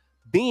general.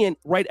 Then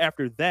right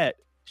after that,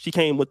 she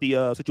came with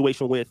the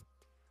situation with,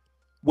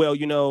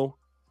 well,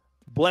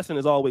 Blessing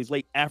is always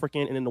late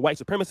African. And then the white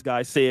supremacist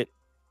guy said,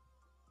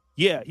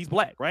 yeah, he's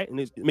black, right? And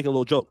he's making a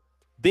little joke.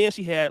 Then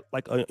she had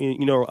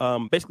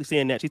basically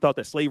saying that she thought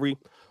that slavery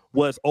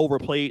was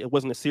overplayed. It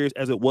wasn't as serious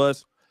as it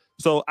was.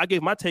 So I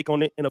gave my take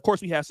on it. And of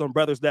course we had some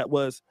brothers that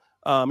was,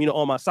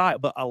 on my side,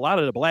 but a lot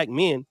of the black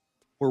men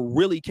were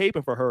really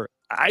caping for her.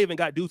 I even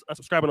got dudes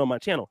unsubscribing on my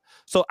channel.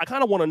 So I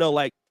kind of want to know,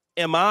 like,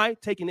 am I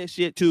taking this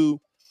shit too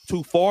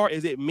far?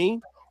 Is it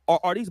me?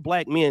 Or are these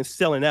black men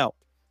selling out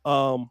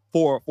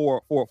for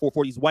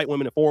these white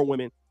women and foreign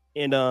women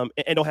and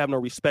don't have no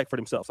respect for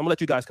themselves? I'm gonna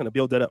let you guys kind of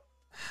build that up.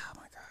 Oh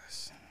my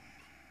gosh.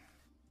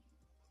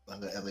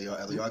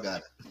 LAR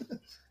got it.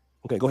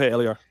 Okay, go ahead,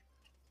 LAR.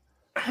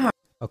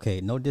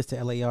 Okay, no diss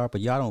to LAR,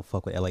 but y'all don't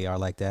fuck with LAR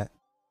like that.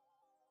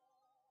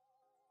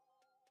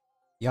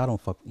 Y'all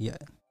don't fuck. Yeah,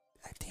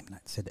 damn it, I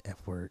said the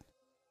F word.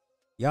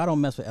 Y'all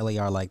don't mess with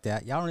LAR like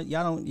that. Y'all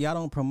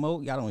don't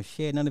promote. Y'all don't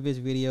share none of his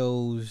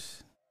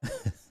videos.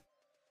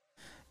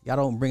 Y'all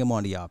don't bring him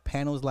onto y'all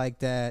panels like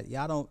that.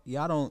 Y'all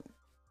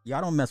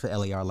don't mess with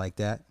LAR like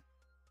that.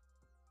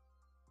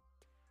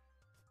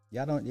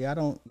 Y'all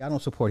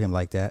don't support him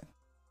like that.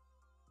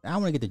 I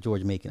want to get to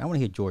George Macon. I want to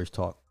hear George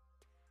talk.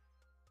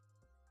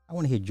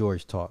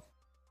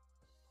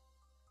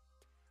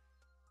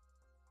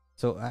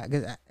 So I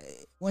guess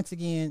once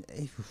again,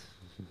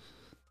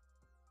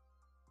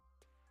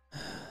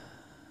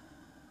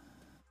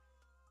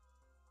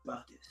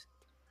 about this.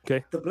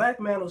 Okay. The Black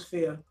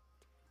Manosphere,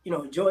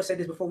 George said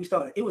this before we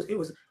started. It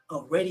was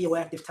a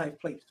radioactive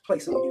type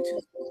place on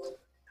YouTube,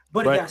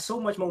 but it got so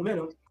much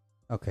momentum.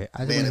 Okay,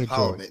 I man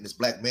empowerment and this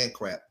black man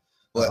crap.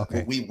 But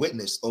what we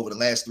witnessed over the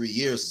last 3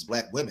 years is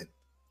black women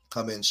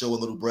come in, show a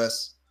little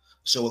breast,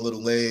 show a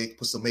little leg,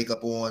 put some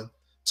makeup on,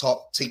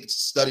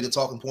 study the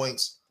talking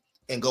points,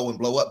 and go and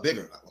blow up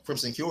bigger.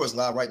 Crimson Cure is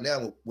live right now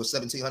with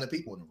 1,700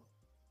 people in the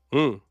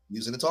room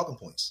using the talking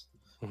points.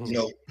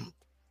 Mm-hmm.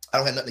 I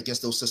don't have nothing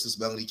against those sisters,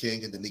 Melanie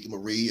King and Danica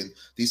Marie, and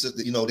these,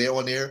 they're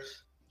on there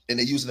and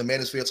they're using the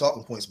Manosphere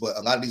talking points. But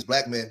a lot of these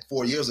black men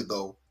 4 years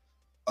ago,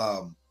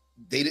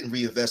 they didn't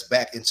reinvest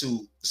back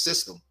into the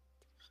system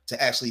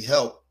to actually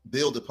help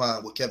build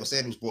upon what Kevin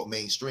Samuels brought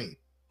mainstream.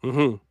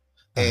 Mm-hmm.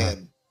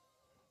 And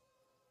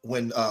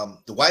when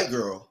the white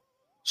girl,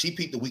 she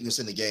peeped the weakness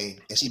in the game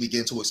and she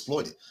began to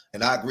exploit it.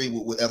 And I agree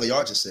with what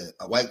LAR just said.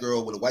 A white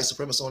girl with a white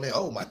supremacist on there,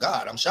 oh my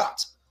God, I'm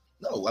shocked.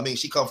 No, I mean,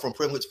 she come from a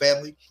privileged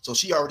family, so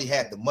she already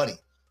had the money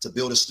to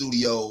build a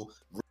studio.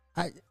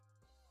 I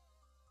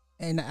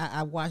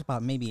watched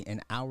about maybe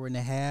an hour and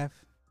a half,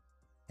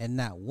 and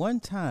not one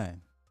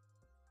time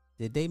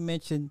did they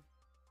mention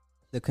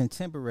the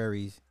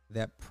contemporaries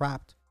that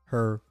propped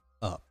her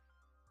up.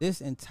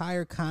 This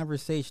entire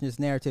conversation, this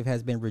narrative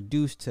has been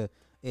reduced to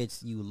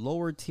it's you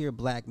lower tier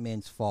black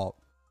men's fault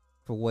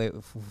for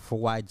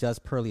why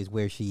Just Pearly is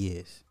where she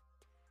is.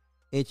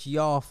 It's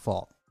y'all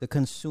fault, the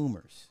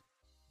consumers.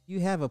 You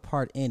have a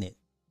part in it,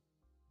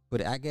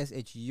 but I guess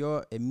it's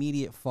your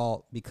immediate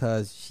fault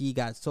because she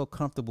got so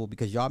comfortable,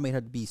 because y'all made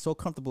her be so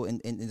comfortable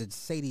and to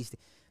say these.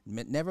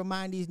 Never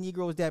mind these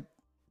Negroes that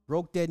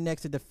broke their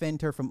necks to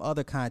defend her from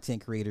other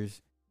content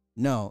creators.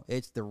 No,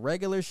 it's the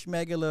regular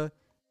schmegular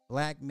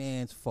black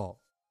man's fault.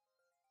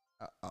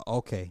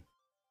 Okay.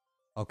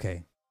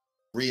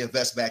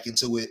 Reinvest back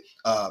into it.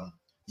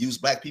 Use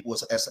black people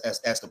as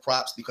the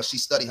props because she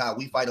studied how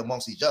we fight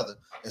amongst each other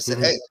and said,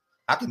 hey,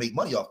 I can make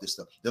money off this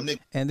stuff.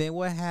 And then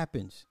what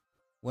happens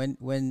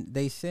when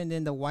they send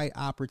in the white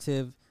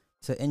operative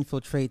to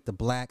infiltrate the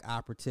black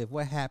operative?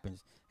 What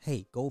happens?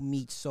 hey, go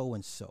meet so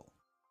and so.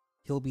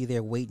 He'll be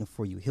there waiting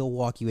for you. He'll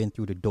walk you in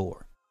through the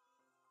door.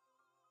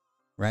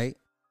 Right?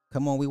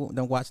 Come on, we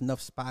don't watch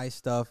enough spy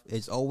stuff.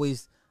 It's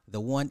always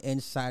the one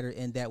insider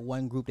in that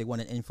one group they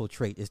want to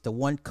infiltrate. It's the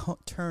one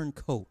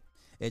turncoat.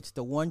 It's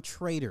the one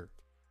traitor.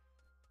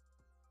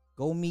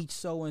 Go meet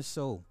so and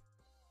so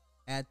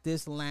at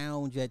this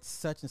lounge at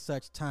such and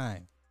such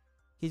time.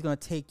 He's going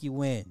to take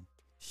you in,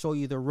 show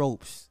you the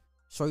ropes,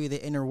 show you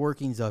the inner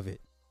workings of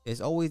it.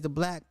 It's always the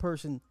black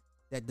person,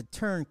 that the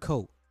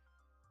turncoat.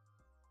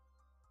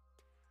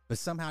 But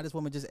somehow this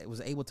woman just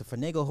was able to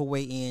finagle her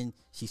way in.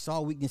 She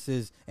saw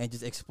weaknesses and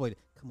just exploited.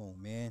 Come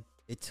on, man.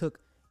 It took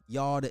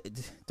y'all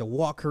to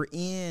walk her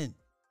in.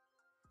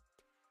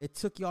 It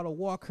took y'all to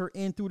walk her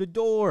in through the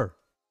door.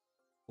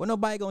 Well,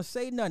 nobody going to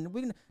say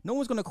nothing. No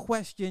one's going to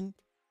question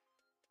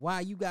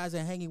why you guys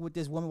are hanging with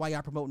this woman, why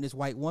y'all promoting this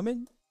white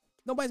woman.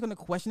 Nobody's going to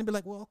question it. Be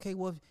like, well, okay,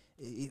 well,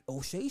 if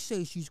O'Shea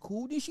says she's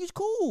cool, then she's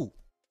cool.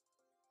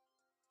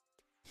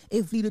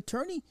 If Lead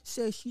Attorney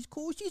says she's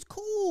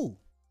cool.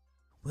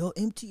 Well,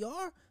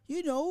 MTR,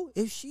 you know,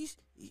 if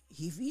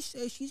he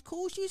says she's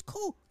cool, she's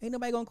cool. Ain't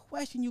nobody going to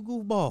question you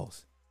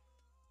goofballs.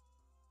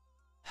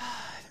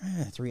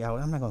 3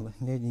 hours. I'm not going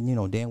to, you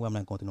know, damn well I'm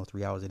not going through no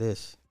 3 hours of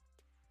this.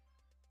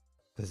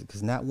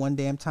 Because not one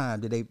damn time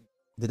did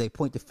they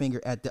point the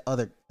finger at the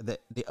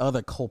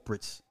other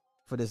culprits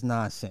for this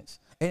nonsense.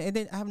 And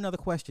then I have another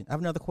question.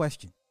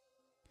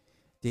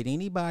 Did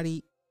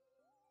anybody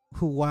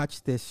who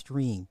watched this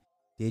stream,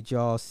 did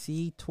y'all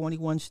see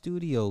 21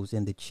 Studios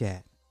in the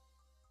chat?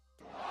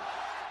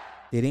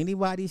 Did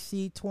anybody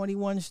see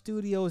 21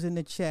 Studios in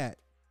the chat?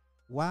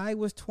 Why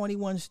was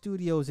 21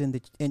 Studios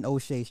in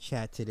O'Shea's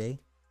chat today?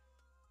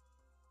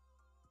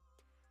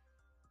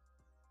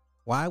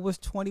 Why was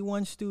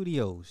 21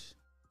 Studios?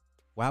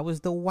 Why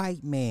was the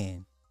white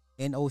man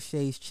in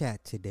O'Shea's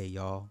chat today,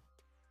 y'all?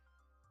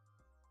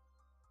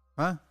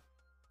 Huh?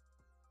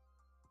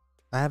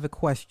 I have a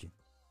question.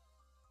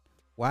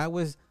 Why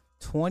was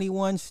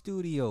 21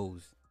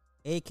 Studios,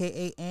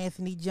 aka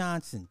Anthony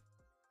Johnson,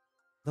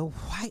 the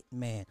white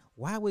man,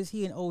 why was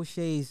he in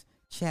O'Shea's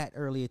chat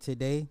earlier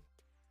today?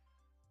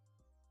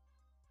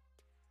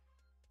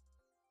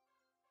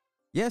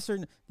 Yes or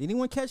no? Did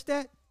anyone catch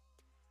that?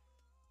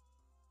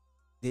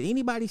 Did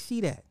anybody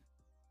see that?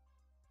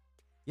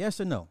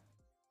 Yes or no?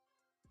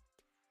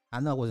 I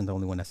know I wasn't the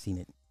only one that seen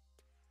it.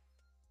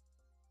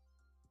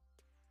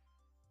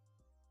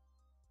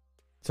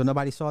 So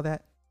nobody saw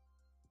that?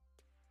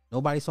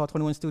 Nobody saw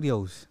 21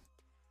 Studios?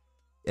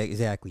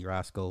 Exactly,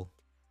 Roscoe.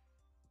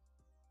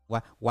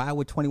 Why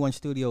would 21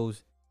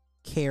 Studios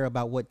care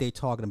about what they're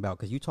talking about?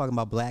 Because you're talking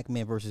about black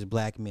men versus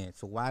black men.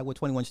 So why would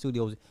 21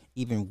 Studios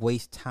even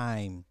waste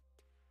time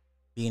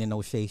being in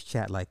O'Shea's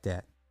chat like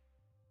that?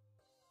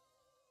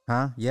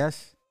 Huh?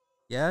 Yes?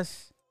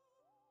 Yes?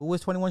 Who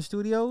was 21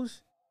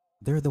 Studios?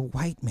 They're the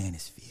white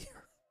manosphere.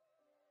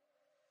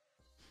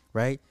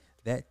 Right?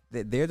 That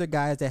they're the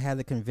guys that had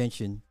the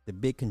convention, the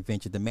big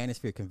convention, the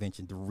Manosphere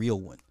convention, the real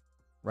one.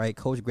 Right?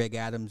 Coach Greg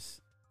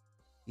Adams,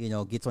 you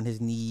know, gets on his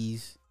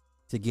knees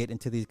to get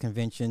into the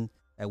convention.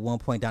 At one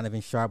point,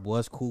 Donovan Sharp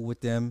was cool with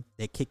them.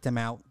 They kicked him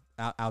out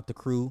the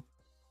crew.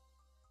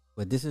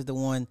 But this is the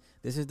one,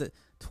 this is the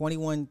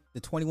 21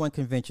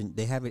 convention.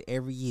 They have it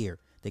every year.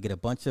 They get a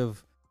bunch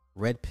of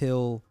red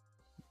pill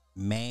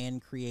man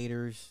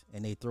creators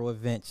and they throw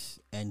events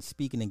and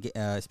speaking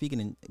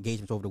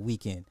engagements over the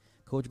weekend.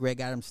 Coach Greg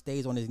Adams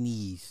stays on his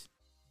knees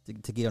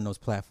to get on those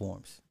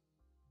platforms.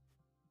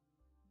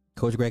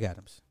 Coach Greg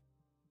Adams.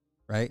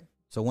 Right?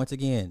 So once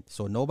again,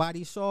 so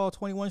nobody saw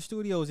 21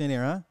 Studios in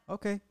there, huh?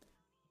 Okay.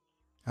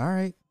 All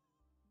right.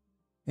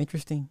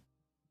 Interesting.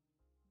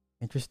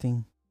 Anthony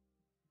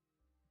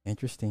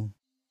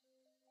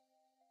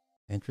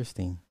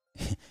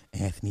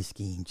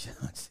Scheme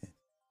Johnson.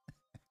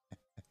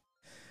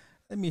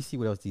 Let me see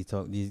what else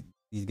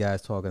these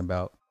guys talking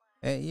about.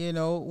 And you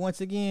know,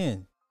 once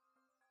again,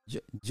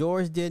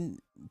 George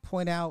didn't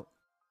point out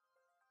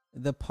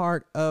the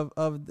part of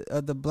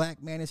the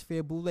black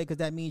manosphere Boule, because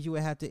that means you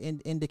would have to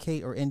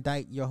indicate or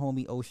indict your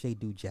homie O'Shea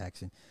Duke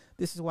Jackson.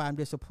 This is why I'm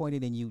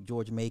disappointed in you,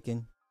 George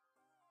Macon.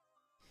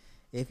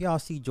 If y'all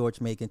see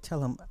George Macon,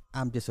 tell him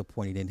I'm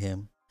disappointed in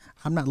him.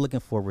 I'm not looking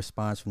for a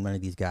response from none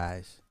of these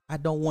guys. I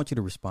don't want you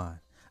to respond.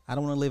 I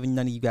don't want to live in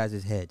none of you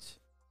guys' heads.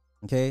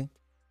 Okay?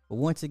 But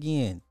once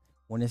again,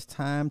 when it's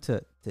time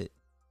to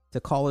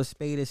call a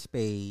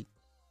spade,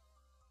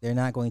 they're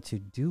not going to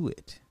do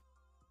it.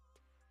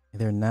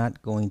 They're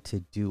not going to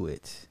do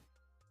it.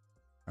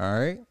 All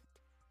right?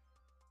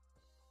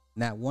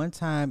 Not one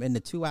time in the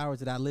 2 hours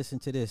that I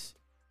listened to this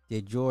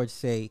did George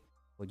say,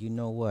 well, you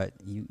know what?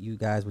 You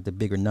guys with the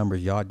bigger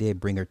numbers, y'all did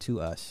bring her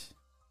to us.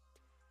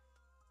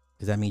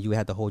 Because that means you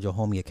had to hold your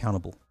homie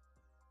accountable.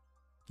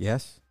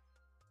 Yes?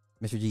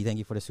 Mr. G, thank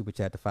you for the super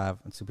chat, the 5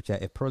 on super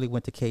chat. If Pearlie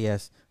went to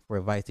KS for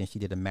advice, then she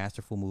did a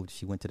masterful move.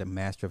 She went to the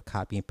master of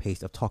copy and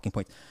paste of talking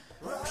points.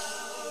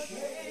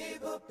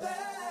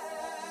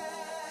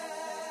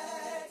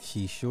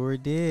 She sure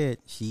did.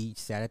 She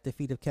sat at the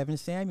feet of Kevin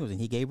Samuels and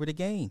he gave her the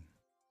game.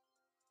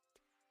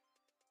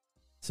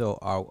 So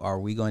are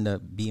we going to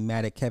be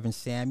mad at Kevin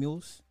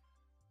Samuels?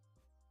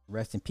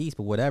 Rest in peace,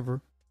 but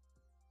whatever.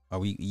 Are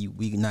we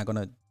not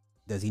gonna?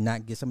 Does he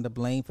not get some of the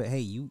blame for? Hey,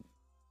 you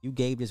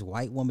gave this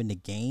white woman the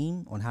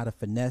game on how to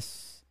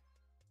finesse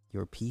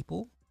your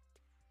people.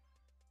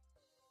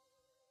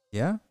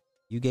 Yeah,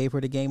 you gave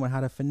her the game on how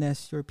to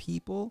finesse your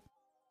people.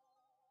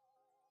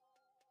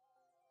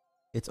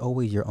 It's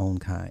always your own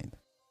kind.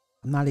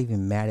 I'm not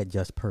even mad at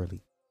Just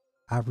Pearly.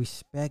 I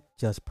respect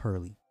Just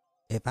Pearly.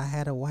 If I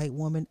had a white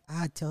woman,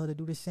 I'd tell her to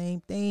do the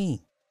same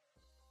thing.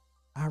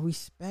 I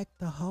respect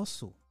the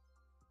hustle.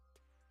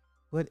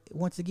 But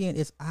once again,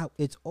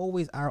 it's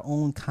always our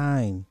own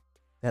kind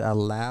that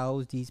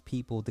allows these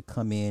people to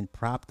come in,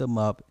 prop them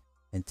up,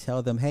 and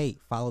tell them, hey,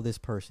 follow this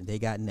person. They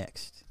got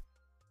next.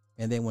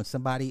 And then when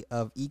somebody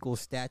of equal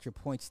stature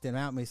points them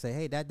out and they say,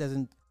 hey,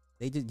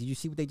 did you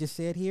see what they just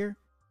said here?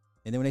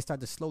 And then when they start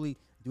to slowly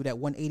do that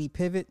 180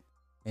 pivot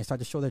and start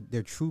to show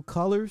their true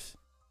colors,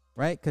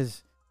 right?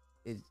 Because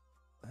it's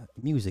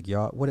music,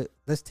 y'all.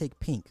 Let's take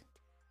Pink.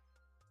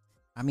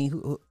 I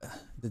mean,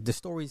 the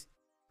stories,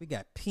 we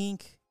got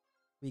Pink,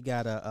 we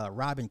got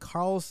Robin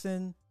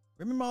Carlson.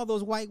 Remember all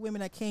those white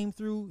women that came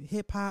through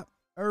hip hop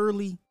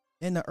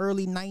in the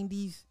early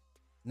 90s?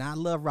 Now I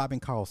love Robin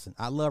Carlson.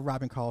 I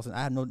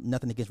have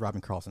nothing against Robin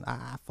Carlson.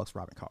 I fucks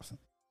Robin Carlson.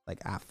 Like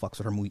I fucks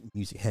with her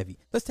music heavy.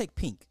 Let's take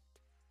Pink.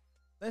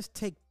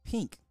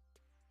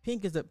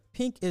 Pink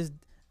is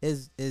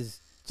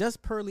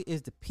Just Pearly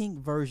is the Pink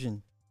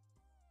version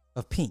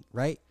of Pink,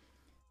 right?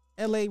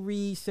 L.A.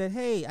 Reid said,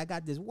 hey, I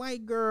got this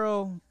white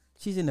girl.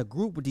 She's in a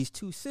group with these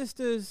two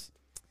sisters.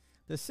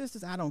 The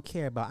sisters I don't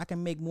care about. I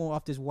can make more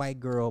off this white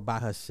girl by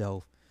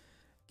herself.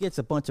 Gets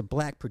a bunch of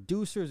black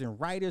producers and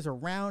writers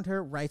around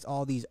her. Writes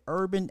all these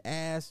urban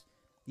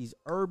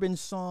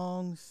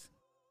songs.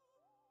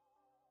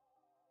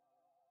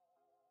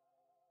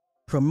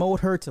 Promote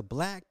her to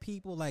black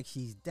people like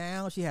she's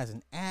down. She has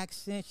an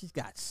accent. She's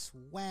got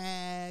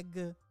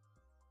swag.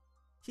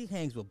 She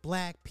hangs with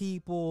black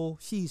people.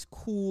 She's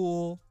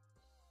cool.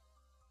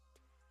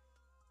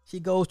 She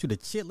goes to the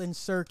chitlin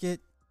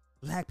circuit.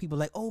 Black people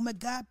like, oh my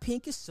God,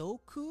 Pink is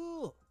so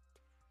cool.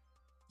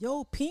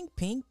 Yo, Pink,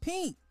 Pink,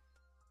 Pink.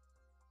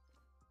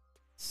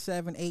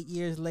 7, 8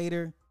 years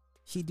later,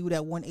 she do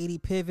that 180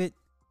 pivot.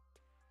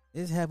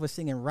 Just have her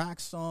singing rock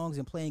songs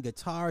and playing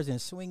guitars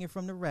and swinging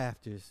from the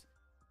rafters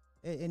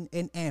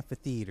in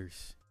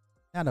amphitheaters.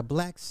 Not a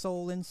black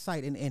soul in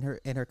sight in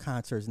her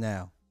concerts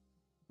now.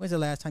 When's the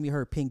last time you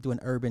heard Pink do an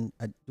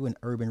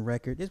urban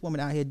record? This woman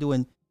out here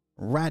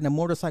riding a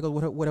motorcycle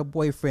with her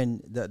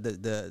boyfriend,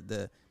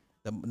 the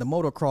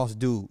motocross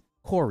dude,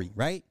 Corey,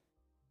 right?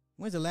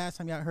 When's the last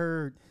time y'all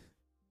heard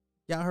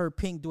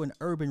Pink do an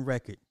urban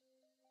record?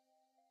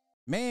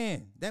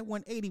 Man, that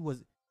 180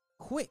 was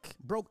quick,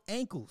 broke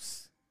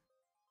ankles.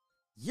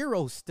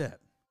 Euro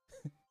step.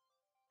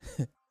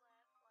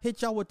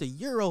 Hit y'all with the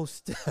Euro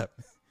step.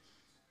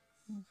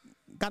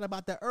 Got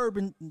about that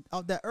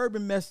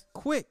urban mess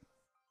quick.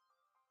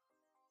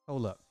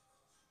 Hold up.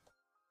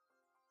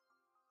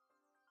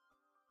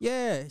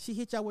 Yeah, she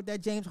hit y'all with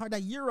that James Harden,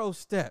 that Euro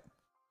step.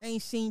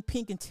 Ain't seen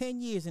Pink in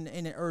 10 years in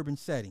an urban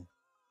setting.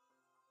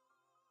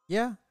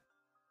 Yeah?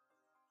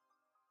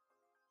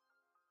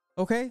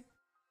 Okay?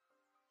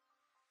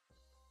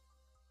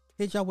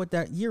 Hit y'all with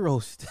that Euro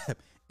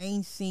step.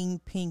 Ain't seen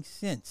Pink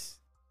since.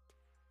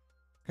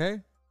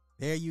 Okay?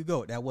 There you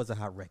go. That was a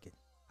hot record.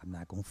 I'm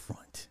not going to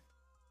front.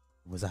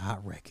 It was a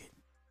hot record.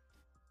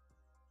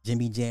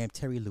 Jimmy Jam,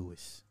 Terry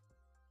Lewis.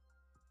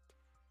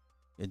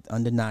 It's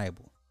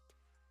undeniable.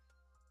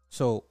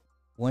 So,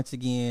 once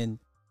again,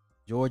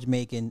 George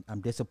Macon,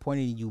 I'm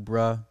disappointed in you,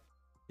 bruh,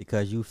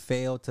 because you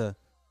failed to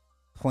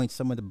point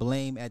some of the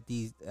blame at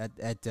the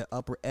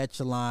upper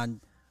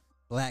echelon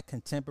black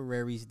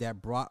contemporaries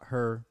that brought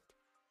her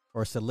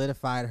or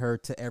solidified her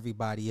to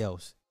everybody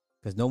else.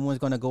 Because no one's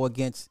going to go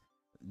against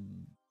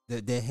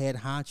the head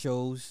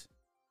honchos,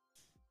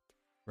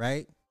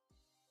 right?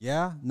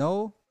 Yeah?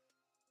 No?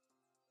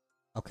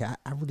 Okay,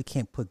 I really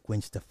can't put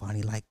Gwen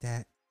Stefani like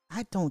that.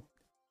 I don't.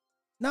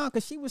 No,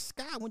 because she was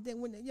ska.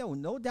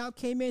 When No Doubt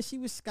came in, she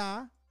was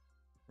ska,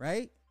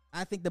 right?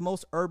 I think the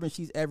most urban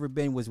she's ever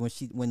been was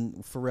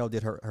when Pharrell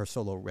did her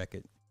solo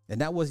record.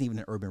 And that wasn't even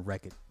an urban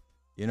record,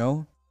 you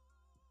know?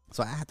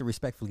 So I have to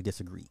respectfully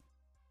disagree.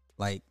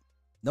 Like,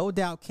 No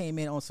Doubt came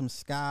in on some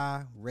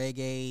ska,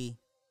 reggae.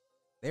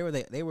 They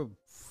were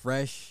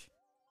fresh,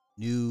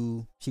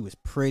 new. She was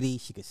pretty.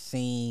 She could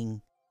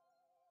sing.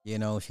 You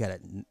know, she had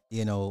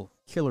a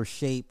killer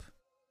shape,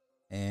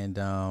 and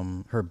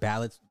her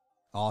ballads,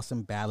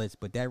 awesome ballads.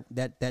 But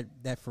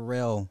that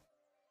Pharrell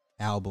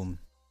album,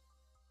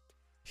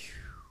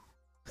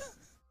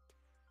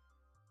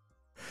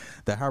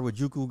 the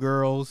Harajuku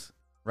girls,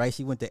 right?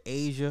 She went to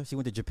Asia. She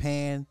went to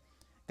Japan.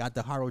 Got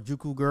the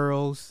Harajuku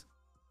girls,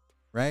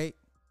 right?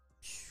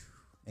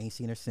 Ain't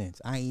seen her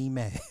since. I ain't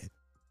mad.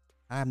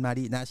 I'm not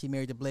even. Now she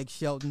married to Blake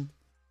Shelton,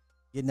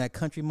 getting that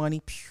country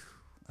money.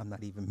 I'm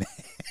not even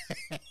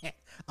mad.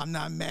 I'm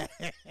not mad.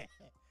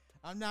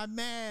 I'm not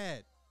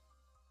mad.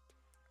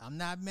 I'm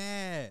not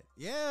mad.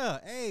 Yeah.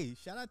 Hey,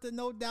 shout out to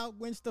No Doubt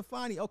Gwen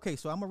Stefani. Okay,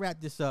 so I'm gonna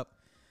wrap this up.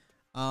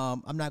 I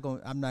don't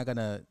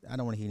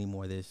want to hear any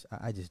more of this.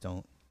 I just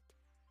don't.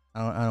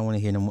 I don't want to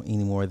hear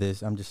any more of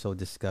this. I'm just so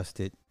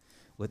disgusted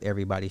with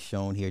everybody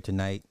shown here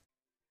tonight.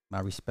 My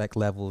respect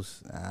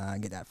levels,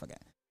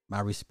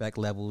 my respect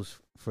levels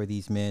for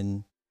these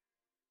men.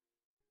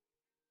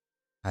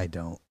 I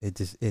don't. I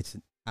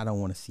don't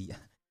want to see.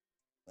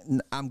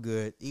 I'm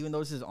good. Even though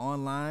this is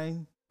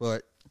online,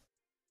 but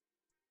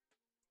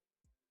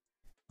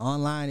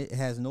online, it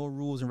has no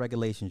rules and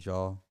regulations,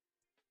 y'all.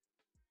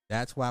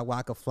 That's why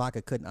Waka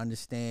Flocka couldn't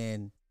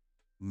understand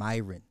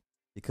Myron.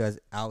 Because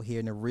out here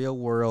in the real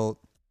world,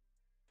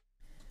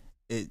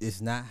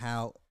 it's not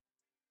how,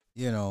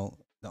 the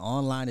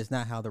online is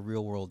not how the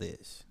real world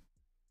is.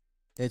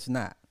 It's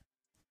not.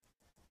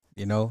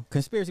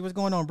 Conspiracy, what's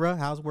going on, bro?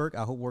 How's work?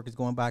 I hope work is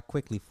going by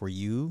quickly for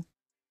you.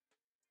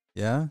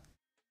 Yeah.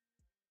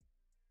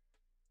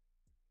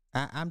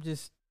 I'm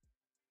just,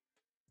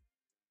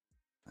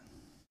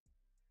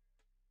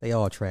 they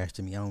all trash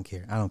to me. I don't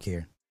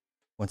care.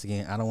 Once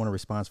again, I don't want a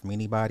response from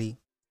anybody.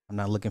 I'm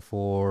not looking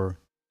for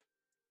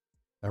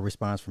a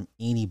response from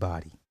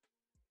anybody.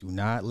 Do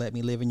not let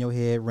me live in your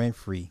head rent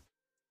free.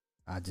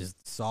 I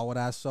just saw what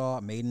I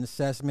saw, made an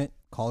assessment,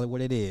 call it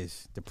what it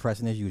is.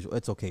 Depressing as usual.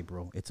 It's okay,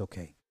 bro. It's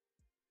okay.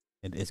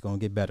 It's going to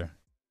get better.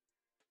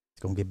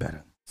 It's going to get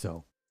better.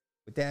 So,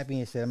 with that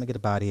being said, I'm going to get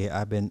up out of here.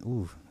 I've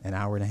been, an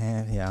hour and a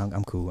half. Yeah,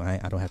 I'm cool. I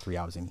don't have 3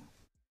 hours in me.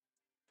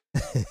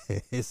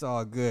 It's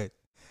all good.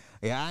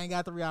 Yeah, I ain't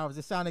got 3 hours.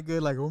 It sounded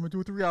good. Like, I'm going to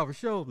do a 3-hour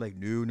show. Like,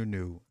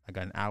 no. I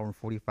got an hour and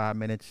 45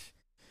 minutes.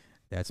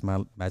 That's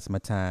my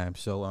time.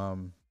 So,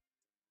 I'm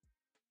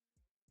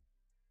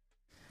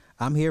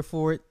here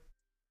for it.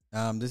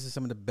 This is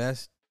some of the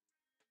best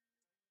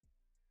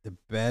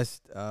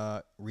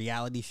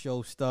reality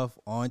show stuff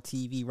on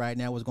TV right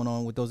now. What's going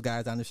on with those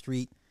guys on the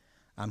street?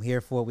 I'm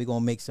here for it. We're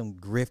going to make some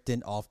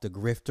grifting off the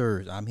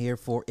grifters. I'm here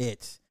for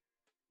it.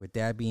 With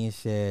that being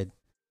said,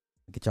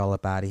 get y'all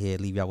up out of here.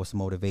 Leave y'all with some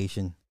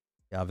motivation.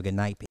 Y'all have a good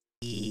night.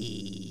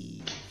 Peace.